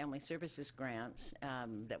Youth and Family Services grants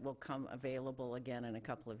that will come available again in a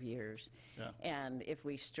couple of years. Yeah. And if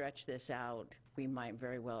we stretch this out, we might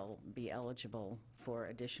very well be eligible for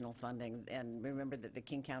additional funding. And remember that the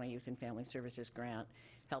King County Youth and Family Services grant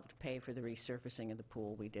helped pay for the resurfacing of the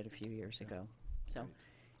pool we did a few years ago. So. Right.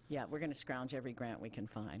 Yeah, we're going to scrounge every grant we can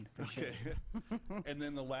find, for sure. And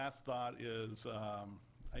then the last thought is,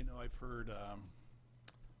 I know I've heard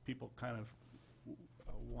people kind of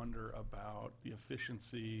wonder about the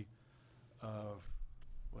efficiency of,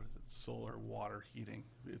 solar water heating.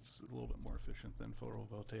 It's a little bit more efficient than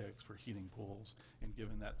photovoltaics for heating pools. And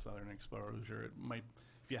given that southern exposure, it might,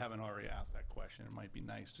 if you haven't already asked that question, it might be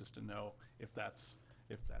nice just to know if that's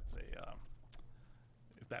a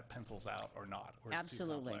if that pencils out or not. Or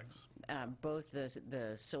absolutely. Both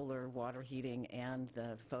the solar water heating and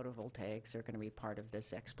the photovoltaics are going to be part of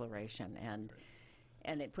this exploration,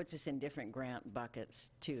 and it puts us in different grant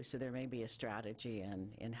buckets too. So there may be a strategy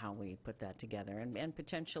in how we put that together, and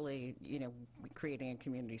potentially, creating a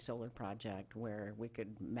community solar project where we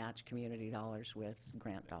could match community dollars with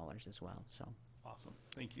grant dollars as well. So awesome.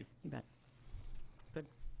 Thank you. You bet. Good.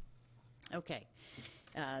 Okay.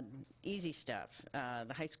 Easy stuff.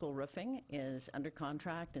 The high school roofing is under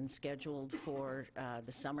contract and scheduled for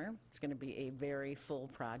the summer. It's going to be a very full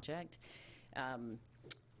project.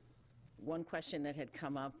 One question that had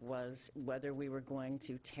come up was whether we were going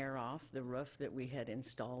to tear off the roof that we had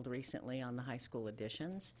installed recently on the high school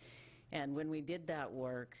additions. And when we did that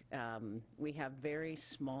work, we have very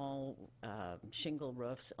small shingle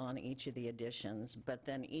roofs on each of the additions, but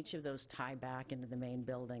then each of those tie back into the main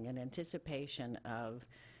building. In anticipation of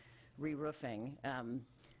re-roofing,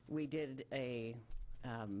 we did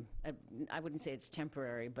I wouldn't say it's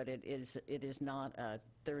temporary, but it is not a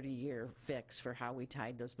 30-year fix for how we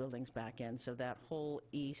tied those buildings back in. So that whole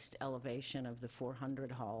east elevation of the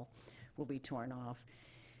 400 hall will be torn off.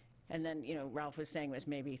 And then, Ralph was saying it was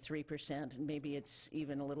maybe 3%, maybe it's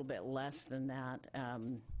even a little bit less than that.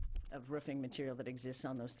 of roofing material that exists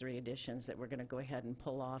on those 3 additions that we're going to go ahead and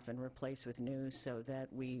pull off and replace with new so that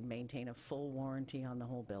we maintain a full warranty on the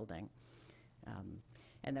whole building.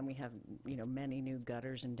 And then we have, many new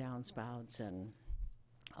gutters and downspouts and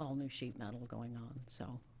all new sheet metal going on.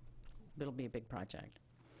 So it'll be a big project.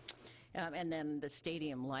 And then the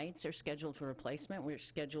stadium lights are scheduled for replacement. We're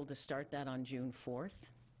scheduled to start that on June 4th.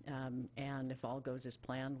 And if all goes as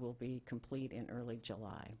planned, we'll be complete in early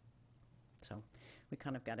July. So we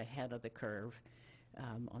kind of got ahead of the curve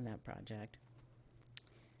on that project.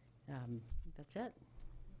 That's it.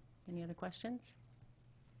 Any other questions?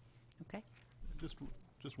 Okay.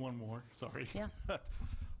 Just one more, sorry. Yeah.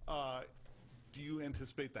 Do you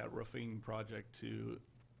anticipate that roofing project to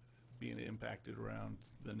being impacted around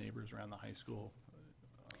the neighbors around the high school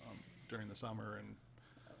during the summer, and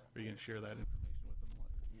are you going to share that information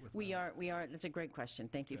with them? We are. That's a great question.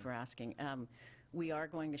 Thank you for asking. We are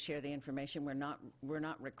going to share the information. We're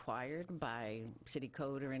not required by city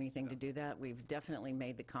code or anything to do that. We've definitely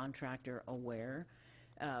made the contractor aware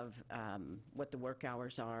of what the work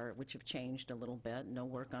hours are, which have changed a little bit. No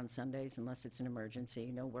work on Sundays unless it's an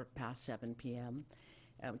emergency. No work past 7 p.m.,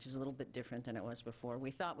 which is a little bit different than it was before.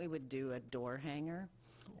 We thought we would do a door hanger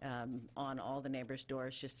on all the neighbors'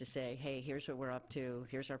 doors just to say, hey, here's what we're up to,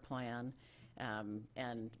 here's our plan,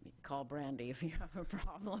 and call Brandy if you have a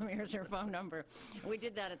problem. Here's her phone number. We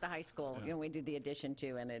did that at the high school. Yeah. We did the addition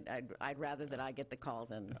too, and I'd rather that I get the call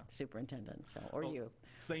than the superintendent, or you.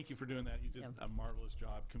 Thank you for doing that. You did a marvelous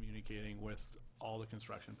job communicating with all the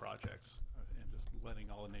construction projects and just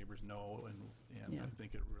letting all the neighbors know, and I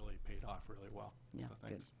think it really paid off really well. Yeah, so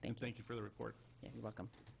thanks. good. Thank you for the report. Yeah, you're welcome.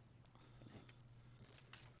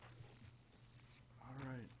 All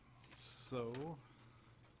right. So,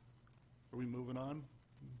 are we moving on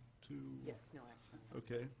to? Yes, no action.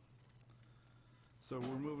 Okay. So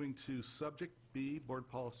we're moving to Subject B, Board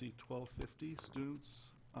Policy 1250,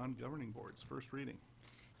 Students on Governing Boards, first reading.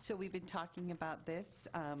 So we've been talking about this.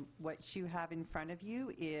 What you have in front of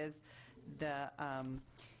you is the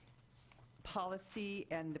policy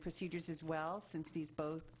and the procedures as well, since these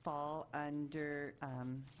both fall under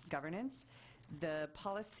governance. The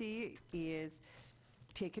policy is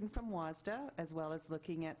taken from WASDA, as well as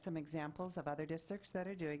looking at some examples of other districts that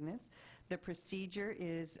are doing this. The procedure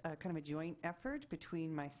is kind of a joint effort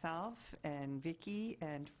between myself and Vicki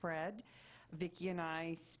and Fred. Vicki and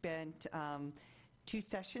I spent 2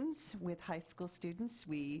 sessions with high school students.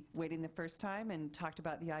 We went in the first time and talked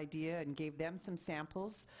about the idea and gave them some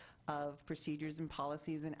samples of procedures and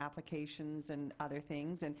policies and applications and other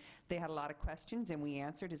things, and they had a lot of questions, and we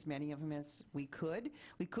answered as many of them as we could.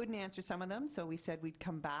 We couldn't answer some of them, so we said we'd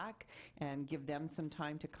come back and give them some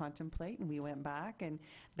time to contemplate, and we went back, and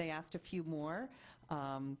they asked a few more,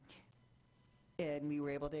 and we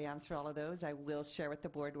were able to answer all of those. I will share with the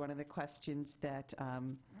board one of the questions that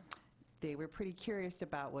they were pretty curious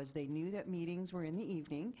about was they knew that meetings were in the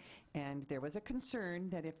evening, and there was a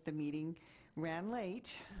concern that if the meeting ran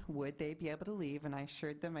late, would they be able to leave? And I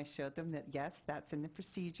showed them that yes, that's in the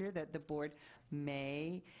procedure, that the board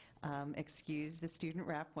may excuse the student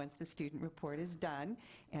rep once the student report is done.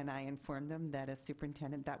 And I informed them that as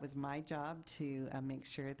superintendent, that was my job to make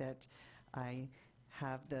sure that I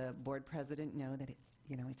have the board president know that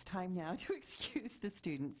it's time now to excuse the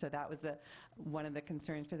student. So that was one of the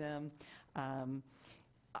concerns for them.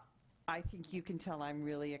 I think you can tell I'm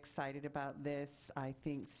really excited about this. I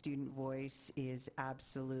think student voice is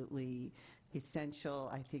absolutely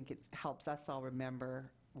essential. I think it helps us all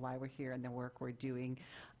remember why we're here and the work we're doing.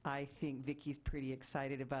 I think Vicki's pretty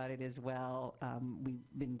excited about it as well. We've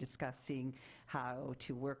been discussing how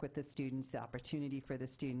to work with the students, the opportunity for the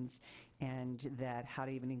students, and that how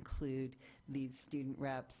to even include these student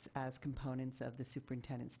reps as components of the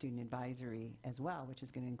superintendent student advisory as well, which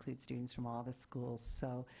is going to include students from all the schools.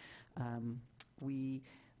 So we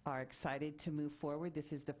are excited to move forward.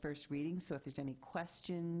 This is the first reading, so if there's any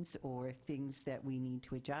questions or things that we need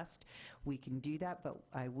to adjust, we can do that, but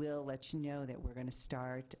I will let you know that we're going to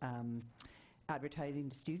start advertising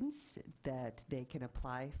to students that they can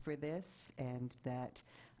apply for this, and that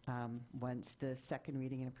once the second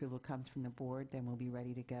reading and approval comes from the board, then we'll be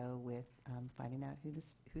ready to go with finding out who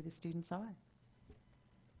the students are.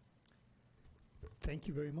 Thank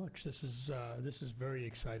you very much. This is very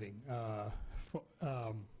exciting. I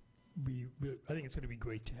think it's going to be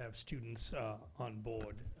great to have students on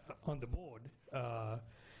the board,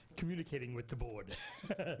 communicating with the board.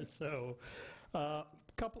 So,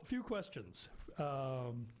 few questions.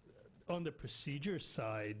 On the procedure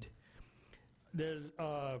side, there's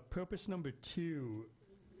purpose number 2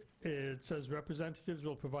 it says representatives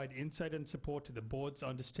will provide insight and support to the board's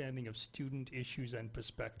understanding of student issues and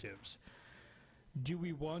perspectives. Do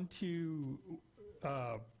we want to,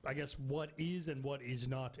 I guess, what is and what is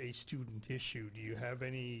not a student issue? Do you have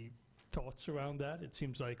any thoughts around that? It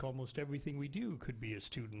seems like almost everything we do could be a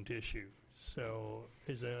student issue. So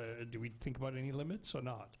do we think about any limits or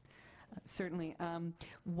not? Certainly.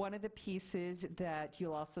 One of the pieces that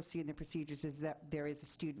you'll also see in the procedures is that there is a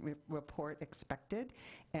student report expected.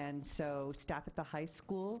 And so staff at the high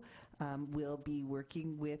school will be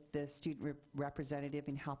working with the student representative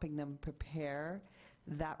in helping them prepare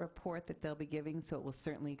that report that they'll be giving. So it will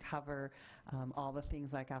certainly cover all the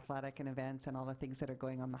things like athletic and events and all the things that are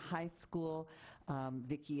going on in the high school.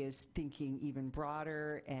 Vicki is thinking even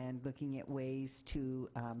broader and looking at ways to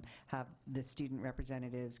have the student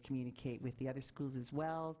representatives communicate with the other schools as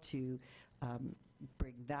well to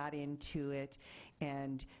bring that into it.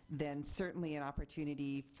 And then certainly an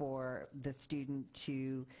opportunity for the student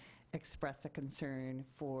to express a concern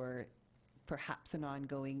for perhaps an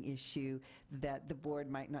ongoing issue that the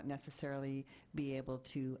board might not necessarily be able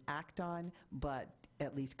to act on, but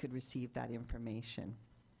at least could receive that information.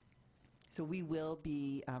 So we will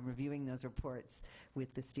be reviewing those reports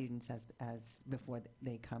with the students as before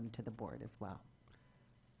they come to the board as well.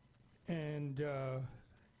 And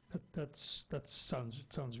that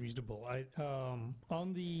sounds reasonable.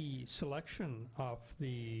 On the selection of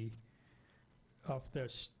the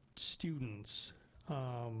students,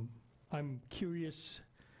 I'm curious,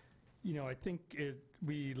 I think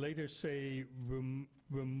we later say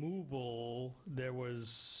removal, there was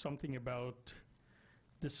something about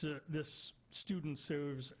this student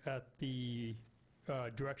serves at the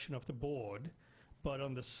direction of the board, but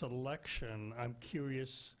on the selection, I'm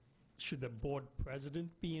curious, should the board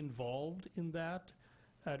president be involved in that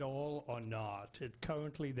at all or not?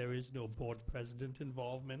 Currently, there is no board president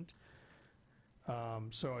involvement.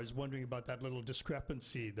 So I was wondering about that little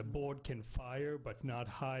discrepancy. The board can fire but not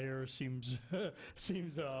hire seems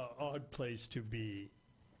seems an odd place to be.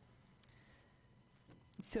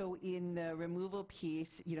 So in the removal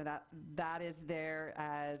piece, that is there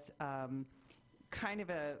as kind of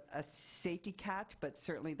a safety catch, but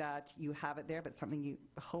certainly that you have it there, but something you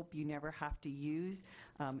hope you never have to use.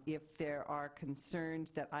 If there are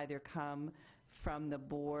concerns that either come from the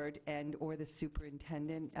board and or the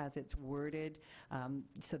superintendent as it's worded,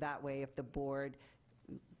 so that way if the board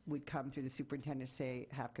would come through the superintendent to say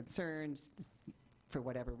have concerns for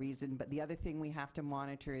whatever reason. But the other thing we have to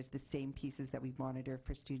monitor is the same pieces that we monitor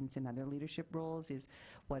for students in other leadership roles, is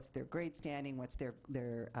what's their grade standing, what's their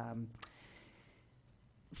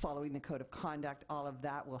following the code of conduct. All of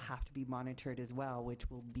that will have to be monitored as well, which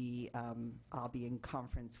will be, I'll be in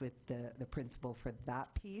conference with the principal for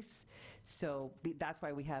that piece. So that's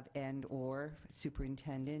why we have and or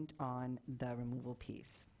superintendent on the removal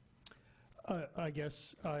piece. I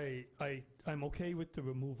guess I'm okay with the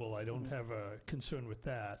removal. I don't have a concern with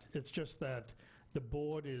that. It's just that the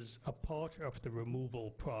board is a part of the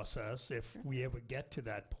removal process if we ever get to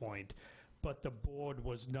that point. But the board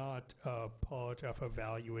was not part of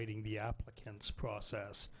evaluating the applicant's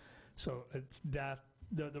process. So it's that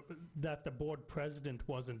the board president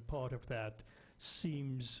wasn't part of that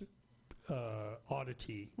seems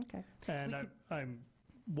oddity. Okay. And I'm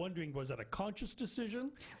wondering, was that a conscious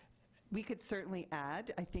decision? We could certainly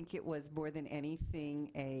add, I think it was more than anything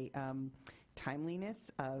a timeliness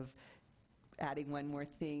of adding one more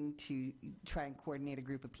thing to try and coordinate a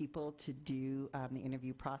group of people to do the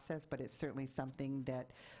interview process, but it's certainly something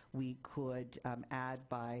that we could add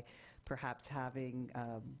by perhaps having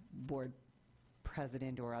a board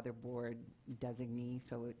president or other board designee,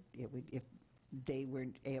 so it would, if they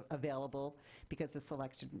weren't available, because the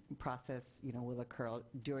selection process, will occur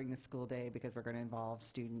during the school day because we're going to involve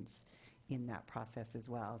students in that process as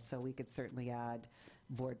well. So we could certainly add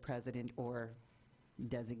board president or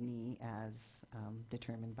designee as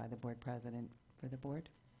determined by the board president for the board.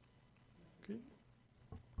 Okay.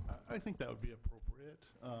 I think that would be appropriate.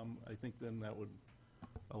 I think then that would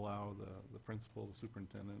allow the principal, the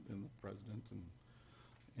superintendent, and the president,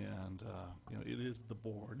 and it is the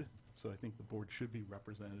board, so I think the board should be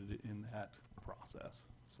represented in that process.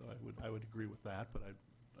 So I would agree with that, but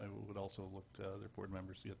I would also look to other board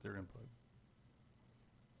members to get their input.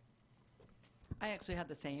 I actually had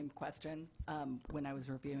the same question when I was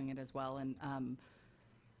reviewing it as well, and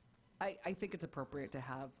I think it's appropriate to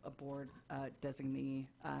have a board designee.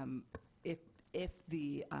 If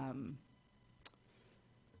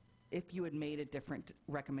you had made a different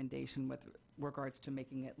recommendation with regards to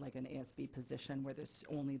making it like an ASB position where there's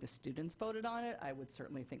only the students voted on it, I would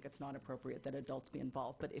certainly think it's not appropriate that adults be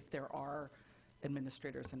involved. But if there are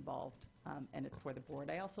administrators involved, and it's for the board.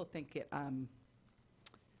 I also think it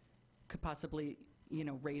could possibly,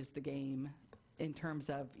 raise the game in terms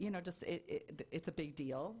of, just it's a big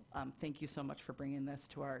deal. Thank you so much for bringing this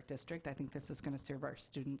to our district. I think this is going to serve our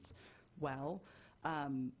students well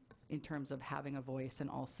in terms of having a voice and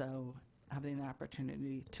also having the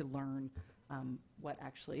opportunity to learn what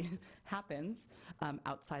actually happens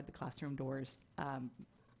outside the classroom doors.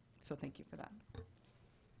 So thank you for that.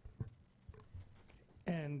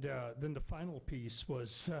 And then the final piece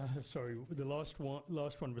was, the last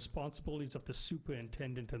one, responsibilities of the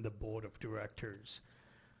superintendent and the board of directors.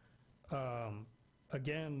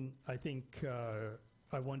 Again, I think,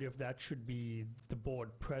 I wonder if that should be the board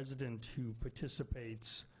president who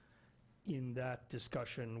participates in that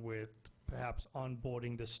discussion with perhaps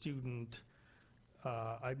onboarding the student.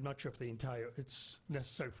 I'm not sure if it's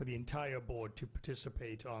necessary for the entire board to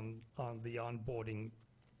participate on the onboarding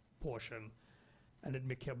portion. And it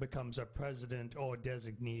becomes a president or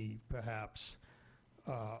designee, perhaps,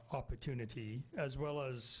 opportunity, as well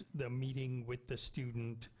as the meeting with the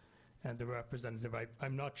student and the representative.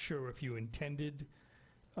 I'm not sure if you intended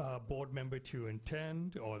a board member to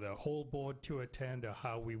attend or the whole board to attend or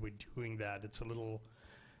how we were doing that. It's a little,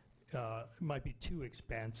 might be too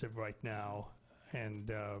expansive right now.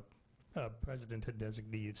 And president and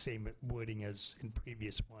designee, same wording as in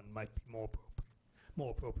previous one, might be more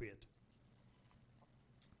appropriate.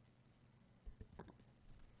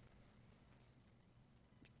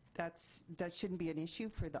 That shouldn't be an issue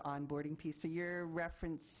for the onboarding piece. So you're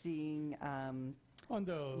referencing on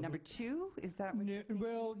the number 2? Is that what you're thinking?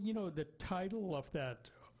 Well, the title of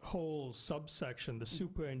that whole subsection,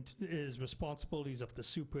 the is responsibilities of the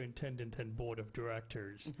superintendent and board of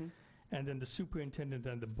directors. And then the superintendent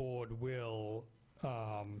and the board will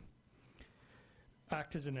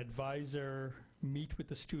act as an advisor, meet with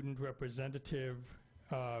the student representative,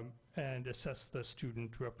 and assess the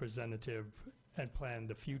student representative and plan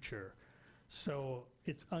the future. So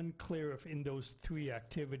it's unclear if in those 3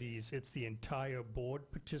 activities it's the entire board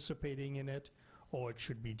participating in it, or it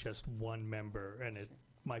should be just one member, and it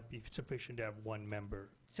might be sufficient to have one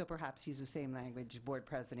member. So perhaps use the same language, board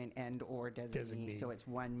president and or designee, so it's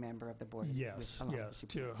one member of the board. Yes,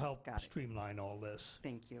 to help streamline all this.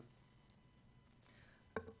 Thank you.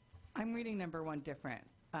 I'm reading number 1 different.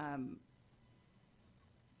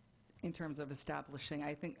 In terms of establishing,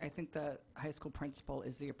 I think the high school principal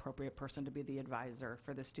is the appropriate person to be the advisor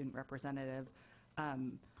for the student representative.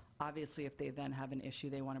 Obviously, if they then have an issue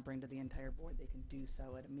they want to bring to the entire board, they can do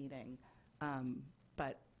so at a meeting.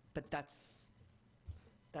 But that's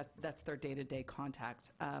their day-to-day contact.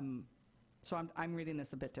 So I'm reading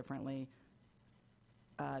this a bit differently.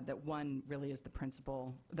 That one really is the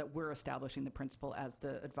principal, that we're establishing the principal as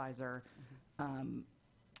the advisor.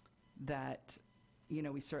 That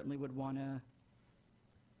we certainly would want to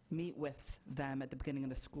meet with them at the beginning of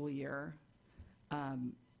the school year,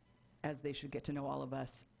 as they should get to know all of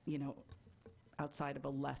us, outside of a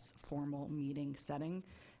less formal meeting setting.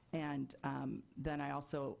 And then I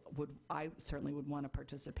certainly would want to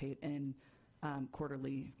participate in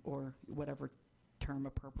quarterly, or whatever term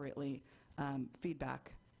appropriately,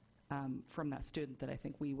 feedback from that student that I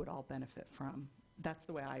think we would all benefit from. That's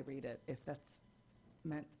the way I read it, if that's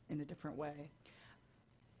meant in a different way.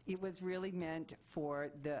 It was really meant for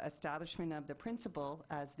the establishment of the principal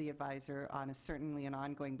as the advisor on certainly an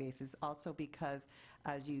ongoing basis, also because,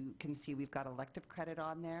 as you can see, we've got elective credit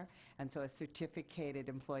on there, and so a certificated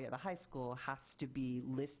employee at the high school has to be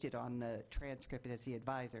listed on the transcript as the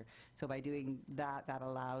advisor. So by doing that, that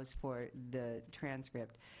allows for the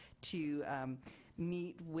transcript to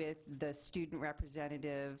meet with the student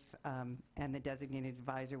representative and the designated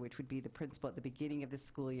advisor, which would be the principal at the beginning of the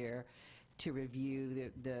school year, to review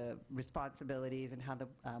the responsibilities and how the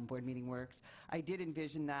board meeting works. I did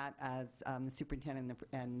envision that as the superintendent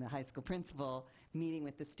and the high school principal meeting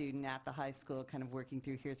with the student at the high school, kind of working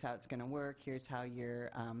through, here's how it's going to work, here's how your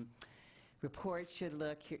report should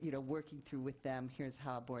look, working through with them, here's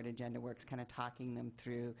how a board agenda works, kind of talking them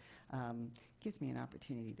through. Gives me an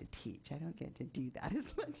opportunity to teach. I don't get to do that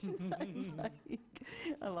as much as I like,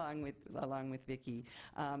 along with Vicki.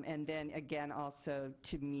 And then again, also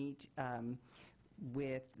to meet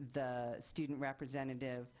with the student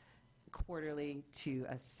representative quarterly to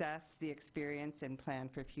assess the experience and plan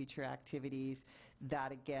for future activities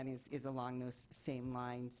that again is along those same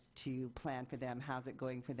lines to plan for them. How's it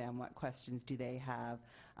going for them? What questions do they have?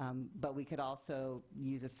 But we could also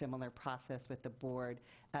use a similar process with the board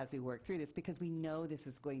as we work through this, because we know this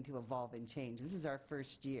is going to evolve and change. This is our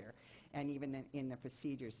first year. And even in the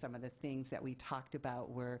procedures, some of the things that we talked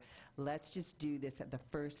about were, let's just do this at the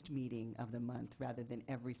first meeting of the month rather than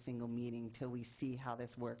every single meeting till we see how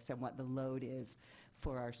this works and what the load is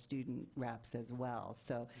for our student reps as well.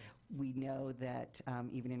 So we know that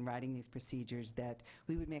even in writing these procedures that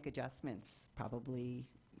we would make adjustments probably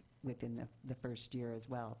within the first year as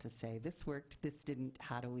well to say, this worked, this didn't,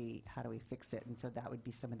 how do we fix it? And so that would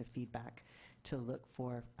be some of the feedback to look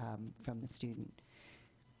for from the student.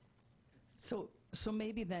 So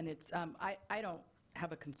maybe then it's, I don't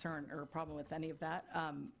have a concern or a problem with any of that.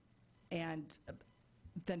 And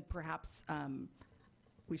then perhaps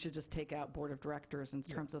we should just take out Board of Directors in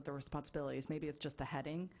terms of the responsibilities. Maybe it's just the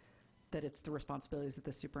heading, that it's the responsibilities of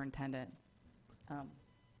the superintendent.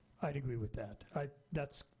 I'd agree with that.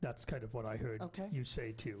 That's kind of what I heard you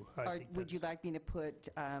say too. Or would you like me to put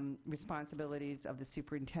responsibilities of the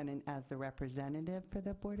superintendent as the representative for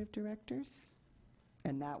the Board of Directors?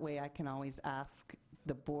 And that way I can always ask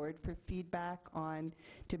the board for feedback on,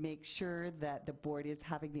 to make sure that the board is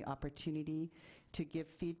having the opportunity to give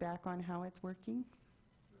feedback on how it's working?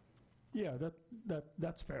 Yeah,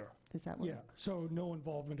 that's fair. Does that work? Yeah, so no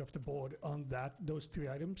involvement of the board on those three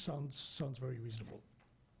items sounds very reasonable.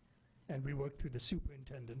 And we work through the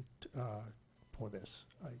superintendent for this.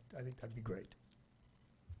 I think that'd be great.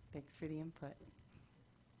 Thanks for the input.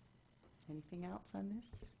 Anything else on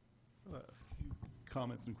this? A few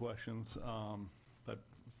comments and questions. But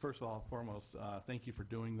first of all, foremost, thank you for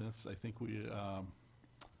doing this. I think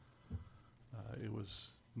it was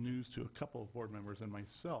news to a couple of board members and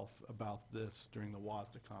myself about this during the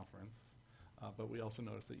WASDA conference. But we also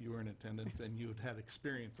noticed that you were in attendance and you had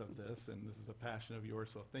experience of this, and this is a passion of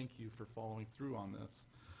yours, so thank you for following through on this.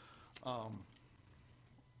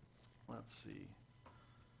 Let's see.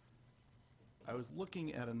 I was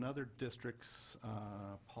looking at another district's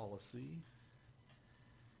policy,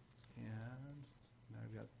 and now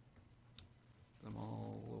I've got them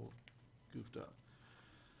all a little goofed up.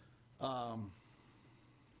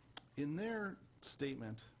 In their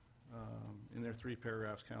statement, in their 3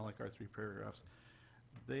 paragraphs, kind of like our 3 paragraphs,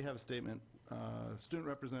 they have a statement, student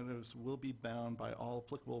representatives will be bound by all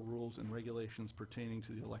applicable rules and regulations pertaining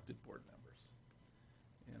to the elected board members.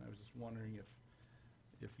 And I was just wondering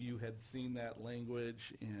if you had seen that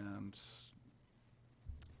language and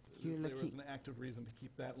if there was an active reason to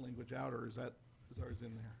keep that language out, or is ours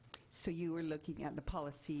in there? So you were looking at the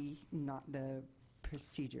policy, not the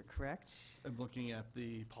procedure, correct? I'm looking at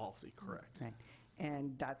the policy, correct. Right.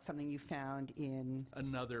 And that's something you found in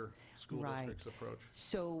another school district's approach.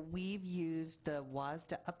 So we've used the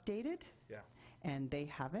WASDA updated, and they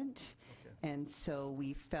haven't. Okay. And so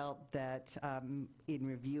we felt that in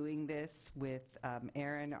reviewing this with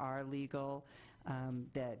Aaron, our legal,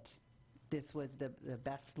 that this was the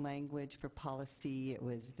best language for policy. It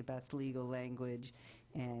was the best legal language,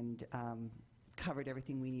 and covered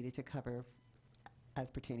everything we needed to cover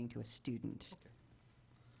as pertaining to a student. Okay.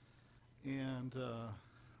 And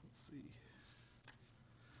let's see.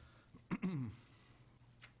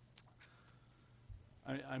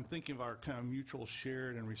 I'm thinking of our kind of mutual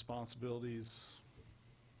shared and responsibilities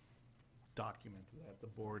document that the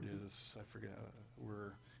board is, I forget,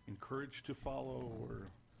 we're encouraged to follow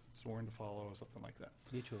or sworn to follow or something like that.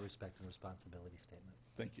 Mutual respect and responsibility statement.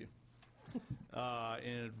 Thank you. And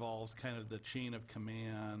it involves kind of the chain of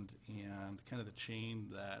command and kind of the chain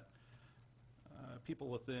that people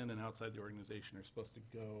within and outside the organization are supposed to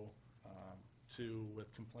go to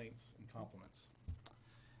with complaints and compliments.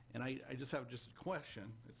 And I just have just a question.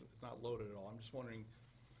 It's not loaded at all. I'm just wondering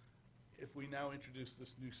if we now introduce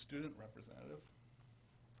this new student representative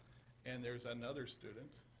and there's another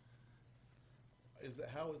student,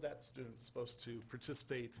 how is that student supposed to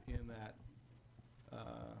participate in that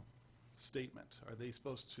statement? Are they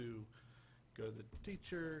supposed to go to the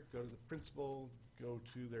teacher, go to the principal, go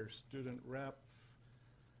to their student rep,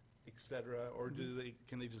 et cetera, or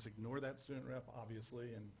can they just ignore that student rep,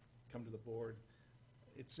 obviously, and come to the board?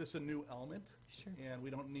 It's just a new element, and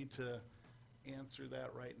we don't need to answer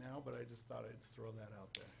that right now, but I just thought I'd throw that out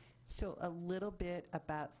there. So a little bit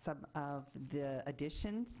about some of the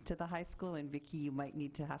additions to the high school, and Vicki, you might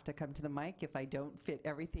need to have to come to the mic if I don't fit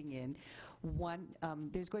everything in. One,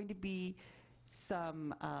 there's going to be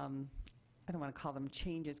some I don't want to call them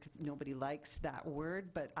changes because nobody likes that word,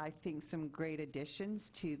 but I think some great additions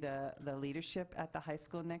to the leadership at the high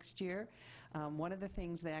school next year. One of the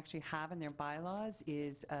things they actually have in their bylaws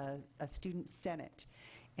is a student senate.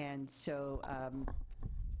 And so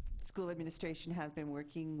school administration has been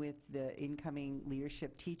working with the incoming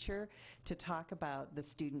leadership teacher to talk about the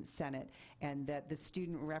student senate, and that the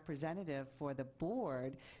student representative for the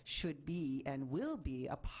board should be and will be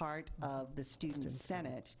a part of the student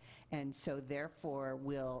senate. And so therefore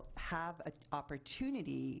will have an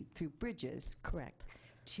opportunity through Bridges, Correct.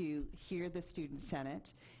 to hear the student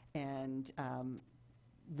senate, and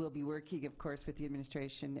we'll be working, of course, with the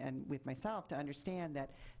administration and with myself to understand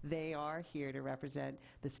that they are here to represent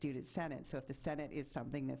the student senate. So if the senate is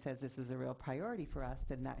something that says this is a real priority for us,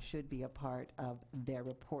 then that should be a part of their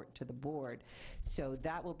report to the board. So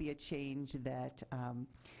that will be a change that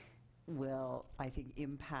will, I think,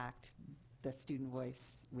 impact the student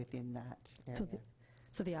voice within that area.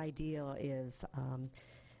 So the ideal is,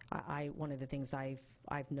 one of the things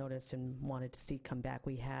I've noticed and wanted to see come back,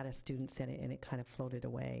 we had a student senate and it kind of floated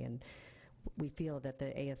away, and we feel that the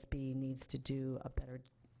ASB needs to do a better,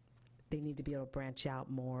 they need to be able to branch out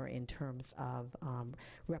more in terms of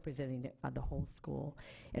representing the whole school.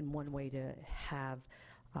 And one way to have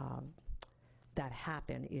that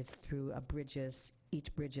happen is through a Bridges,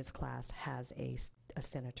 each Bridges class has a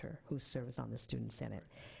senator who serves on the student senate.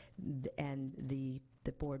 And the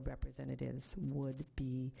board representatives would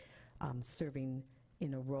be serving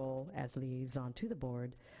in a role as liaison to the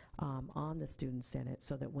board on the student senate,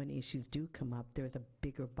 so that when issues do come up, there's a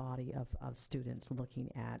bigger body of students looking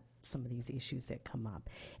at some of these issues that come up.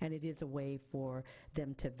 And it is a way for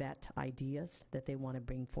them to vet ideas that they want to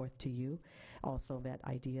bring forth to you, also vet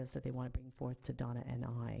ideas that they want to bring forth to Donna and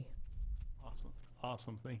I.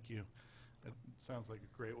 Awesome, thank you. It sounds like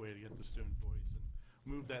a great way to get the student voice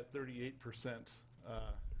and move that 38%.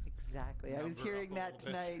 Exactly. I was hearing that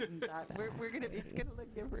tonight, and thought, it's gonna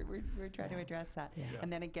look different. We're trying to address that. Yeah.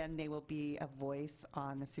 And then again, they will be a voice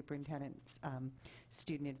on the superintendent's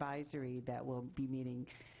student advisory that will be meeting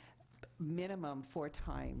minimum 4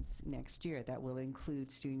 times next year. That will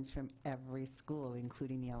include students from every school,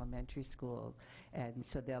 including the elementary school. And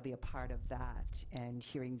so they'll be a part of that, and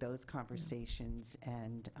hearing those conversations,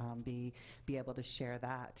 and be able to share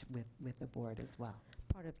that with the board as well.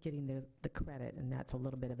 Part of getting the credit, and that's a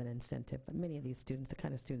little bit of an incentive. But many of these students, the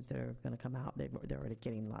kind of students that are going to come out, they're already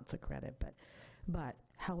getting lots of credit. But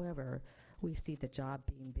however, we see the job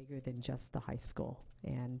being bigger than just the high school,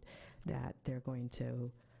 and that they're going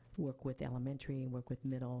to work with elementary and work with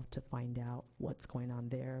middle to find out what's going on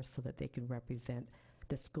there, so that they can represent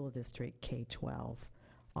the school district K-12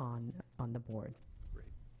 on the board.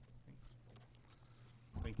 Great, thanks.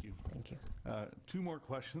 Thank you. Thank you. 2 more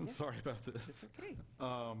questions. Yes. Sorry about this. Okay.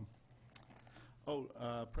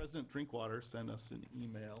 President Drinkwater sent us an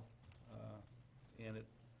email, and it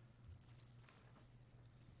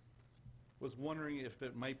was wondering if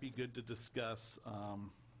it might be good to discuss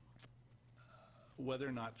whether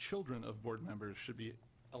or not children of board members should be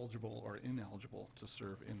eligible or ineligible to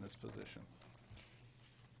serve in this position.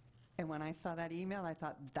 And when I saw that email, I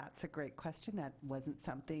thought, that's a great question. That wasn't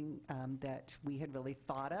something that we had really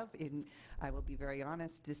thought of. I will be very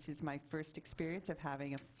honest, this is my first experience of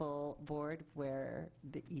having a full board where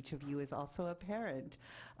each of you is also a parent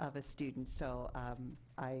of a student. So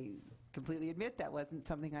I completely admit that wasn't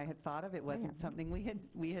something I had thought of. It wasn't something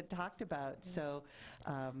we had talked about. So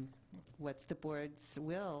what's the board's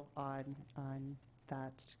will on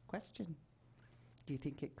that question? Do you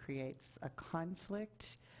think it creates a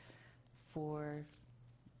conflict for?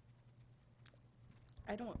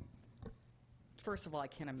 First of all, I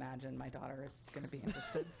can't imagine my daughter is going to be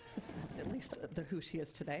interested, at least who she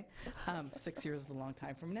is today. 6 years is a long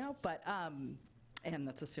time from now, but, and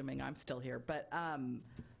that's assuming I'm still here. But,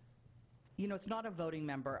 it's not a voting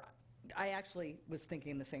member. I actually was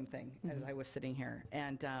thinking the same thing as I was sitting here.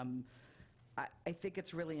 And I think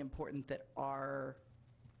it's really important that our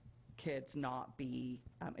kids not be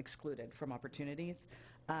excluded from opportunities.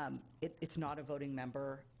 It's not a voting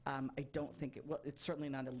member. I don't think it's certainly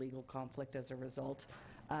not a legal conflict as a result.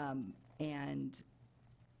 And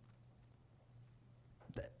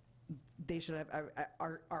they should have,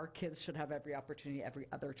 our kids should have every opportunity every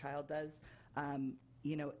other child does.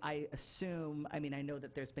 I assume, I know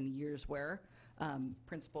that there's been years where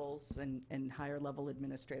principals and higher level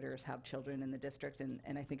administrators have children in the district,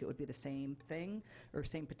 and I think it would be the same thing, or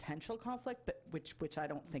same potential conflict, but which I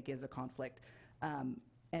don't think is a conflict.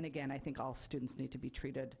 And again, I think all students need to be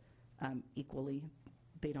treated equally.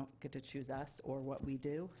 They don't get to choose us or what we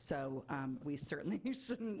do, so we certainly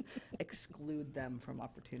shouldn't exclude them from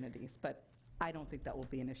opportunities. But I don't think that will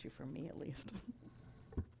be an issue for me, at least.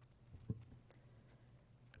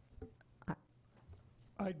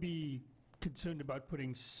 I'd be concerned about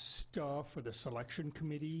putting staff for the selection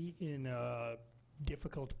committee in a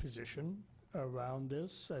difficult position around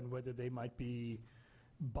this, and whether they might be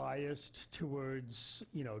biased towards,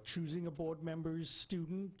 choosing a board member's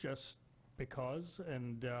student just because.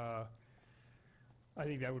 And I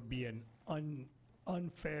think that would be an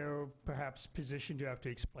unfair, perhaps, position to have to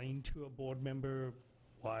explain to a board member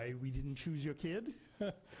why we didn't choose your kid,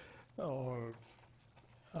 or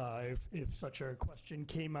if such a question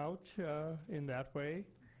came out in that way.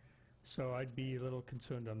 So I'd be a little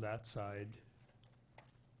concerned on that side.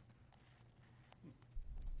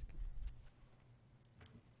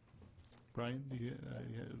 Brian,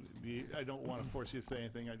 I don't want to force you to say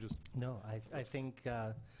anything. No, I think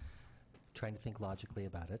trying to think logically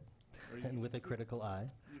about it and with a critical eye.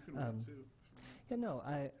 You can wait too. Yeah, no,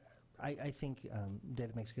 I think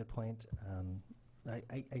David makes a good point.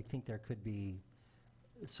 I think there could be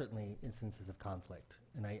certainly instances of conflict,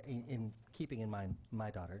 and in keeping in mind my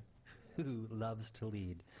daughter, who loves to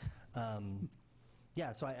lead.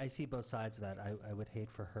 Yeah, so I see both sides of that. I would hate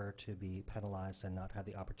for her to be penalized and not have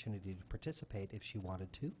the opportunity to participate if she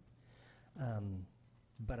wanted to.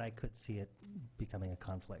 But I could see it becoming a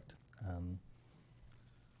conflict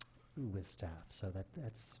with staff, so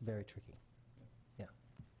that's very tricky. Yeah.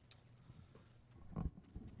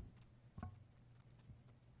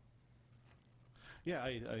 Yeah,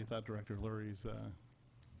 I thought Director Lurie's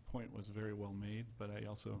point was very well made, but I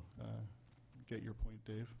also get your point,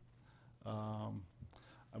 Dave.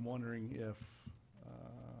 I'm wondering if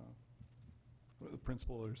the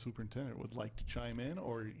principal or superintendent would like to chime in,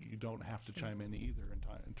 or you don't have to chime in either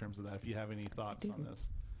in terms of that, if you have any thoughts on this.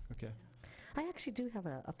 Okay. I actually do have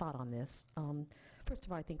a thought on this. First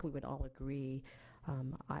of all, I think we would all agree.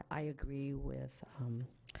 I agree with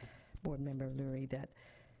Board Member Lurie that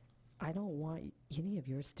I don't want any of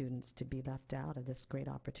your students to be left out of this great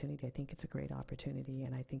opportunity. I think it's a great opportunity,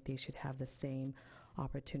 and I think they should have the same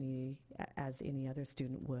opportunity as any other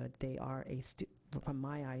student would. They are from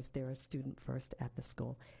my eyes, they're a student first at the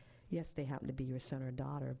school. Yes, they happen to be your son or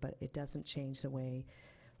daughter, but it doesn't change the way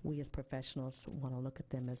we as professionals want to look at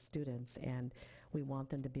them as students, and we want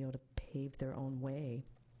them to be able to pave their own way.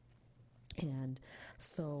 And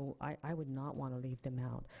so I would not want to leave them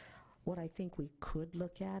out. What I think we could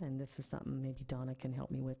look at, and this is something maybe Donna can help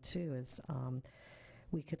me with too, is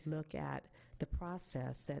we could look at the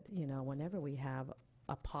process that, whenever we have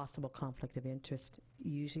a possible conflict of interest,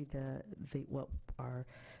 usually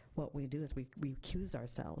what we do is we recuse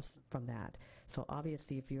ourselves from that. So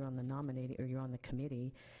obviously, if you're on the nominating or you're on the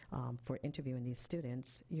committee for interviewing these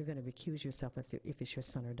students, you're going to recuse yourself if it's your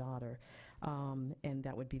son or daughter, and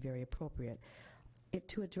that would be very appropriate.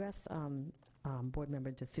 To address Board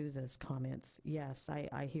Member D'Souza's comments, yes,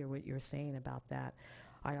 I hear what you're saying about that.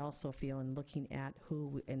 I also feel, in looking at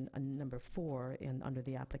who in number 4 under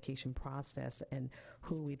the application process and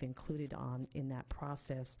who we've included in that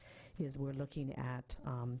process, is we're looking at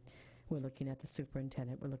the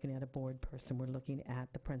superintendent, we're looking at a board person, we're looking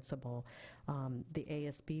at the principal, the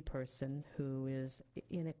ASB person who is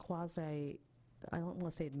in a quasi, I don't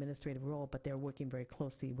want to say administrative role, but they're working very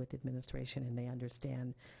closely with administration, and they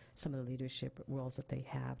understand some of the leadership roles that they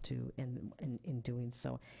have in doing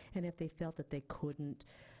so. And if they felt that they couldn't,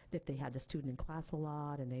 if they had the student in class a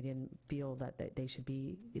lot and they didn't feel that they should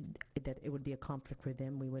be, that it would be a conflict for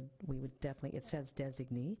them, we would definitely, it says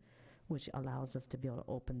designee, which allows us to be able to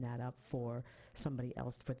open that up for somebody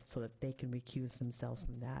else so that they can recuse themselves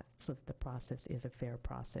from that, so that the process is a fair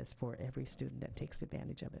process for every student that takes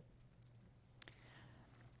advantage of it.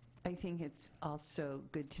 I think it's also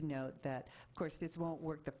good to note that, of course, this won't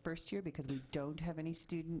work the first year because we don't have any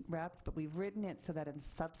student reps, but we've written it so that in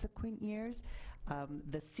subsequent years,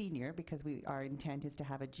 the senior, because our intent is to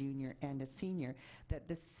have a junior and a senior, that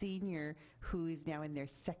the senior who is now in their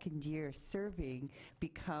second year serving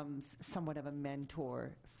becomes somewhat of a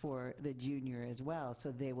mentor for the junior as well.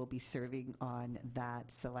 So they will be serving on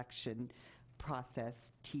that selection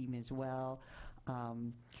process team as well.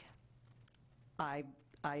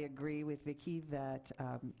 I agree with Vicki that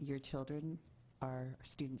your children are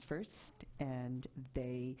students first, and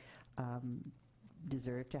they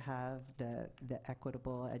deserve to have the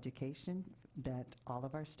equitable education that all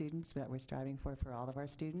of our students, that we're striving for all of our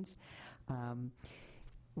students.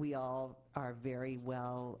 We all are very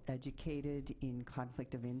well educated in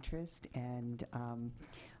conflict of interest, and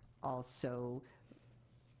also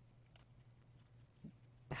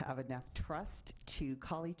have enough trust to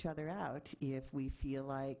call each other out if we feel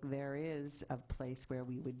like there is a place where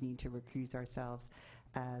we would need to recuse ourselves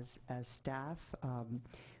as staff.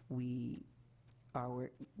 We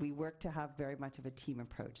work to have very much of a team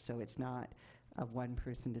approach, so it's not a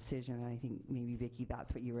one-person decision. And I think maybe, Vicki,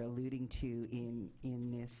 that's what you were alluding to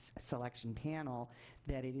in this selection panel,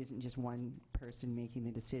 that it isn't just one person making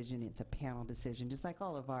the decision, it's a panel decision, just like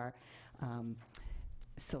all of our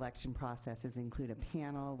selection processes include a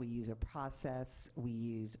panel. We use a process. We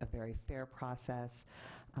use a very fair process.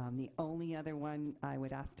 The only other one I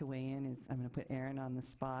would ask to weigh in is, I'm going to put Erin on the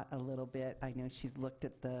spot a little bit. I know she's looked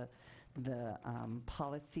at the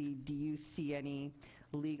policy. Do you see any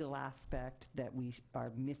legal aspect that we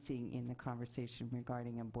are missing in the conversation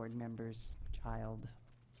regarding a board member's child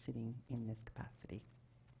sitting in this capacity?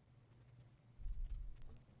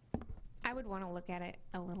 I would want to look at it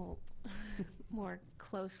a little more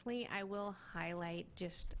closely. I will highlight,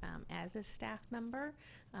 just as a staff member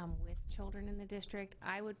with children in the district,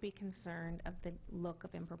 I would be concerned of the look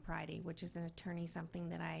of impropriety, which is an attorney something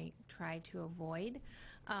that I try to avoid.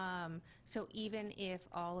 So even if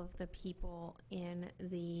all of the people in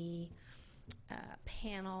the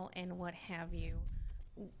panel and what have you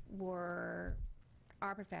are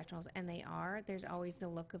professionals, and they are, there's always the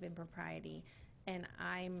look of impropriety. And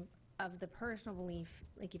I'm of the personal belief,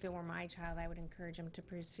 like if it were my child, I would encourage them to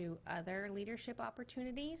pursue other leadership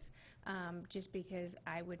opportunities, just because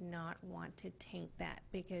I would not want to taint that.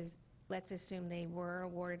 Because let's assume they were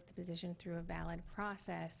awarded the position through a valid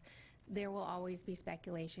process, there will always be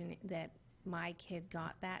speculation that my kid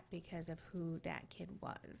got that because of who that kid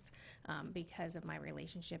was, because of my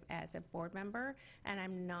relationship as a board member, and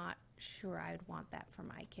I'm not sure I would want that for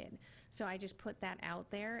my kid. So I just put that out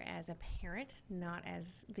there as a parent, not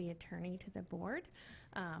as the attorney to the board,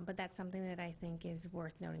 but that's something that I think is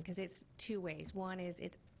worth noting, because it's two ways. One is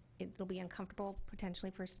it'll be uncomfortable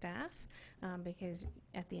potentially for staff, because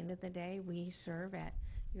at the end of the day, we serve at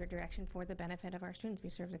your direction for the benefit of our students. We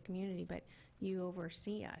serve the community, but you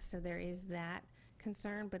oversee us. So there is that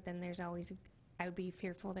concern, but then there's always, I would be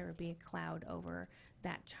fearful there would be a cloud over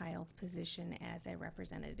that child's position as a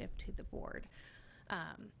representative to the board.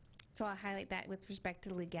 So I'll highlight that. With respect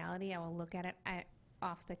to legality, I will look at it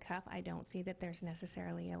off the cuff. I don't see that there's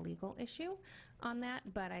necessarily a legal issue on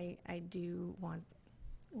that, but I do want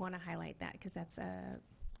to highlight that, because that's a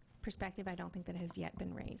perspective I don't think that has yet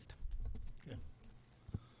been raised. Okay.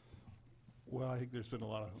 Well, I think there's been a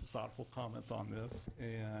lot of thoughtful comments on this,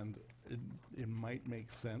 and it might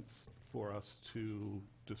make sense for us to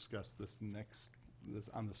discuss this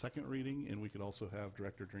on the second reading, and we could also have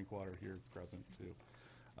Director Drinkwater here present too.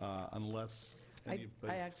 Unless I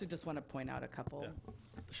actually just want to point out a couple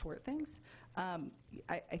short things.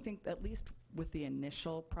 I think at least with the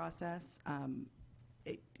initial process,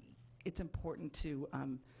 it's important to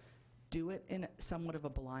do it in somewhat of a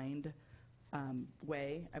blind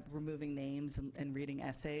way, removing names and reading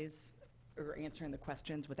essays or answering the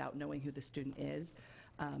questions without knowing who the student is.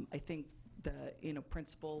 I think the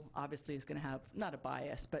principal obviously is going to have not a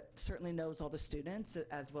bias, but certainly knows all the students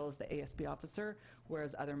as well as the ASB officer,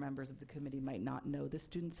 whereas other members of the committee might not know the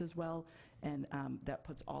students as well, and that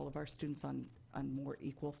puts all of our students on more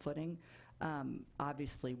equal footing.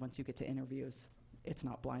 Obviously, once you get to interviews, it's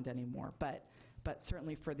not blind anymore, but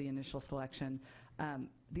certainly for the initial selection.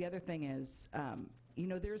 The other thing is,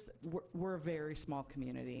 we're a very small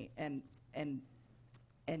community, and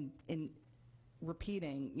in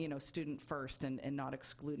repeating, student first and not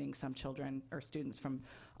excluding some children or students from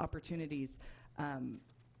opportunities,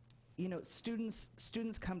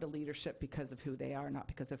 students come to leadership because of who they are, not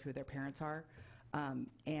because of who their parents are,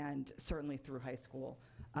 and certainly through high school.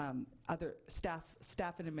 Other staff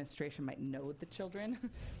and administration might know the children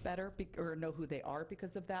better or know who they are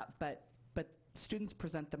because of that, but students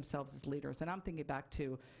present themselves as leaders. And I'm thinking back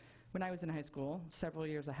to when I was in high school, several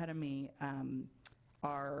years ahead of me,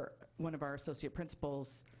 one of our associate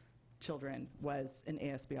principal's children was an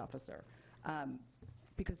ASB officer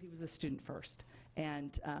because he was a student first.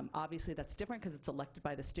 And obviously that's different because it's elected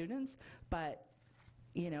by the students, but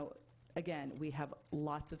again, we have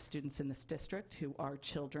lots of students in this district who are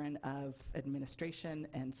children of administration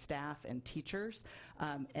and staff and teachers,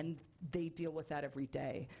 and they deal with that every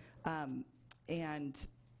day. And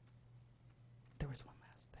there was one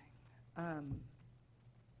last thing.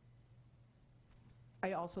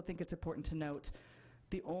 I also think it's important to note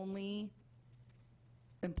the only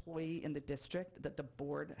employee in the district that the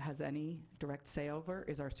board has any direct say over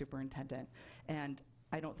is our superintendent. And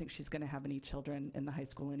I don't think she's going to have any children in the high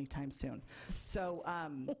school anytime soon. So,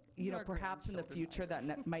 perhaps in the future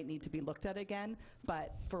that might need to be looked at again.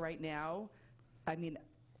 But for right now, I mean,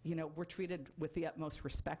 we're treated with the utmost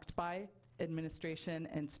respect by administration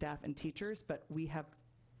and staff and teachers, but we have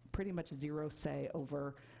pretty much zero say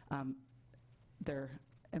over their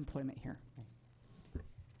employment here.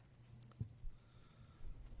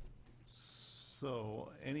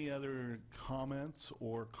 So, any other comments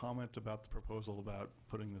or comment about the proposal about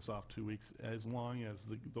putting this off 2 weeks, as long as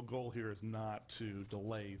the goal here is not to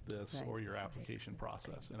delay this Right. or your application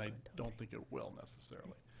process, and I don't think it will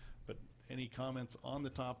necessarily. But any comments on the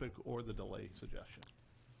topic or the delay suggestion?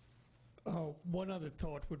 One other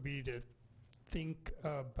thought would be to think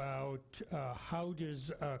about how does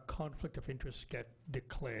a conflict of interest get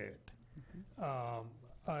declared?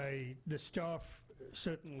 The staff,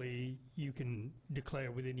 certainly you can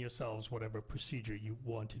declare within yourselves whatever procedure you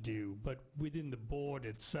want to do, but within the board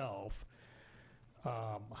itself,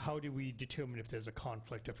 how do we determine if there's a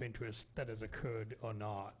conflict of interest that has occurred or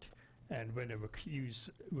not? And when a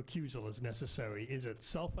recusal is necessary, is it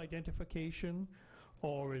self-identification,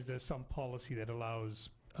 or is there some policy that allows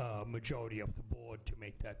majority of the board to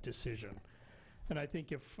make that decision? And I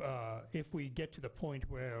think if we get to the point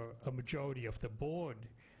where a majority of the board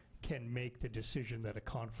can make the decision that a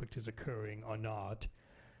conflict is occurring or not,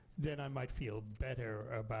 then I might feel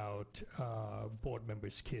better about board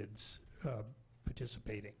members' kids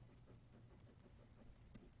participating.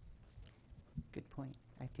 Good point.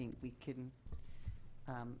 I think we can,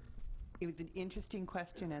 it was an interesting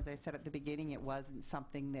question. As I said at the beginning, it wasn't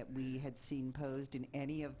something that we had seen posed in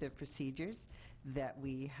any of the procedures that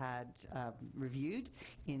we had reviewed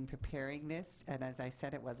in preparing this. And as I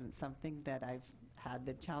said, it wasn't something that I've had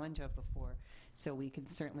the challenge of before. So we can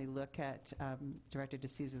certainly look at Director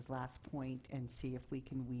D'Souza's last point and see if we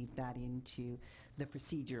can weave that into the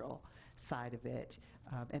procedural side of it.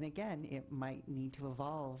 And again, it might need to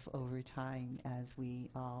evolve over time as we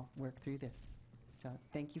all work through this. So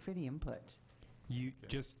thank you for the input. You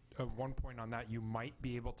just one point on that, you might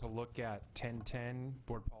be able to look at 1010,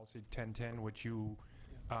 Board Policy 1010, which you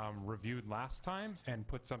reviewed last time, and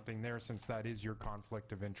put something there, since that is your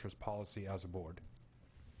conflict of interest policy as a board.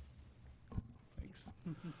 Thanks.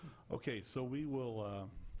 Okay, so we will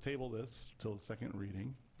table this till the second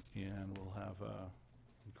reading, and we'll have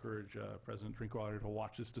encourage President Drinkwater to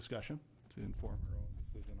watch this discussion to inform her own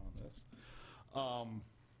decision on this.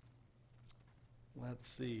 Let's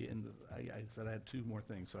see, and I said I had two more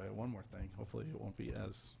things, so I have one more thing. Hopefully it won't be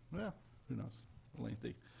as, well, who knows,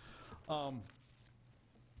 lengthy.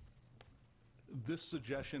 This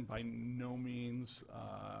suggestion by no means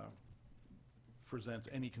presents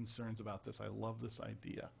any concerns about this. I love this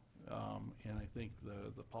idea, and I think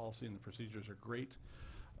the policy and the procedures are great.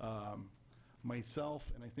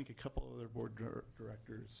 Myself, and I think a couple other board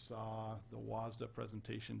directors saw the WASDA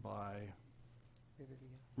presentation by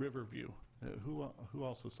Riverview. Who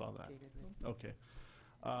also saw that? Okay.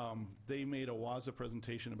 They made a WASDA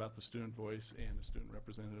presentation about the student voice and a student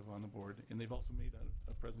representative on the board, and they've also made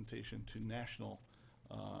a presentation to national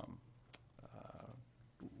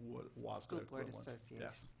WASDA School Board equivalent. Association.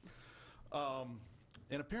 Yes.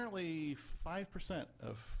 And apparently 5%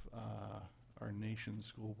 of our nation's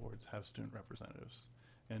school boards have student representatives,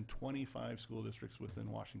 and 25 school districts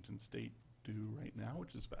within Washington State do right now,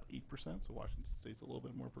 which is about 8%, so Washington State's a little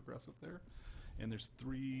bit more progressive there. And there's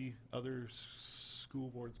 3 other school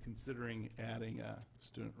boards considering adding a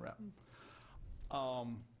student rep.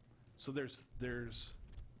 So there's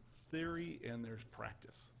theory and there's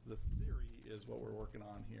practice. The theory is what we're working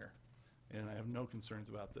on here, and I have no concerns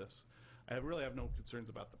about this. I really have no concerns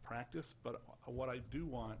about the practice, but what I do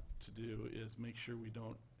want to do is make sure we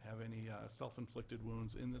don't have any self-inflicted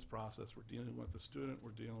wounds in this process. We're dealing with the student,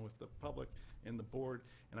 we're dealing with the public and the board,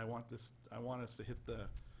 and I want us to hit the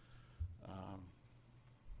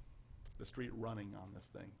street running on this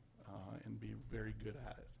thing and be very good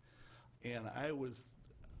at it. And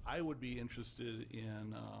I would be interested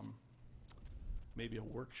in maybe a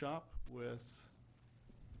workshop with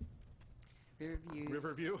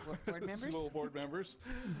Riverview board members? school board members,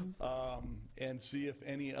 and see if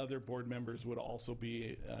any other board members would also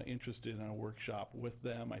be interested in a workshop with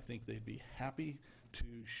them. I think they'd be happy to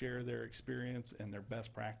share their experience and their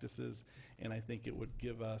best practices, and I think it would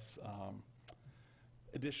give us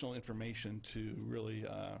additional information to really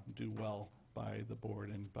do well by the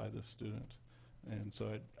board and by the student. And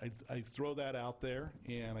so I throw that out there,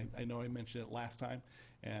 and I know I mentioned it last time,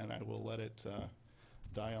 and I will let it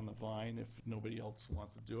die on the vine if nobody else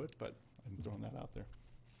wants to do it, but I'm throwing that out there.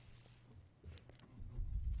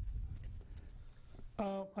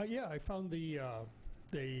 Yeah, I found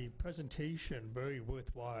the presentation very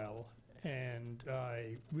worthwhile, and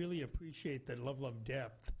I really appreciate the level of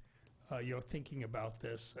depth you're thinking about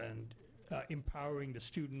this. And empowering the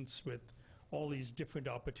students with all these different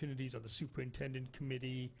opportunities on the superintendent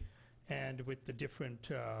committee and with the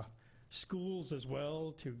different schools as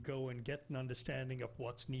well to go and get an understanding of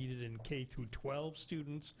what's needed in K through 12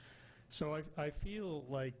 students. So I feel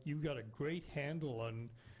like you got a great handle on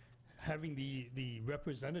having the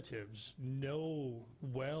representatives know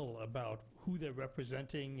well about who they're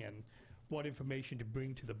representing and what information to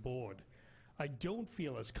bring to the board. I don't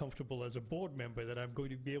feel as comfortable as a board member that I'm going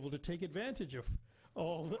to be able to take advantage of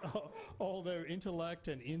all their intellect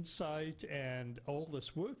and insight and all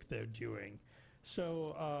this work they're doing.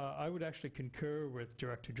 So I would actually concur with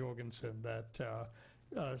Director Jorgensen that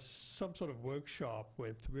some sort of workshop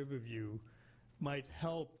with Riverview might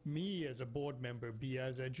help me as a board member be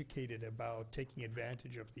as educated about taking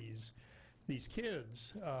advantage of these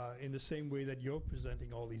kids in the same way that you're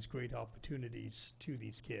presenting all these great opportunities to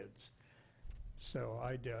these kids. So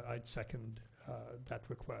I'd second that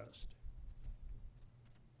request.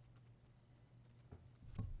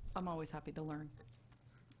 I'm always happy to learn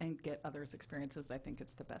and get others' experiences. I think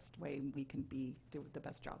it's the best way we can do the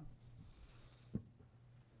best job.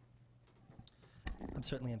 I'm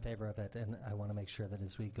certainly in favor of it, and I want to make sure that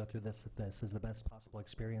as we go through this, that this is the best possible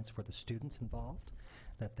experience for the students involved,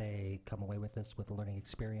 that they come away with this with a learning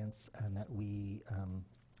experience, and that we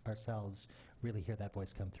ourselves really hear that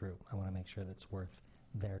voice come through. I want to make sure that it's worth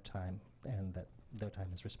their time and that their time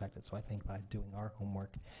is respected. So I think by doing our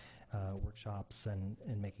homework, workshops, and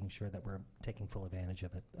making sure that we're taking full advantage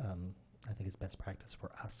of it, I think is best practice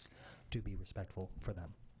for us to be respectful for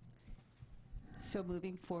them. So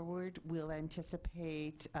moving forward, we'll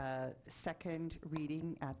anticipate a second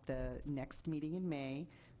reading at the next meeting in May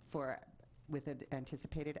with an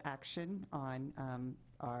anticipated action on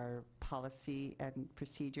our policy and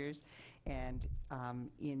procedures. And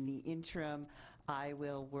in the interim, I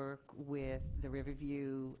will work with the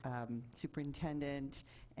Riverview superintendent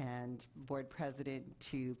and board president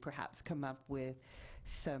to perhaps come up with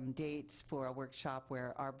some dates for a workshop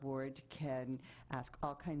where our board can ask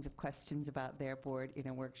all kinds of questions about their board in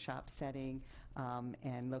a workshop setting,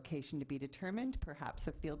 and location to be determined, perhaps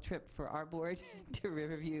a field trip for our board to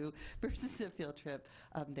Riverview versus a field trip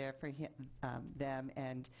there for them,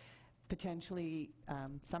 and potentially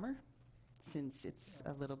summer, since it's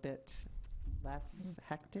a little bit less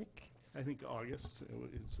hectic. I think August, it's a little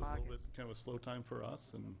bit kind of a slow time for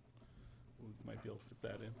us, and we might be able to fit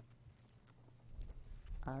that in.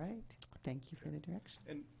 All right. Thank you for the direction.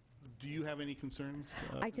 And do you have any concerns?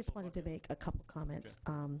 I just wanted to make a couple comments.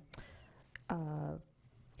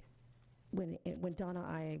 When Donna and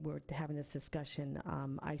I were having this discussion,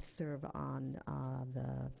 I serve on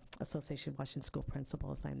the Association of Washington School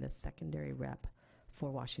Principals. I'm the secondary rep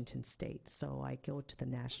for Washington State, so I go to the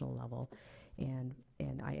national level. And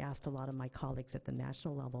I asked a lot of my colleagues at the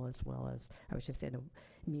national level, as well as I was just in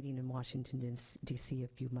a meeting in Washington, D.C. a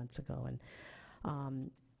few months ago, and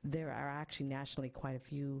there are actually nationally quite a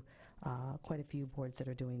few boards that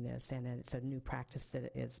are doing this, and it's a new practice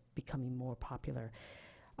that is becoming more popular.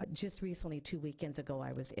 Just recently, 2 weekends ago,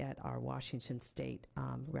 I was at our Washington State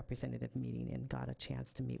representative meeting and got a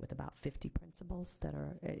chance to meet with about 50 principals that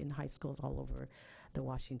are in high schools all over the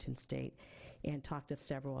Washington State, and talked to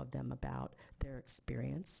several of them about their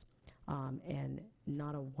experience. And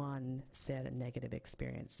not a one said a negative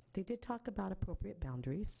experience. They did talk about appropriate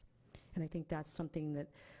boundaries, and I think that's something that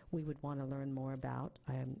we would want to learn more about,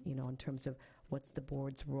 in terms of what's the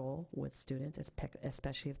board's role with students,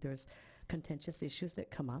 especially if there's contentious issues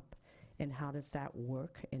that come up, and how does that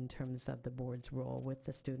work in terms of the board's role with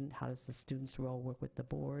the student? How does the student's role work with the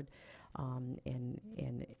board, and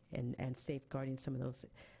safeguarding some of those,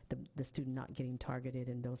 the student not getting targeted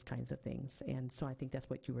and those kinds of things. And so I think that's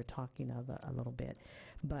what you were talking of a little bit.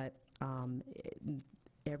 But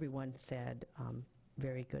everyone said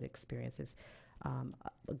very good experiences.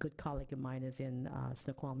 A good colleague of mine is in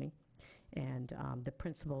Snoqualmie, and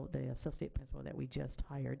the associate principal that we just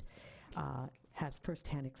hired has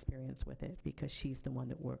firsthand experience with it, because she's the one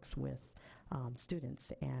that works with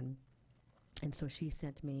students, and so she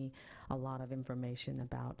sent me a lot of information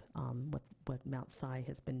about what Mount Si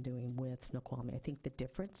has been doing with Snoqualmie. I think the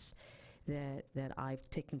difference that I've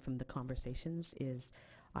taken from the conversations is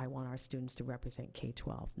I want our students to represent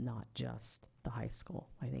K-12, not just the high school.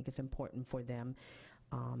 I think it's important for them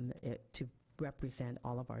to represent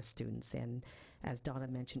all of our students. And as Donna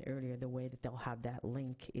mentioned earlier, the way that they'll have that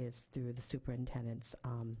link is through the superintendent's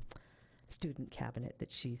student cabinet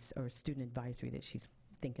or student advisory that she's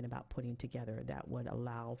thinking about putting together, that would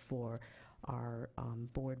allow for our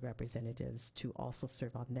board representatives to also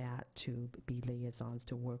serve on that, to be liaisons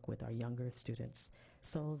to work with our younger students,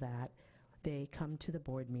 so that they come to the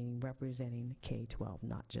board meeting representing K-12,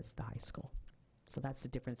 not just the high school. So that's the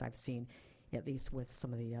difference I've seen, at least with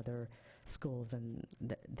some of the other schools, and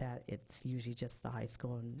that it's usually just the high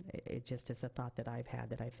school. And it just is a thought that I've had,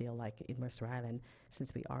 that I feel like in Mercer Island,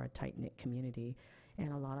 since we are a tight-knit community,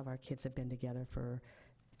 and a lot of our kids have been together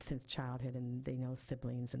since childhood, and they know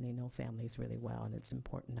siblings and they know families really well, and it's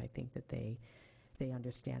important, I think, that they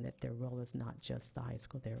understand that their role is not just the high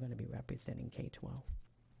school. They're going to be representing K-12.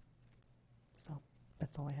 So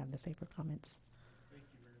that's all I have to say for comments.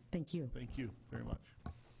 Thank you. Thank you very much.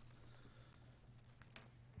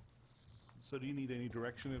 So do you need any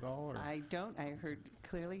direction at all? Or? I don't. I heard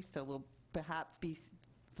clearly, so we'll perhaps be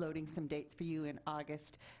floating some dates for you in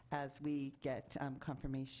August as we get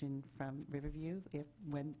confirmation from Riverview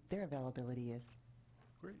when their availability is.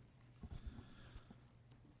 Great.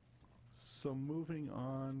 So moving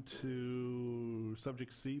on to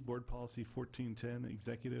subject C, Board Policy 1410,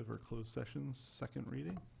 Executive or Closed Sessions, second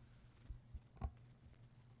reading.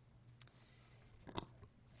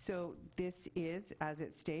 So this is, as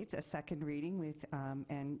it states, a second reading with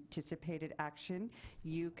anticipated action.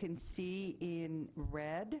 You can see in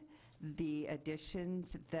red the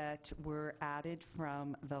additions that were added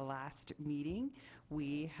from the last meeting.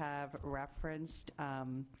 We have referenced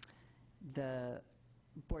the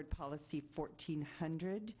Board Policy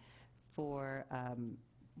 1400 for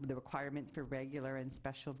the requirements for regular and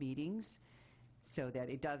special meetings, so that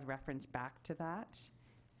it does reference back to that.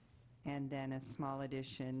 And then a small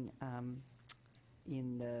addition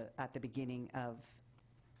at the beginning of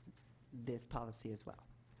this policy as well.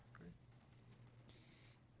 Great.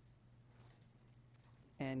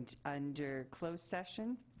 And under closed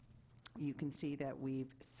session, you can see that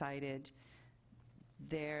we've cited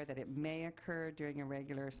there that it may occur during a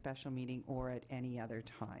regular or special meeting or at any other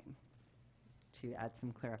time, to add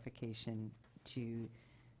some clarification to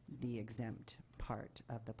the exempt part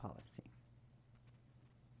of the policy.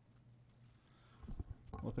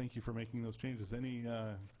 Well, thank you for making those changes. Any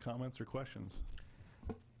comments or questions?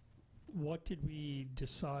 What did we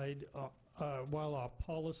decide, while our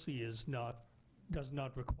policy does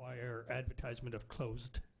not require advertisement of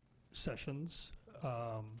closed sessions,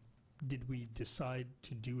 did we decide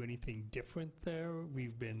to do anything different there?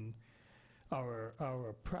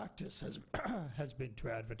 Our practice has been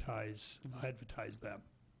to advertise them.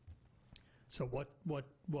 So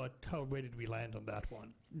where did we land on that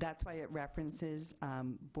one? That's why it references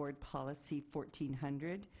Board Policy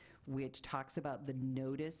 1400, which talks about the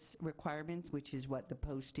notice requirements, which is what the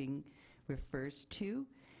posting refers to.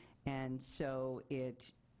 And so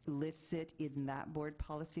it lists it in that board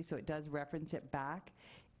policy, so it does reference it back.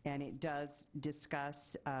 And it does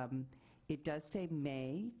discuss, it does say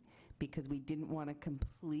may, because we didn't want to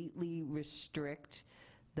completely restrict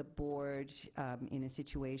the board in a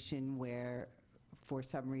situation where, for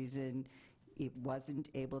some reason, it wasn't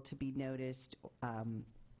able to be noticed.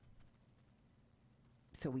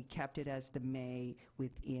 So we kept it as the may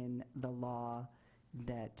within the law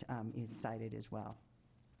that is cited as well.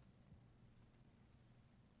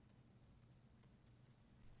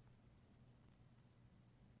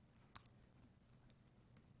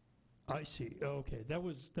 I see. Okay, that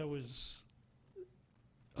was.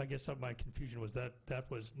 I guess my confusion was that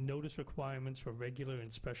was notice requirements for regular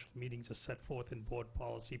and special meetings are set forth in Board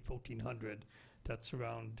Policy 1400. That's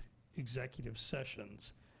around executive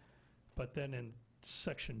sessions. But then in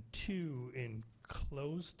Section 2, in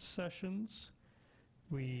closed sessions,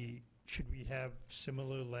 should we have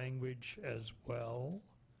similar language as well?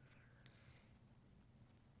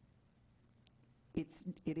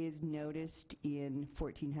 It is noticed in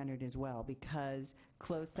 1400 as well, because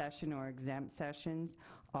closed session or exempt sessions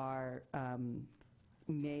are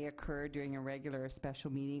may occur during a regular or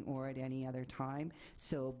special meeting or at any other time.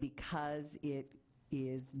 So because it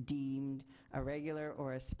is deemed a regular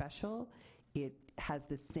or a special, it has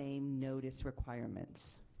the same notice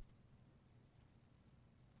requirements.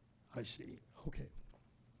 I see. Okay.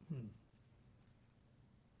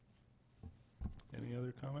 Any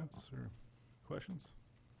other comments or questions?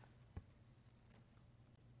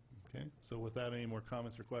 Okay, so without any more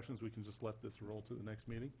comments or questions, we can just let this roll to the next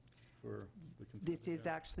meeting for the consent. This is agenda.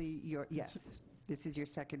 actually this is your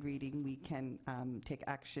second reading. We can take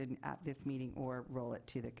action at this meeting or roll it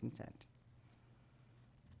to the consent.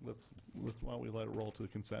 Why don't we let it roll to the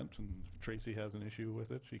consent, and if Tracy has an issue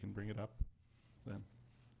with it, she can bring it up then,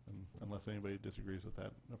 unless anybody disagrees with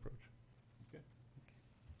that approach. Okay.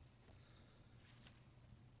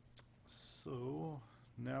 So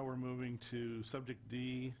now we're moving to subject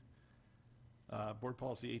D, Board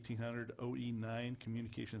Policy 1800 OE9,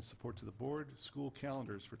 Communication Support to the Board, School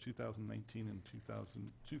Calendars for 2019 and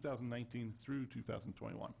 2019 through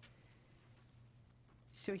 2021.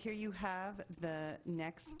 So here you have the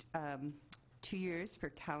next 2 years for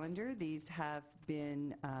calendar. These have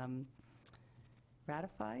been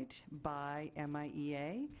ratified by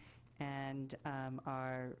MIEA and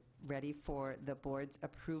are ready for the board's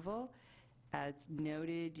approval. As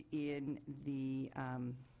noted in the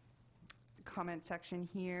comment section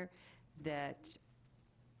here, that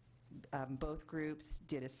both groups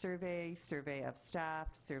did a survey of staff,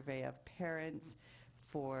 survey of parents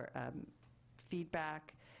for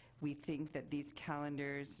feedback. We think that these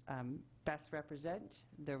calendars best represent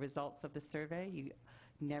the results of the survey. You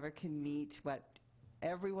never can meet what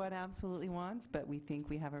everyone absolutely wants, but we think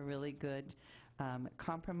we have a really good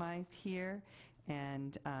compromise here,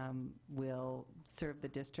 and will serve the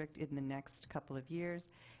district in the next couple of years.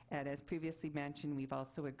 And as previously mentioned, we've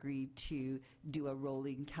also agreed to do a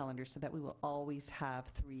rolling calendar so that we will always have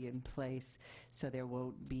 3 in place, so there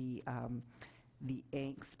won't be the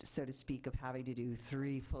angst, so to speak, of having to do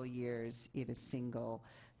 3 full years in a single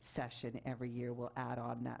session every year. We'll add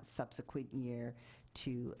on that subsequent year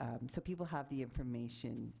to, so people have the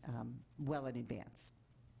information well in advance.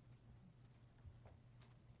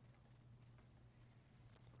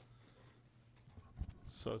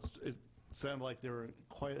 So it sounded like there were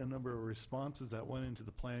quite a number of responses that went into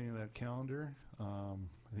the planning of that calendar. I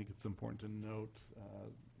think it's important to note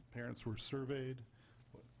parents were surveyed.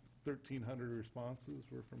 1,300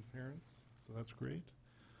 responses were from parents, so that's great.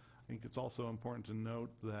 I think it's also important to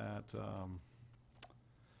note that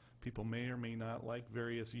people may or may not like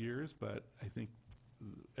various years, but I think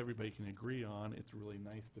everybody can agree on it's really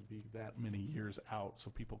nice to be that many years out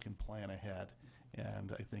so people can plan ahead.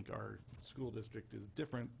 And I think our school district is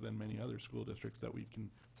different than many other school districts that we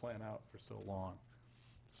can plan out for so long.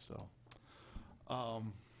 So,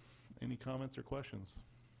 any comments or questions?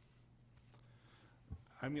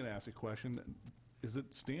 I'm going to ask a question. Is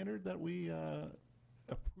it standard that we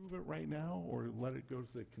approve it right now or let it go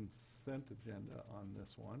to the consent agenda on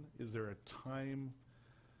this one? Is there a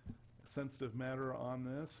time-sensitive matter on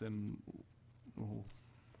this? And,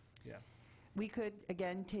 yeah. We could,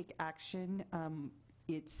 again, take action.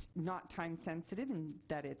 It's not time sensitive in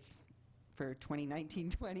that it's for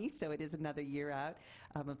 2019-20, so it is another year out.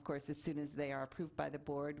 Of course, as soon as they are approved by the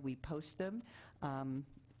board, we post them. I'm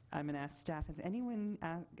going to ask staff, has anyone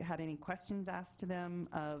had any questions asked to them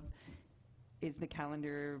of, is the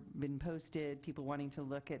calendar been posted, people wanting to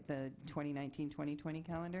look at the 2019-2020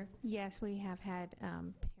 calendar? Yes, we have had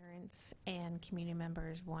parents and community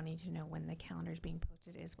members wanting to know when the calendar is being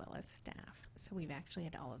posted, as well as staff. So we've actually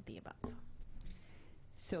had all of the above.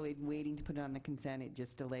 So in waiting to put it on the consent, it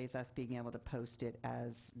just delays us being able to post it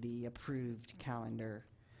as the approved calendar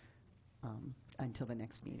until the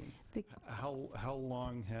next meeting. How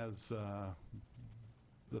long has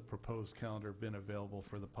the proposed calendar been available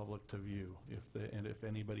for the public to view, and if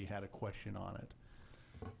anybody had a question on it?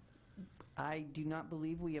 I do not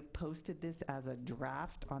believe we have posted this as a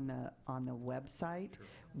draft on the website. Sure.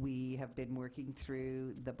 We have been working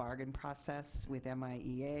through the bargain process with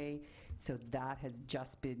MIEA, so that has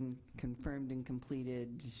just been confirmed and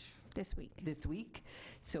completed this week.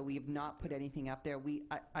 So we have not put anything up there.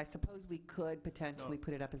 I suppose we could potentially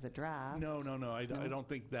put it up as a draft. No. I don't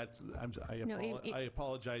think that's. I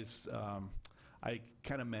apologize. I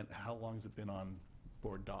kind of meant how long has it been on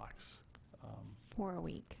board docs? For a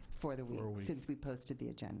week. For the week since we posted the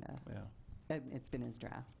agenda. Yeah. It's been as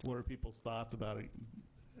draft. What are people's thoughts about it,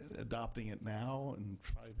 adopting it now and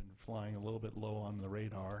probably been flying a little bit low on the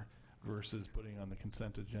radar versus putting on the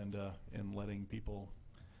consent agenda and letting people,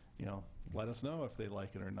 let us know if they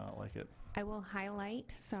like it or not like it? I will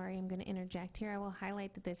highlight, sorry, I'm going to interject here. I will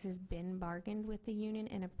highlight that this has been bargained with the union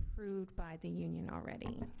and approved by the union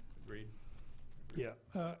already. Agreed. Yeah,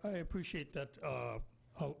 I appreciate that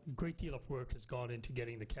a great deal of work has gone into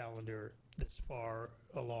getting the calendar this far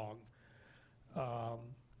along.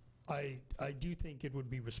 I do think it would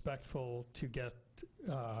be respectful to get,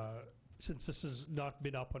 since this has not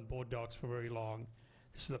been up on board docs for very long,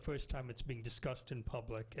 this is the first time it's being discussed in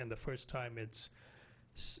public, and the first time is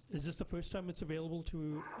this the first time it's available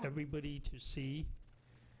to everybody to see?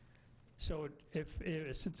 So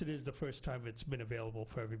since it is the first time it's been available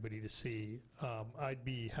for everybody to see, I'd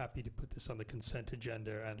be happy to put this on the consent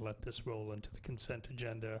agenda and let this roll into the consent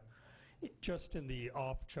agenda, just in the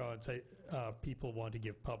off chance people want to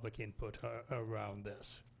give public input around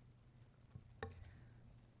this.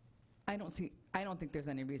 I don't think there's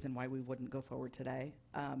any reason why we wouldn't go forward today.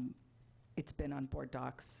 It's been on board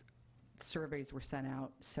docs surveys were sent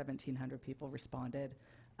out, 1,700 people responded.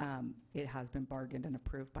 It has been bargained and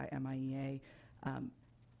approved by MIEA.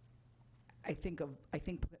 I think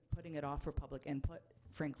putting it off for public input,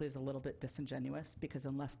 frankly, is a little bit disingenuous, because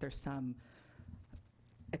unless there's some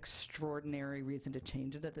extraordinary reason to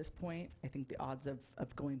change it at this point, I think the odds of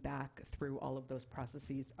going back through all of those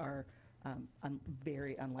processes are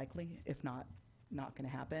very unlikely, if not going to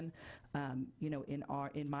happen.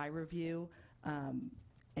 In my review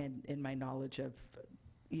and in my knowledge of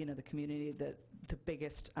the community, the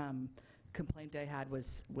biggest complaint I had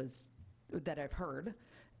was that I've heard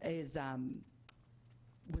was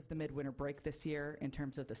the midwinter break this year in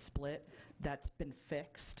terms of the split. That's been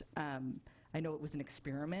fixed. I know it was an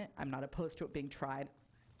experiment. I'm not opposed to it being tried,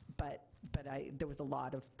 but there was a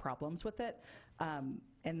lot of problems with it. And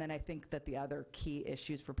then I think that the other key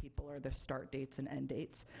issues for people are the start dates and end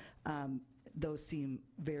dates. Those seem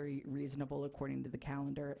very reasonable according to the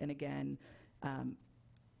calendar. And again,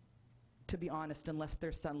 to be honest, unless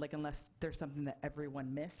there's something that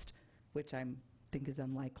everyone missed, which I think is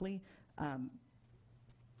unlikely, I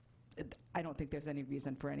don't think there's any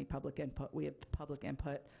reason for any public input. We have public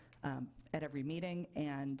input at every meeting,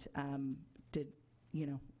 and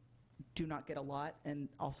do not get a lot, and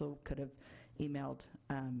also could have emailed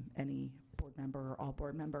any board member or all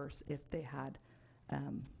board members if they had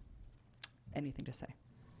anything to say.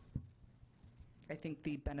 I think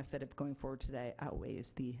the benefit of going forward today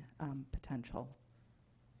outweighs the potential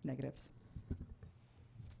negatives.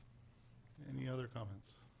 Any other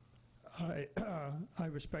comments? I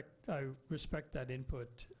respect that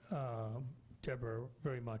input, Deborah,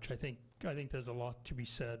 very much. I think there's a lot to be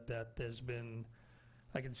said that there's been.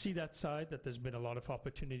 I can see that side, that there's been a lot of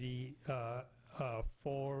opportunity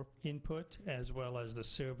for input, as well as the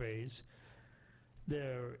surveys.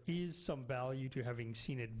 There is some value to having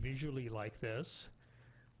seen it visually like this.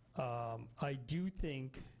 I do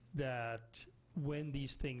think that when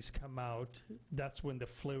these things come out, that's when the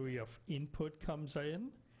flurry of input comes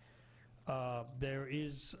in. There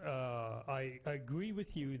is, I agree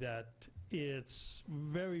with you that it's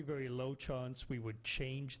very, very low chance we would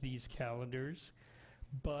change these calendars,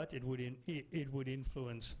 but it would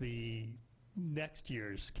influence the next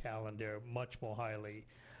year's calendar much more highly.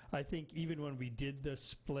 I think even when we did the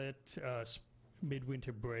split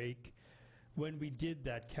midwinter break, when we did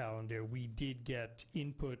that calendar, we did get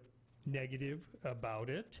input negative about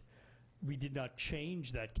it. We did not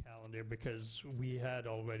change that calendar because we had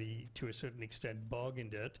already, to a certain extent,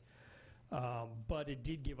 bargained it. But it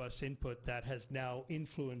did give us input that has now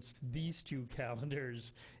influenced these two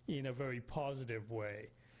calendars in a very positive way.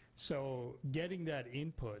 So getting that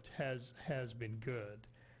input has been good.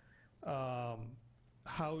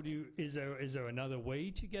 Is there another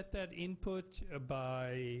way to get that input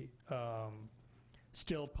by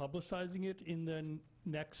still publicizing it in the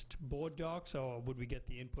next board docs, or would we get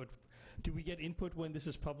the input? Do we get input when this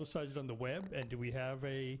is publicized on the web, and do we have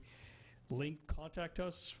a link contact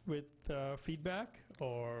us with feedback,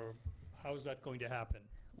 or how is that going to happen?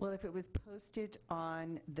 Well, if it was posted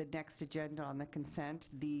on the next agenda on the consent,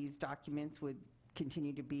 these documents would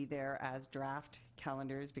continue to be there as draft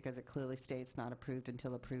calendars, because it clearly states not approved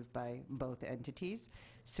until approved by both entities.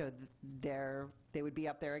 So they would be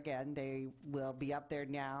up there again. They will be up there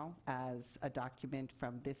now as a document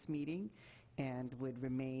from this meeting, and would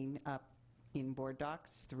remain up in board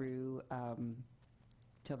docs through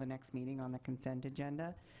till the next meeting on the consent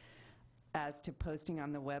agenda. As to posting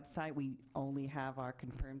on the website, we only have our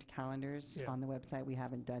confirmed calendars on the website. We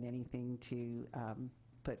haven't done anything to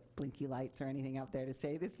put blinky lights or anything up there to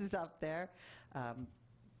say this is up there.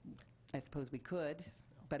 I suppose we could,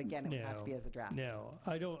 but again, it would have to be as a draft. No,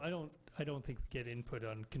 I don't think we get input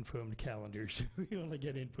on confirmed calendars. We only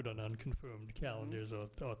get input on unconfirmed calendars or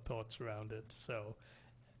thoughts around it. So,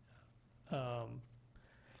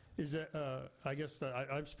 is there? I guess that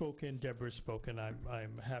I've spoken. Deborah's spoken.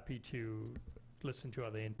 I'm happy to listen to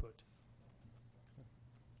other input.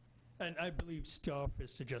 And I believe staff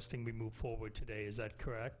is suggesting we move forward today. Is that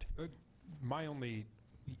correct?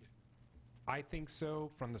 I think so,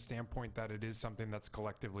 from the standpoint that it is something that's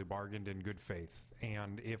collectively bargained in good faith.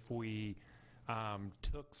 And if we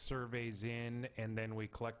took surveys in and then we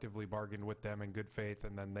collectively bargained with them in good faith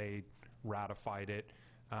and then they ratified it,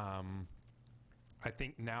 I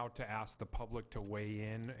think now to ask the public to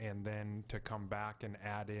weigh in and then to come back and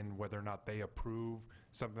add in whether or not they approve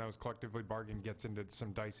something that was collectively bargained gets into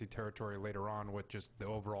some dicey territory later on with just the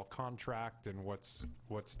overall contract and what's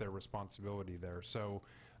their responsibility there. So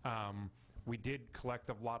we did collect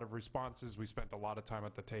a lot of responses. We spent a lot of time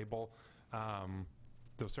at the table.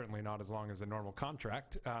 though certainly not as long as a normal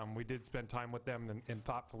contract. We did spend time with them and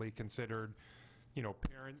thoughtfully considered,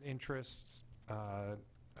 parent interests,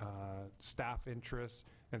 staff interests,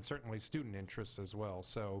 and certainly student interests as well.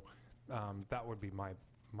 So that would be my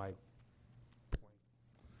point.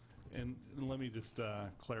 And let me just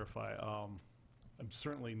clarify. I'm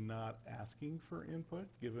certainly not asking for input,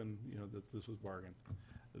 given that this was bargained.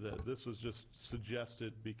 This was just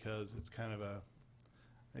suggested because it's kind of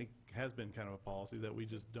I think has been kind of a policy that we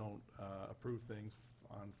just don't approve things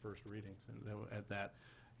on first readings, and at that,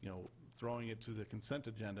 throwing it to the consent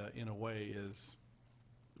agenda in a way is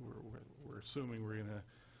we're assuming we're going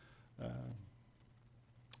to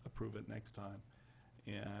approve it next time,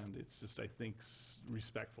 and it's just, I think,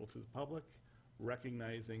 respectful to the public,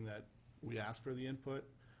 recognizing that we asked for the input,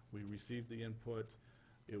 we received the input,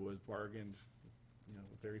 it was bargained,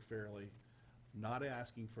 very fairly, not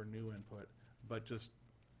asking for new input, but just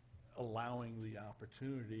allowing the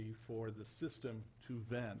opportunity for the system to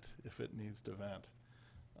vent if it needs to vent.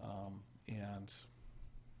 And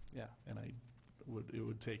it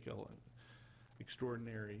would take an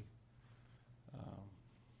extraordinary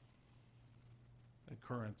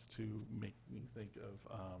occurrence to make me think of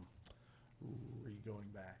going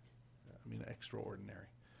back. I mean, extraordinary.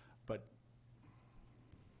 But,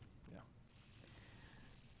 yeah.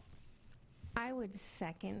 I would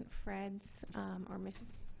second Fred's or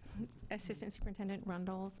Assistant Superintendent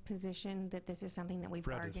Rundle's position that this is something that we've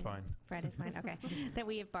bargained. Fred is fine. Fred is fine, okay. That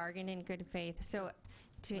we have bargained in good faith. So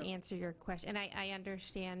to answer your question, and I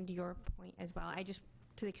understand your point as well. I just,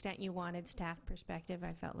 to the extent you wanted staff perspective,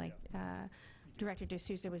 I felt like Director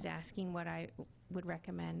D'Souza was asking what I would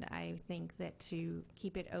recommend. I think that to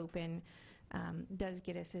keep it open does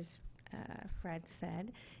get us, as Fred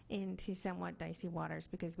said, into somewhat dicey waters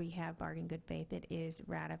because we have bargained good faith. It is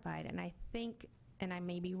ratified. And I think, and I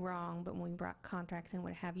may be wrong, but when we brought contracts and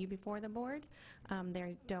what have you before the board,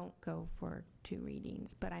 they don't go for 2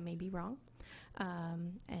 readings. But I may be wrong.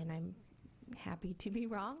 And I'm happy to be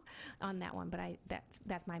wrong on that one. But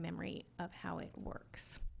that's my memory of how it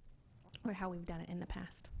works, or how we've done it in the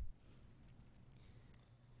past.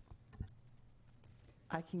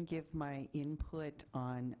 I can give my input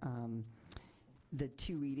on the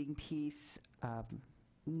 2 reading piece,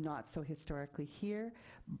 not so historically here,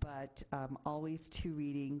 but always 2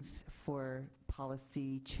 readings for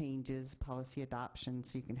policy changes, policy adoption,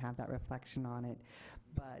 so you can have that reflection on it.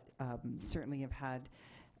 But certainly have had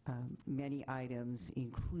many items,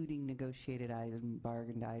 including negotiated items,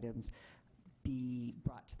 bargained items, be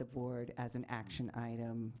brought to the board as an action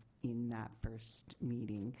item in that first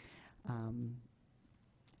meeting.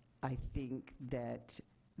 I think that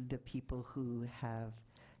the people who are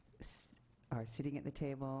sitting at the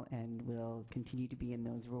table and will continue to be in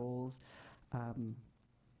those roles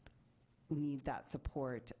need that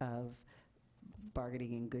support of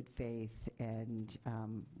bargaining in good faith, and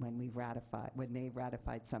when they've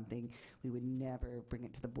ratified something, we would never bring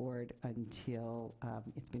it to the board until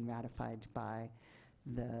it's been ratified by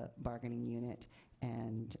the bargaining unit,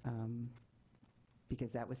 and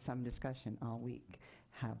because that was some discussion all week.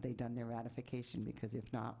 Have they done their ratification? Because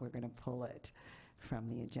if not, we're going to pull it from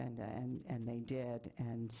the agenda, and they did.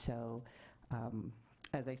 And so,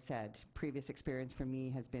 as I said, previous experience for me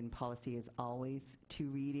has been policy is always 2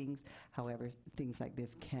 readings. However, things like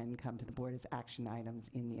this can come to the board as action items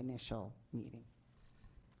in the initial meeting.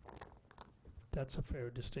 That's a fair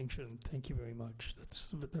distinction. Thank you very much.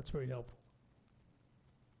 That's very helpful.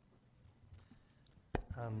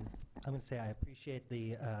 I'm going to say I appreciate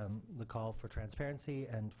the call for transparency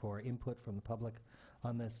and for input from the public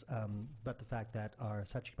on this, but the fact that our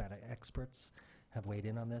subject matter experts have weighed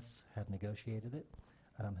in on this, have negotiated it,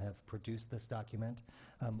 have produced this document.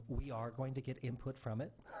 We are going to get input from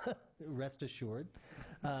it, rest assured.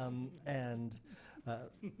 And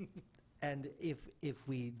if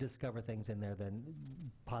we discover things in there, then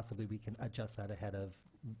possibly we can adjust that ahead of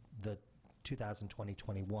the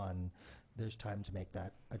 2020-21. There's time to make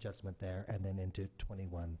that adjustment there, and then into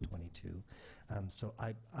 21-22. So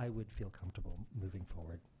I would feel comfortable moving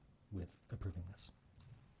forward with approving this.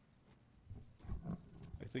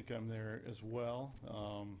 I think I'm there as well.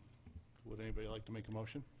 Would anybody like to make a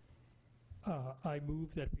motion? I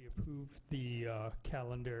move that we approve the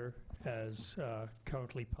calendar as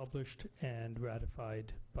currently published and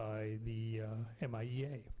ratified by the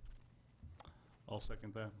MIEA. I'll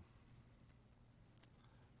second that.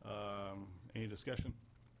 Any discussion?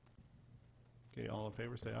 Okay, all in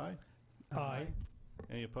favor say aye. Aye.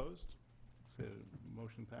 Any opposed? So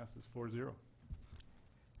motion passes 4-0.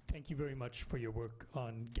 Thank you very much for your work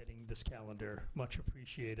on getting this calendar. Much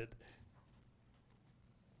appreciated.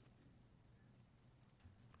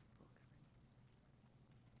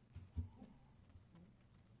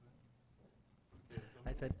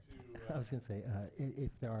 said, I was going to say,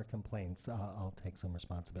 if there are complaints, I'll take some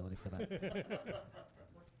responsibility for that. Section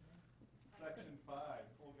 5,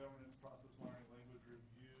 full governance process monitoring language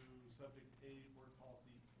review. Subject A, Board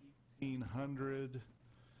Policy 1800,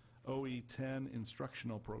 OE10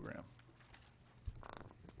 instructional program.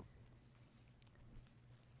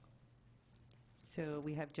 So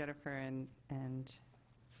we have Jennifer and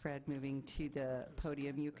Fred moving to the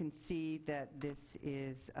podium. You can see that this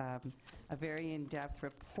is a very in-depth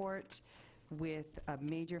report with a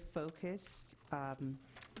major focus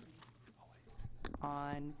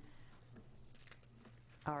on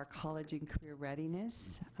our college and career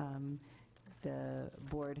readiness. The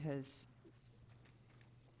board has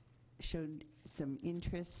showed some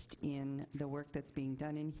interest in the work that's being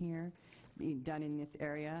done in here, being done in this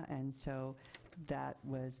area, and so that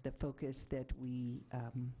was the focus that we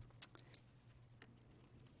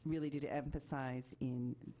really did emphasize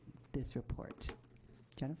in this report.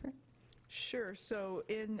 Jennifer? Sure. So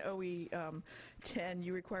in OE 10,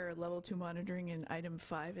 you require level 2 monitoring in item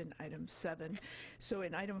 5 and item 7. So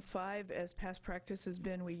in item 5, as past practice has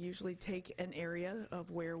been, we usually take an area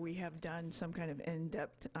of where we have done some kind of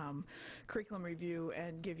in-depth curriculum review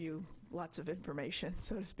and give you lots of information,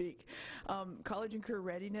 so to speak. College and career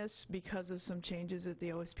readiness, because of some changes at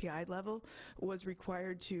the OSPI level, was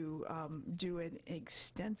required to do an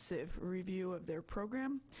extensive review of their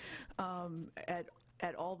program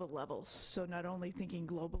at all the levels. So not only thinking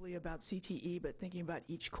globally about CTE, but thinking about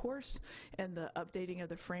each course and the updating of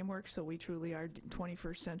the framework, so we truly are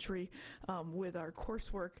 21st century with our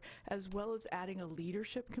coursework, as well as adding a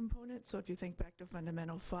leadership component. So if you think back to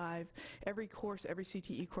Fundamental 5, every course, every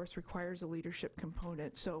CTE course requires a leadership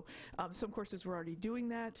component. So some courses were already doing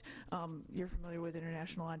that. You're familiar with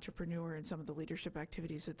International Entrepreneur and some of the leadership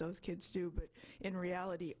activities that those kids do, but in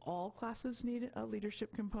reality, all classes need a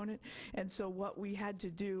leadership component. And so what we had to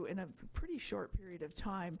do in a pretty short period of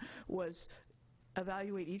time was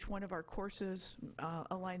evaluate each one of our courses,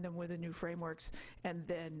 align them with the new frameworks, and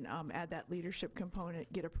then add that leadership component,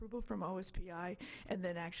 get approval from OSPI, and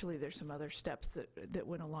then actually there's some other steps that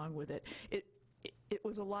went along with it. It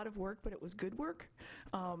was a lot of work, but it was good work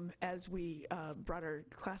as we brought our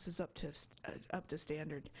classes up to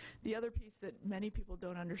standard. The other piece that many people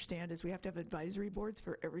don't understand is we have to have advisory boards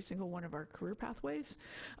for every single one of our career pathways.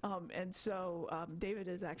 And so David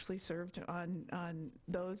has actually served on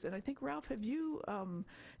those. And I think, Ralph, have you?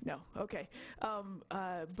 No, okay.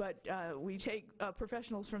 But we take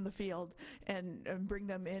professionals from the field and bring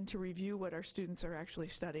them in to review what our students are actually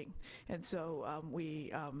studying. And so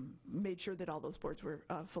we made sure that all those boards were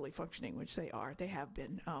fully functioning, which they are. They have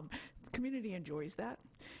been. The community enjoys that,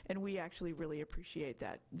 and we actually really appreciate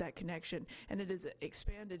that connection. And it is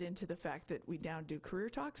expanded into the fact that we now do career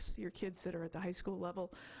talks. Your kids that are at the high school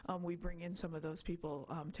level, we bring in some of those people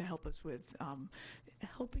to help us with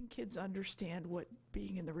helping kids understand what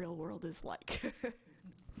being in the real world is like.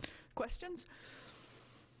 Questions?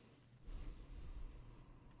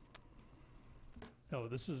 No,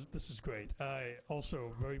 this is great. I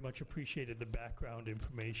also very much appreciated the background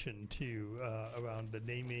information too around the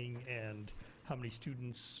naming and how many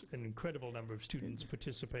students, an incredible number of students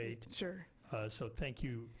participate. Sure. So thank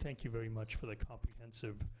you very much for the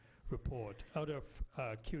comprehensive report. Out of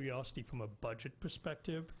curiosity, from a budget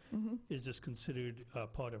perspective, is this considered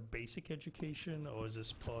part of basic education, or is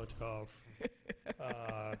this part of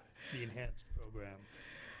the enhanced program?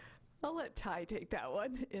 I'll let Ty take that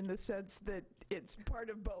one in the sense that it's part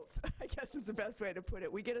of both, I guess is the best way to put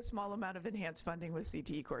it. We get a small amount of enhanced funding with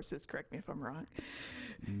CTE courses, correct me if I'm wrong.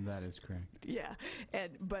 That is correct. Yeah,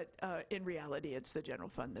 but in reality, it's the general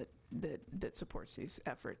fund that supports these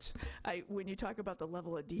efforts. When you talk about the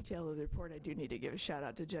level of detail of the report, I do need to give a shout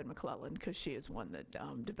out to Jen McClellan, because she is one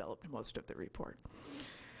that developed most of the report.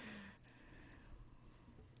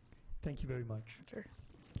 Thank you very much. Sure.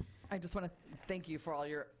 I just want to thank you for all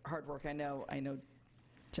your hard work. I know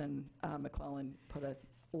Jen McClellan put a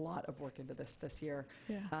lot of work into this year.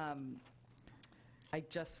 Yeah. I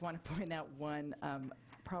just want to point out one,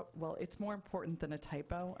 well, it's more important than a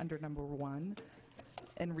typo under number 1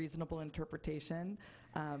 and reasonable interpretation.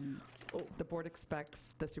 The board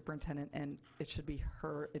expects the superintendent, and it should be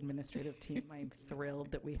her administrative team. I'm thrilled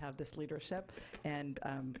that we have this leadership, and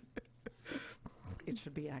it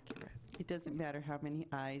should be accurate. It doesn't matter how many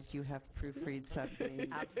eyes you have proofread something.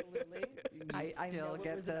 Absolutely. I know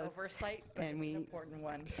it was an oversight, but it's an important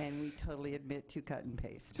one. And we totally admit to cut and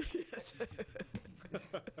paste. Yes.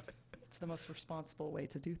 It's the most responsible way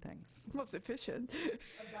to do things. Most efficient.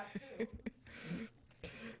 That too.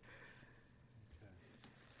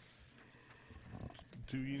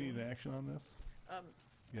 Do you need action on this?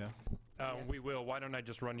 Yeah. We will. Why don't I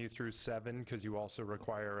just run you through 7, because you also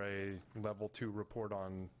require a level 2 report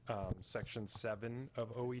on section 7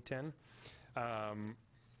 of OE10.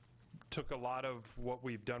 Took a lot of what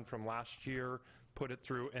we've done from last year, put it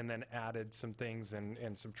through, and then added some things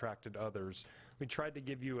and subtracted others. We tried to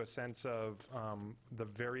give you a sense of the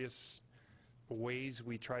various ways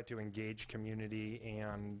we try to engage community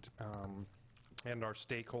and our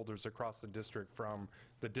stakeholders across the district, from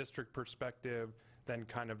the district perspective, then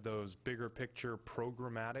kind of those bigger picture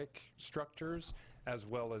programmatic structures, as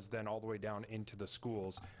well as then all the way down into the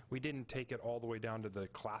schools. We didn't take it all the way down to the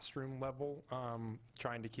classroom level,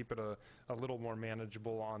 trying to keep it a little more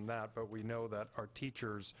manageable on that, but we know that our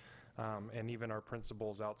teachers and even our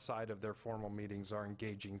principals outside of their formal meetings are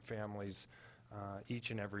engaging families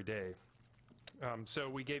each and every day. So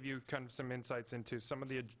we gave you kind of some insights into some of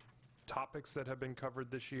the topics that have been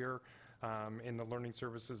covered this year in the Learning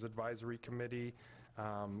Services Advisory Committee,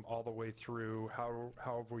 all the way through how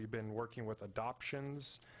have we been working with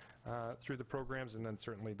adoptions through the programs, and then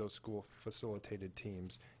certainly those school facilitated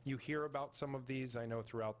teams. You hear about some of these, I know,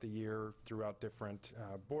 throughout the year, throughout different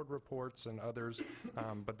board reports and others,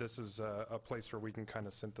 but this is a place where we can kind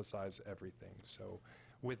of synthesize everything. So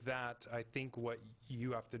with that, I think what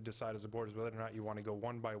you have to decide as a board is whether or not you want to go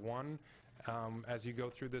one by one as you go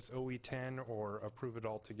through this OE10, or approve it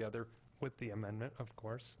all together with the amendment, of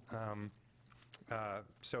course.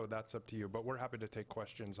 So that's up to you, but we're happy to take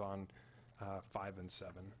questions on 5 and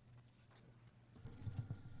 7.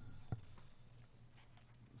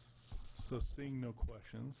 So seeing no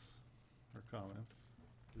questions or comments,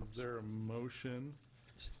 is there a motion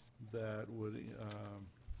that would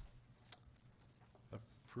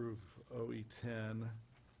approve OE10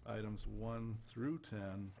 items 1 through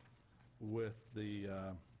 10 with the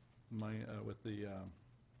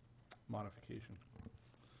modification?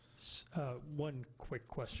 One quick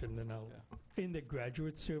question, then I'll. Yeah. In the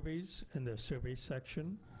graduate surveys, in the survey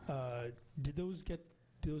section, did those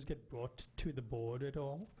get brought to the board at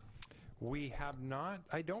all? We have not.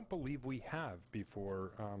 I don't believe we have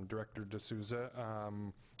before, Director D'Souza.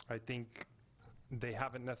 I think they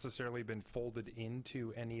haven't necessarily been folded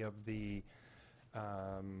into any of the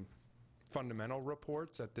fundamental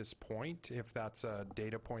reports at this point. If that's a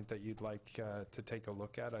data point that you'd like to take a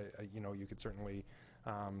look at, you could certainly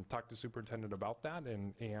talk to superintendent about that,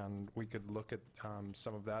 and we could look at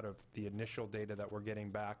some of that, of the initial data that we're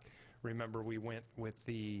getting back. Remember, we went with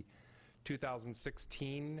the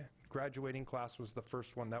 2016 graduating class was the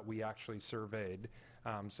first one that we actually surveyed.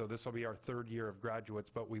 So this will be our 3rd year of graduates,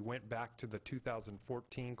 but we went back to the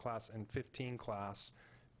 2014 class and 15 class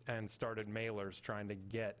and started mailers trying to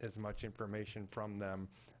get as much information from them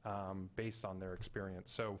based on their experience.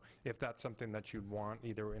 So if that's something that you'd want,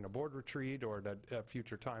 either in a board retreat or at a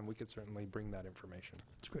future time, we could certainly bring that information.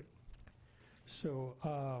 That's great. So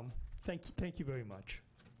thank you very much.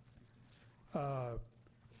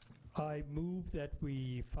 I move that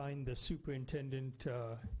we find the superintendent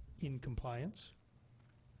in compliance.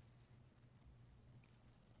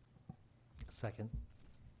 Second.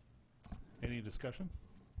 Any discussion?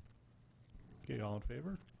 Okay, all in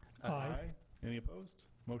favor? Aye. Any opposed?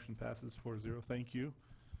 Motion passes 4-0. Thank you.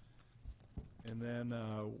 And then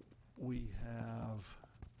we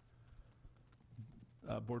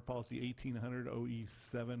have Board Policy 1800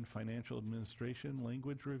 OE7 Financial Administration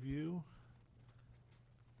Language Review.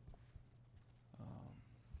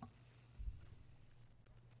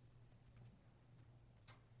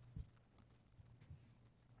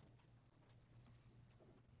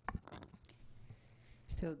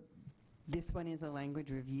 So this one is a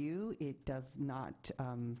language review. It does not,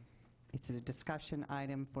 it's a discussion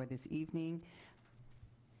item for this evening.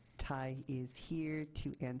 Ty is here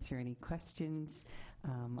to answer any questions.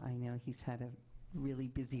 I know he's had a really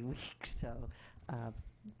busy week, so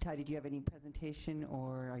Ty, did you have any presentation,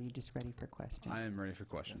 or are you just ready for questions? I am ready for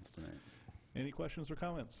questions tonight. Any questions or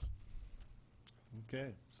comments?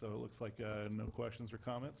 Okay, so it looks like no questions or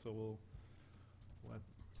comments, so we'll let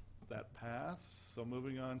that pass. So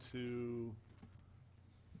moving on to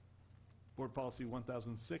Board Policy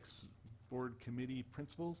 1006, Board Committee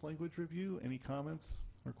Principals Language Review. Any comments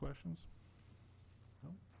or questions? No?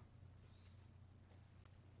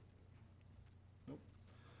 Nope.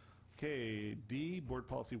 Okay, D, Board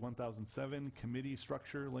Policy 1007, Committee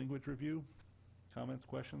Structure Language Review. Comments,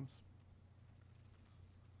 questions?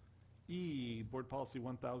 E, Board Policy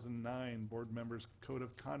 1009, Board Members Code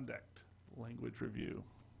of Conduct Language Review.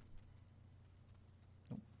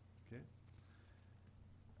 Nope. Okay.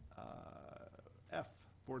 F,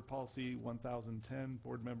 Board Policy 1010,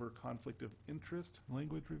 Board Member Conflict of Interest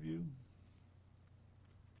Language Review.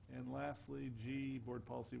 And lastly, G, Board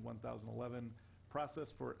Policy 1011,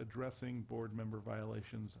 process for addressing board member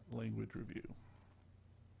violations, language review.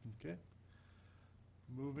 Okay.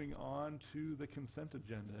 Moving on to the consent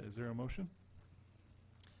agenda. Is there a motion?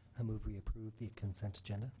 I move we approve the consent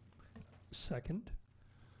agenda. Second.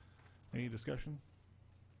 Any discussion?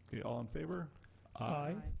 Okay, all in favor?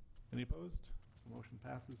 Aye. Any opposed? So motion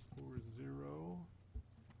passes 4-0.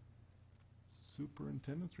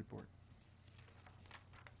 Superintendent's report.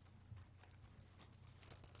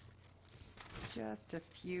 Just a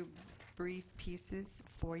few brief pieces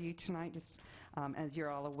for you tonight. Just as you're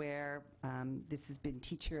all aware, this has been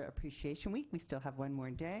Teacher Appreciation Week. We still have one more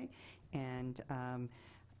day, and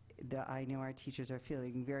I know our teachers are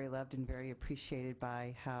feeling very loved and very appreciated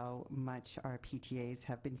by how much our PTAs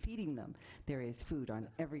have been feeding them. There is food on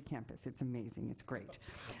every campus. It's amazing. It's great.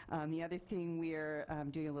 The other thing we're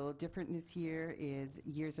doing a little different this year is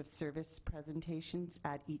years of service presentations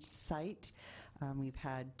at each site. We've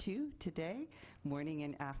had 2 today, morning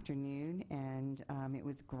and afternoon, and it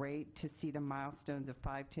was great to see the milestones of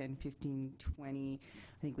 5, 10, 15, 20.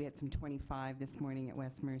 I think we had some 25 this morning at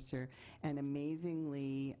West Mercer. And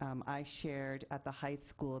amazingly, I shared at the high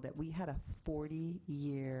school that we had a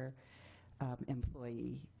 40-year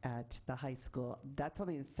employee at the high school. That's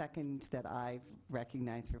only the second that I've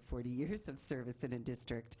recognized for 40 years of service in a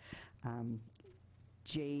district.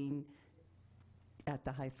 Jane at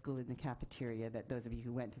the high school in the cafeteria, that those of you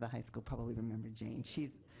who went to the high school probably remember Jane.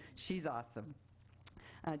 She's awesome.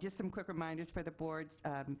 Just some quick reminders for the boards.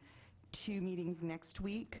 2 meetings next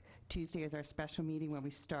week. Tuesday is our special meeting where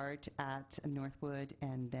we start at Northwood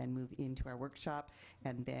and then move into our workshop.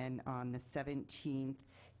 And then on the 17th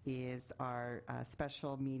is our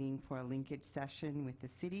special meeting for a linkage session with the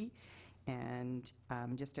city. And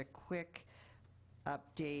just a quick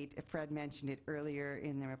update. Fred mentioned it earlier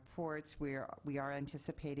in the reports. We are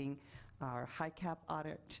anticipating our HICAP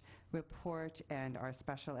audit report and our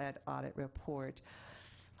special ed audit report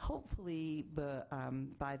hopefully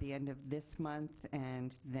by the end of this month,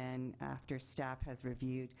 and then after staff has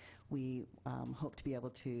reviewed, we hope to be able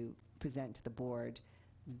to present to the board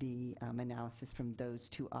the analysis from those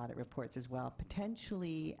 2 audit reports as well,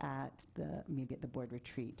 potentially maybe at the board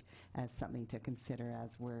retreat as something to consider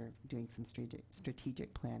as we're doing some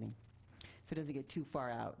strategic planning. So it doesn't get too far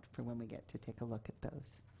out for when we get to take a look at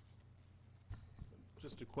those.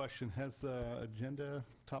 Just a question, has the agenda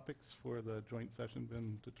topics for the joint session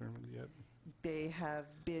been determined yet? They have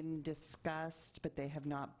been discussed, but they have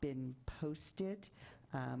not been posted.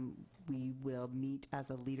 We will meet as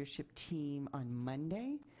a leadership team on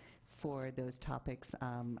Monday for those topics.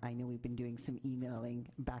 I know we've been doing some emailing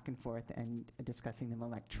back and forth and discussing them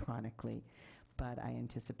electronically, but I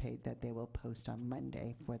anticipate that they will post on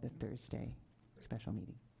Monday for the Thursday special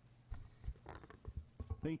meeting.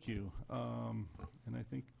 Thank you. And I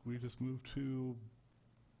think we just moved to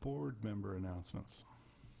board member announcements.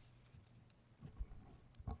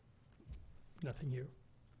 Nothing here.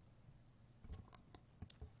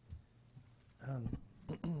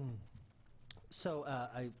 So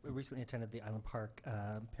I recently attended the Island Park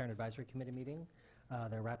Parent Advisory Committee meeting.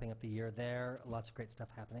 They're wrapping up the year there. Lots of great stuff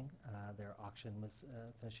happening. Their auction was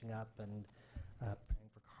finishing up and preparing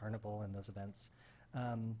for Carnival and those events.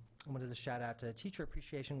 I wanted to shout out to Teacher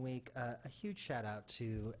Appreciation Week. A huge shout out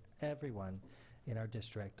to everyone in our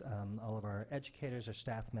district, all of our educators, our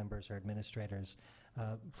staff members, our administrators,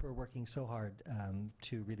 for working so hard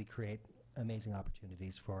to really create amazing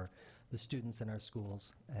opportunities for the students in our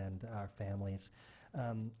schools and our families.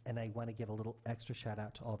 And I want to give a little extra shout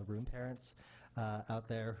out to all the room parents out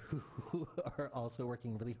there who are also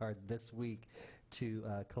working really hard this week to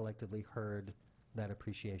collectively herd that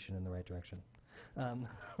appreciation in the right direction.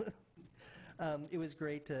 It was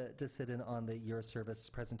great to sit in on the year of service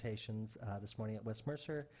presentations this morning at West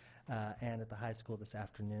Mercer and at the high school this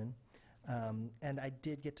afternoon. And I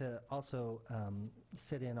did get to also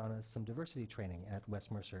sit in on some diversity training at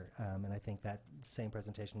West Mercer, and I think that same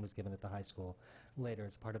presentation was given at the high school later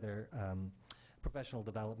as part of their professional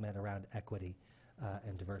development around equity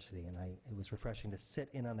and diversity. And it was refreshing to sit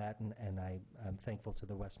in on that, and I'm thankful to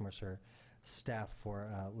the West Mercer staff for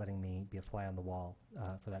letting me be a fly on the wall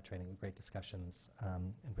for that training with great discussions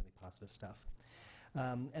and really positive stuff.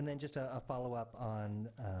 And then just a follow-up on,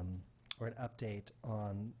 or an update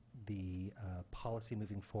on the policy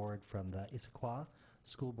moving forward from the Issaquah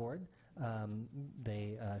School Board.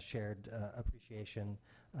 They shared appreciation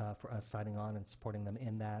for us signing on and supporting them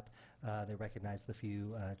in that. They recognized the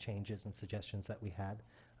few changes and suggestions that we had,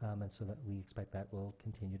 and so that we expect that will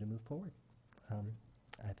continue to move forward.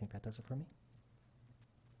 I think that does it for me.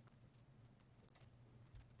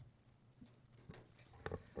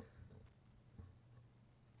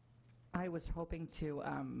 I was hoping to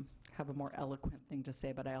have a more eloquent thing to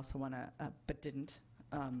say, but I also want to, but didn't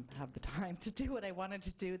have the time to do what I wanted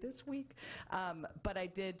to do this week. But I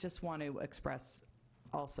did just want to express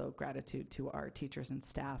also gratitude to our teachers and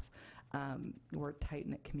staff. We're a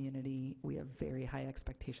tight-knit community. We have very high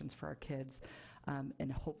expectations for our kids.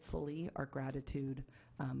 And hopefully our gratitude,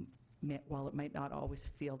 while it might not always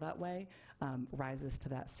feel that way, rises to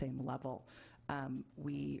that same level.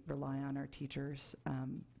 We rely on our teachers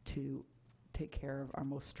to take care of our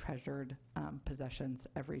most treasured possessions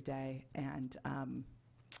every day. And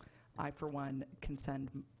I, for one, can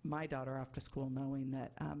send my daughter off to school knowing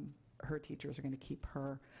that her teachers are going to keep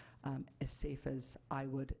her as safe as I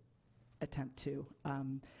would attempt to,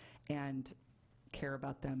 and care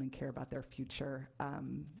about them and care about their future.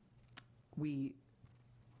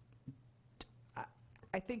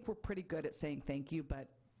 I think we're pretty good at saying thank you, but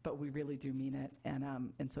we really do mean it.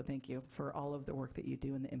 And so thank you for all of the work that you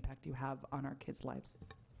do and the impact you have on our kids' lives.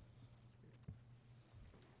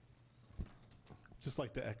 Just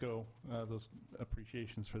like to echo those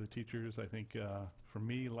appreciations for the teachers. I think for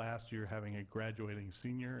me, last year, having a graduating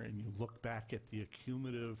senior, and you look back at the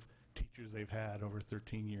cumulative teachers they've had over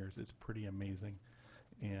 13 years, it's pretty amazing.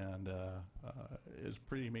 And it's a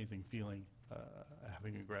pretty amazing feeling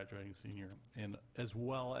having a graduating senior. And as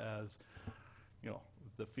well as,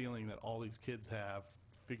 the feeling that all these kids have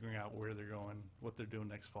figuring out where they're going, what they're doing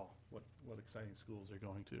next fall, what exciting schools they're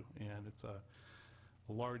going to. And it's a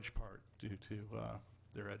large part due to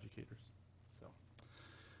their educators. So,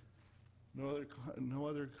 no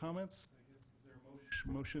other comments? I guess, is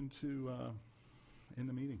there a motion to end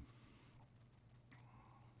the meeting?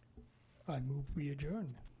 I move we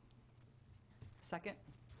adjourn. Second.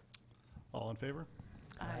 All in favor?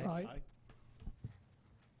 Aye. Aye.